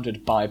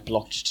surrounded by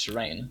blocked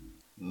terrain.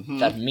 Mm-hmm.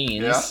 That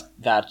means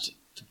that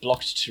the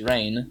blocked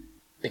terrain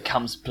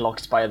becomes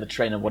blocked by other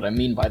terrain, and what I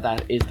mean by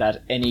that is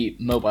that any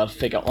mobile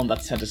figure on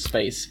that center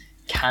space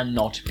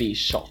cannot be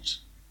shot.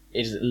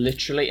 It is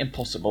literally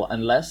impossible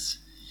unless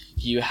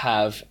you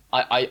have...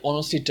 I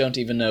honestly don't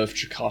even know if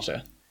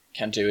Tricata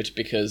can do it,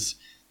 because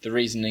the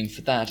reasoning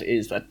for that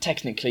is that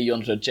technically you're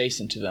not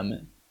adjacent to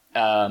them.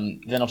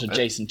 They're not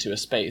adjacent to a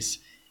space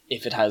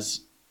if it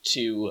has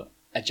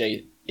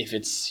if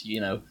it's,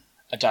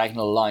 a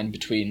diagonal line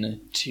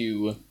between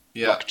two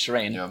blocked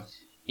terrain. Yeah.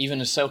 Even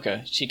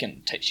Ahsoka, she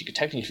could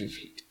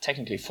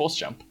technically force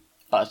jump,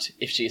 but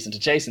if she isn't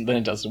adjacent, then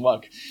it doesn't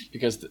work.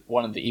 Because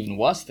one of the even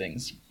worse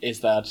things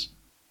is that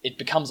it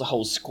becomes a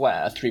whole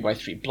square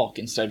 3x3 block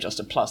instead of just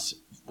a plus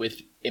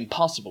with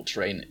impassable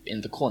terrain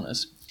in the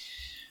corners.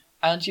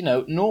 And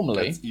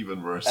normally, that's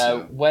even worse.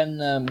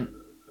 when a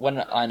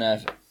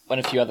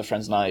few other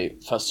friends and I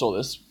first saw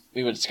this,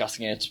 we were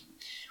discussing it.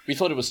 We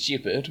thought it was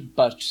stupid,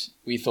 but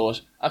we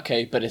thought,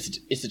 okay, but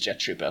it's a jet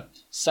trooper.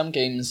 Some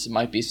games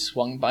might be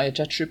swung by a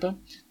jet trooper,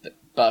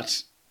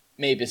 but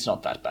maybe it's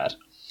not that bad.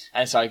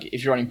 And it's like,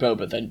 if you're running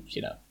Boba, then,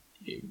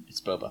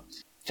 it's Boba.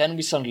 Then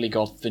we suddenly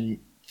got the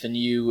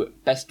new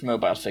best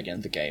mobile figure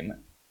in the game,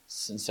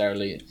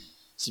 sincerely,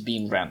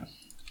 Sabine Wren.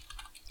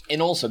 In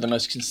also the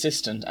most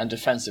consistent and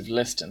defensive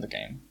list in the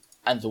game.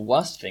 And the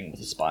worst thing with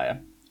the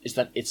Spire is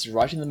that it's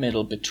right in the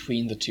middle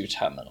between the two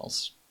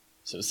terminals.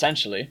 So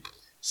essentially,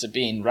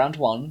 Sabine, round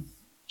 1,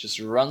 just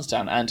runs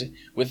down, and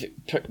with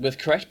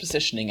correct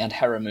positioning and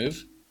Hera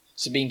move,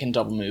 Sabine can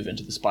double move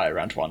into the Spire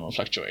round 1 on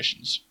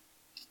fluctuations.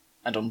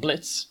 And on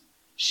Blitz,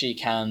 she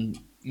can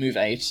move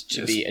 8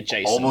 to be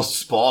adjacent. Almost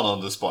spawn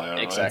on the Spire,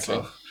 exactly.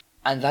 Right? So.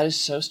 And that is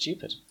so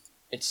stupid.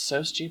 It's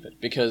so stupid,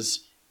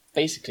 because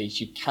basically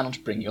you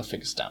cannot bring your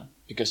figures down,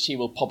 because she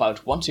will pop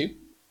out 1-2,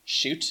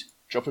 shoot,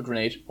 drop a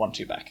grenade,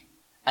 1-2 back.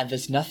 And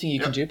there's nothing you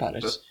can do about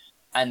it.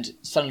 And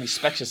suddenly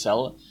Spectre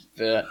Cell,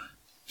 the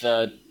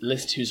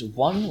list whose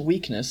one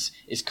weakness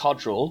is card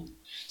draw,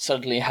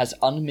 suddenly has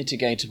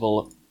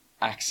unmitigatable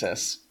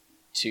access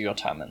to your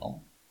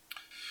terminal.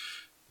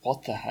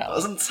 What the hell?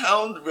 Doesn't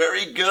sound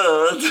very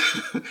good.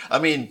 I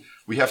mean,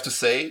 we have to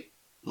say,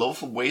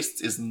 Loathful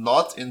Waste is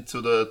not into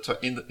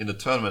in the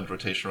tournament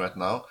rotation right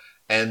now,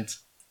 and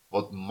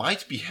what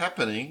might be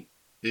happening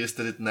is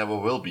that it never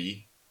will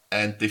be,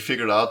 and they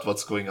figured out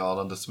what's going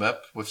on this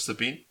map with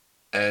Sabine,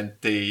 and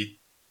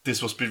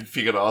this was being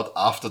figured out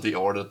after they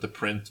ordered the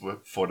print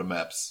for the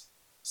maps.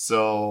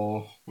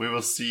 So we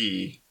will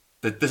see.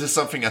 This is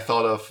something I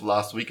thought of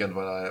last weekend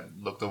when I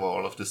looked over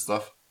all of this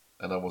stuff,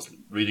 and I was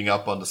reading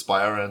up on the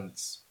Spire and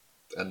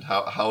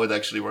how it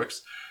actually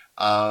works.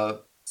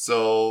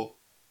 So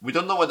we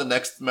don't know when the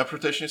next map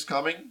rotation is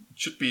coming. It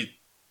should be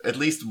at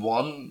least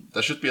one.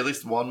 There should be at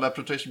least one map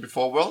rotation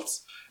before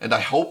Worlds, and I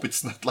hope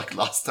it's not like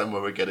last time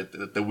where we get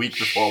it the week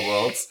before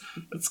Worlds.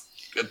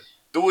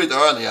 Do it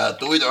earlier.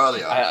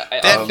 I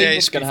think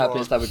what's going to happen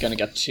is that we're going to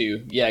get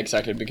 2. Yeah,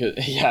 exactly. Because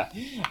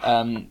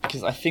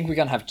I think we're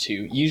going to have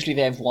 2. Usually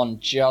they have one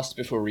just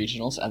before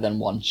regionals and then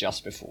one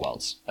just before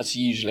Worlds. That's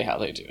usually how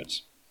they do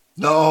it.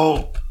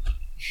 No,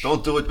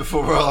 don't do it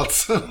before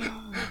Worlds.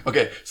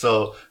 Okay,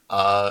 so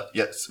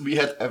yes, we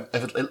had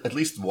at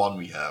least one.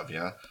 We have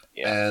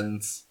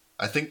and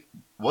I think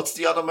what's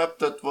the other map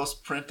that was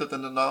printed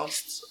and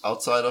announced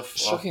outside of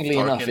shockingly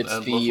enough, it's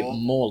the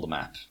Maul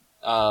map.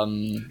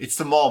 It's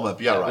the Maul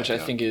map, right? Which I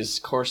think is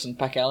Coruscant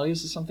back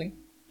alleys or something.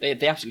 They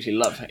absolutely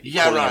love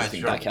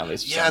everything back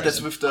alleys.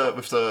 That's with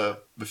the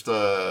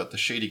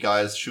shady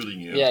guys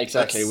shooting you. Yeah,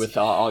 exactly. With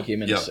our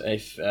argument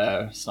if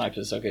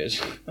snipers are good.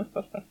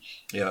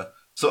 Yeah.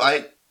 So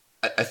I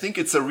think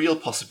it's a real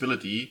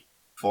possibility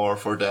for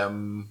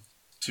them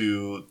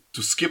to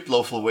skip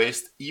Loathful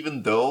Waste,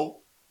 even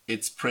though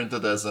it's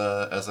printed as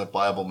a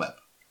buyable map.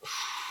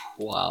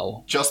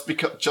 Wow! Just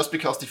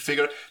because they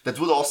figure that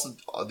would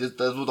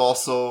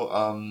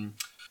also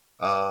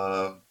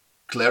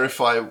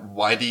clarify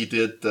why they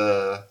did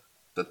the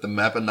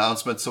map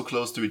announcement so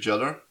close to each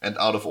other and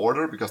out of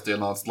order, because they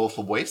announced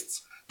Loathful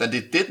Wastes. Then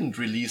they didn't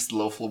release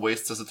Loathful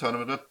Wastes as a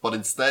tournament map, but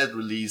instead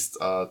released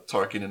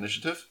Tarkin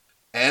Initiative.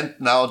 And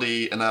now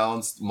they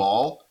announced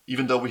Maul,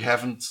 even though we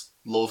haven't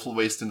Loathful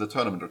Waste in the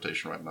tournament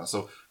rotation right now.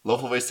 So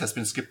Loathful Waste has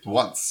been skipped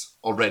once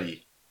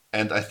already.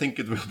 And I think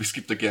it will be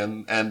skipped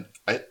again. And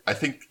I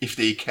think if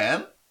they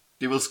can,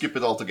 they will skip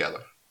it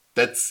altogether.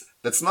 That's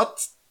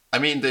not... I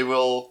mean, they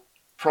will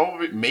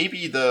probably...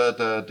 Maybe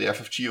the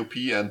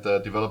FFGOP and the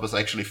developers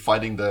actually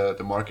fighting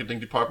the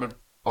marketing department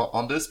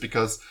on this,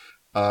 because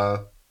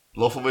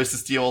Loathful Waste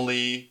is the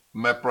only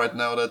map right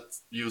now that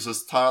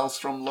uses tiles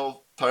from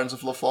Tyrants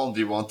of Lothal, and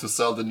they want to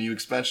sell the new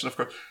expansion, of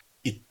course.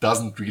 It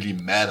doesn't really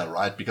matter,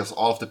 right? Because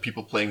all of the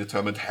people playing the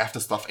tournament have the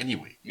stuff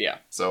anyway. Yeah.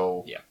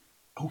 So... yeah.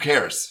 Who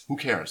cares?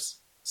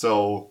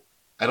 So,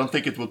 I don't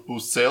think it would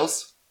boost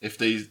sales if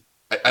they...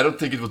 I don't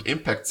think it would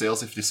impact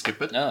sales if they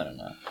skip it. No.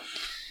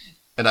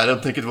 And I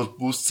don't think it would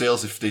boost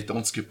sales if they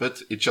don't skip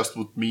it. It just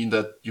would mean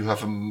that you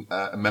have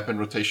a map in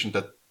rotation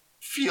that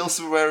feels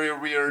very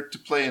weird to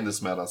play in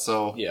this meta.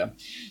 So Yeah.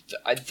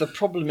 The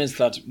problem is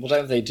that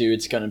whatever they do,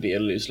 it's going to be a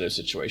lose-lose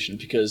situation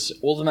because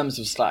all the members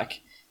of Slack,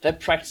 they're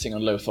practicing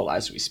on Lothal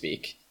as we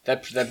speak. They're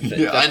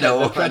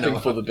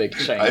prepping for the big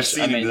change. I've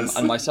seen this.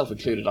 And myself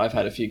included, I've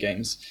had a few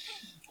games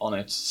on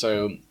it.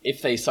 So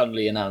if they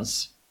suddenly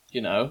announce,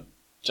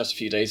 just a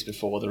few days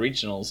before the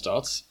regional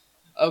starts,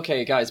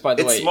 okay, guys, by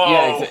the way,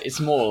 it's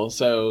small.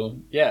 So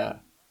yeah,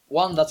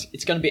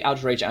 it's going to be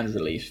outrage and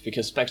relief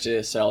because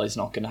Spectre Cell is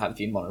not going to have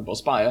the invulnerable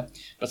Spire,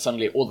 but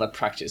suddenly all that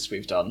practice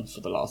we've done for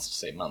the last,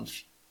 say,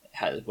 month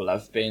will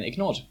have been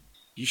ignored.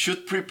 You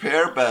should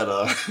prepare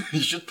better.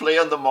 You should play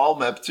on the mall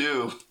map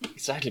too.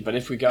 Exactly, but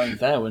if we're going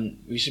there,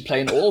 we should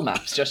play in all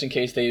maps just in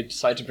case they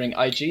decide to bring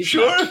IGs.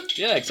 Sure. Map.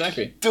 Yeah,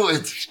 exactly. Do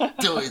it.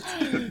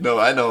 No,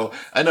 I know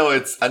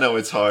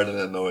it's hard, and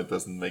I know it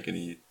doesn't make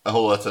a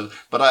whole lot of sense.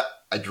 But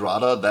I'd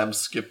rather them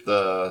skip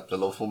the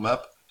Lothal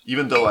map,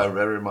 even though I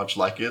very much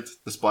like it.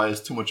 The spy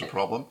is too much a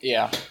problem.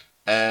 Yeah.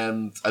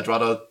 And I'd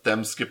rather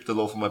them skip the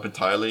Lothal map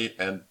entirely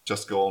and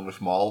just go on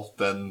with Maul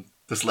than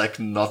the Slack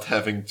not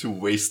having to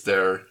waste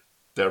their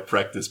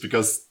practice,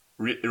 because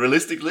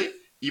realistically,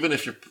 even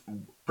if you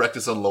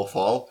practice on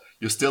Lothal,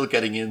 you're still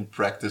getting in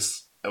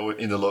practice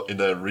in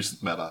the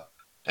recent meta,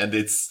 and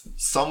it's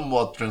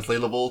somewhat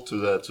translatable to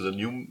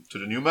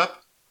the new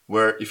map,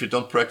 where if you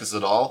don't practice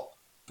at all,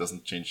 it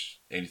doesn't change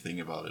anything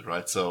about it,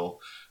 right? So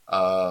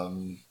I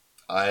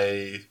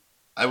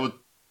would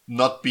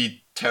not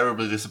be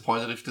terribly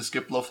disappointed if they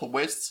skip Lothal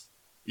wastes.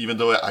 Even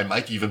though I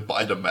might even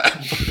buy the map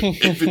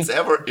if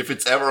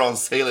it's ever on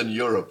sale in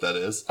Europe, that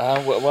is.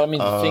 Well, I mean,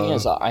 the thing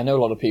is, I know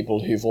a lot of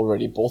people who've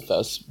already bought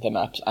the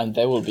maps, and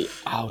they will be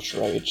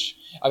outraged.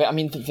 I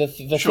mean, the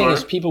thing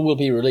is, people will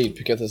be relieved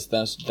because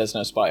there's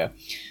no Spire,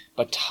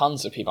 but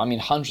tons of people,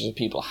 hundreds of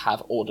people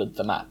have ordered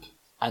the map,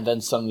 and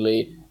then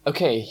suddenly,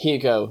 okay, here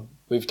you go,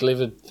 we've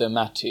delivered the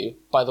map to you.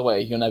 By the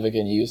way, you're never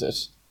going to use it.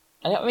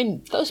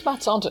 And those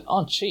mats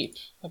aren't cheap.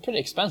 They're pretty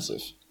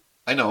expensive.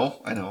 I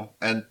know,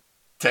 and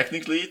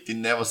technically, they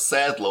never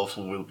said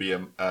Lothal will be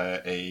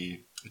a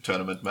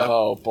tournament map.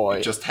 Oh boy!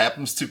 It just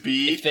happens to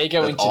be if they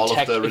go into all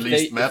of the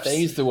released maps. If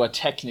they use the word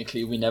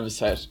technically, we never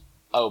said.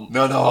 Oh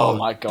no! Oh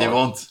my god! They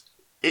won't.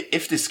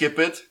 If they skip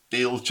it,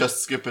 they'll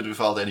just skip it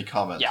without any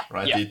comment. Yeah,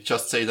 right. Yeah. They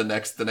just say the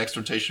next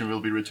rotation will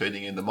be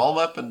rotating in the mall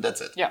map, and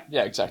that's it. Yeah,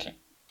 exactly.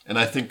 And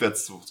I think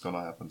that's what's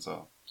gonna happen.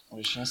 So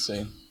we shall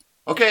see.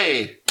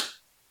 Okay,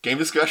 game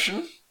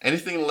discussion.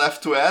 Anything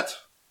left to add,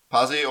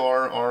 Pazzi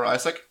or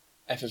Isaac?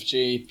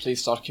 FFG, please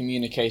start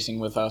communicating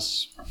with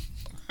us.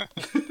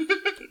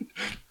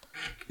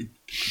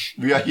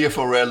 We are here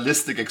for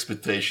realistic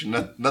expectation,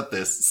 not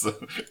this. So.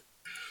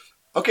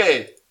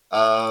 Okay,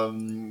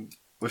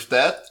 with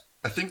that,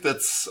 I think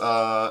that's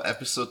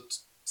episode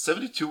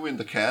 72 in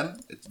the can.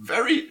 It's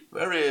very,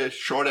 very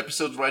short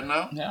episode right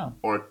now. Yeah.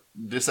 Or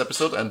this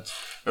episode, and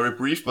very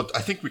brief, but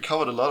I think we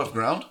covered a lot of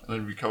ground,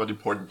 and we covered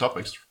important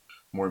topics,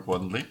 more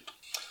importantly.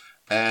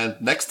 And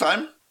next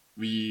time,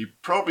 we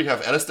probably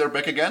have Alistair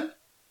back again.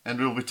 And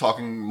we'll be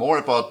talking more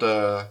about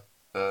the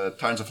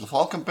Tyrants of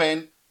Lothal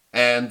campaign,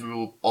 and we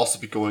will also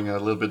be going a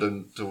little bit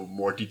into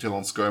more detail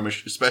on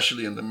Skirmish,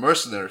 especially in the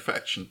mercenary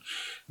faction,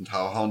 and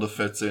how Hounda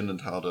fits in,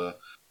 and how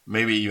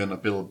maybe even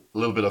a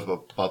little bit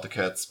about the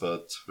cats,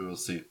 but we will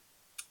see.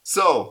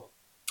 So,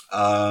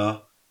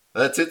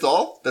 that's it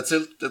all. That's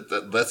it.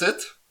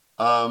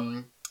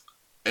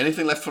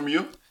 Anything left from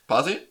you,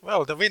 Pazzi?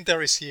 Well, the winter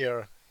is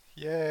here.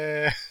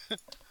 Yeah.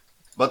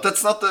 But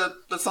that's not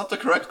the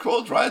correct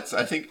quote, right?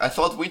 I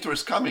thought winter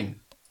is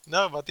coming.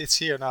 No, but it's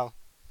here now.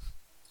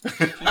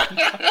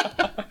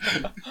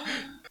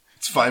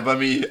 It's fine by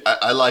me.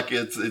 I like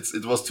it.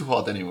 It was too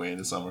hot anyway in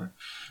the summer.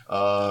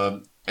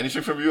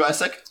 Anything from you,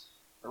 Isaac?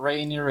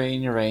 Rainy,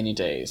 rainy, rainy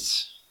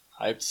days.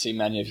 I hope to see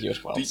many of you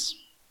at Wells.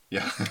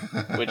 Yeah.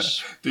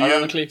 Which,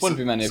 ironically, wouldn't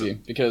be many of you,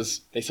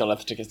 because they sell the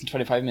tickets in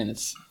 25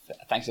 minutes.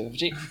 Thanks,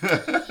 FFG.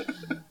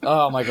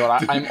 Oh my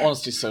god, I'm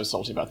honestly so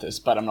salty about this,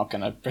 but I'm not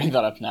going to bring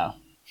that up now.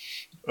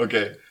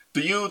 Okay.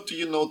 Do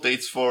you know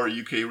dates for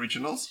UK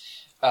regionals?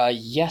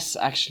 Yes,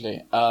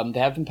 actually. They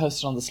have been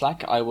posted on the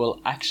Slack. I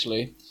will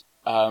actually,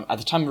 at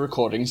the time of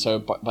recording, so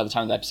by the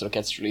time the episode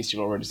gets released,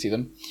 you'll already see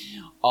them.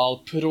 I'll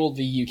put all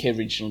the UK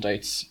regional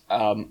dates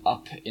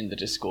up in the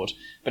Discord.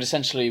 But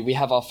essentially, we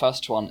have our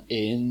first one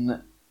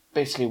in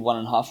basically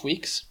 1.5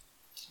 weeks.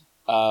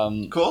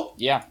 Cool.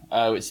 Yeah,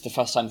 it's the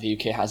first time the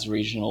UK has a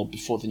regional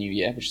before the new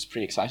year, which is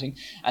pretty exciting.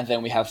 And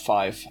then we have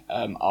 5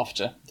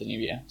 after the new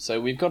year.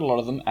 So we've got a lot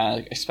of them,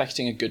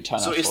 expecting a good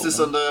turnout. So is this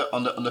on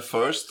the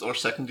 1st or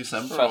 2nd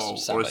December? 1st of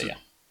December, or yeah.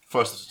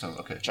 1st of December,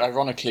 okay. Which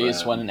ironically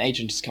is when an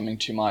agent is coming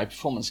to my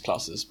performance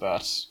classes,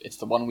 but it's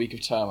the 1 week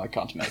of term I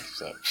can't make,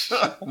 so...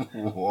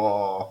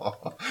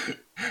 Whoa.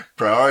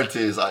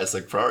 Priorities,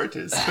 Isaac,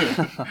 priorities.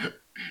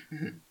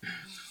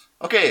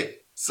 Okay,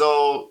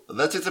 so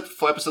that's it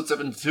for episode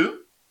 72.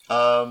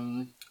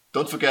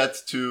 Don't forget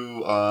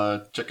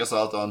to check us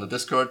out on the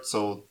Discord,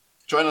 so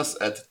join us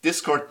at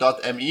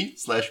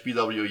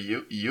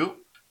discord.me/bweu,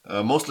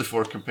 mostly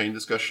for campaign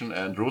discussion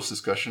and rules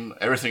discussion.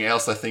 Everything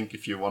else, I think,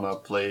 if you want to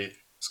play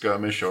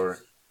skirmish or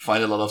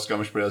find a lot of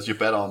skirmish players, you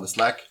better on the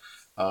Slack.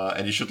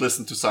 And you should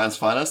listen to Science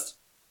Finest.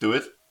 Do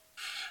it.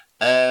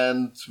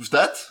 And with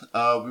that,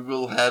 we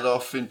will head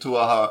off into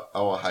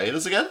our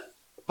hiatus again.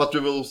 But we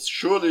will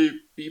surely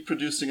be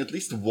producing at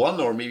least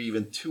 1 or maybe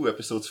even 2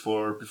 episodes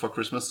before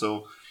Christmas.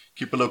 So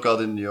keep a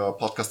lookout in your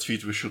podcast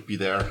feed. We should be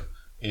there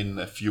in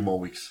a few more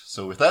weeks.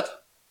 So with that,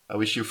 I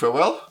wish you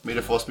farewell. May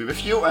the force be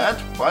with you, and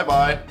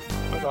bye-bye.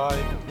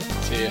 Bye-bye.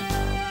 See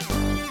ya.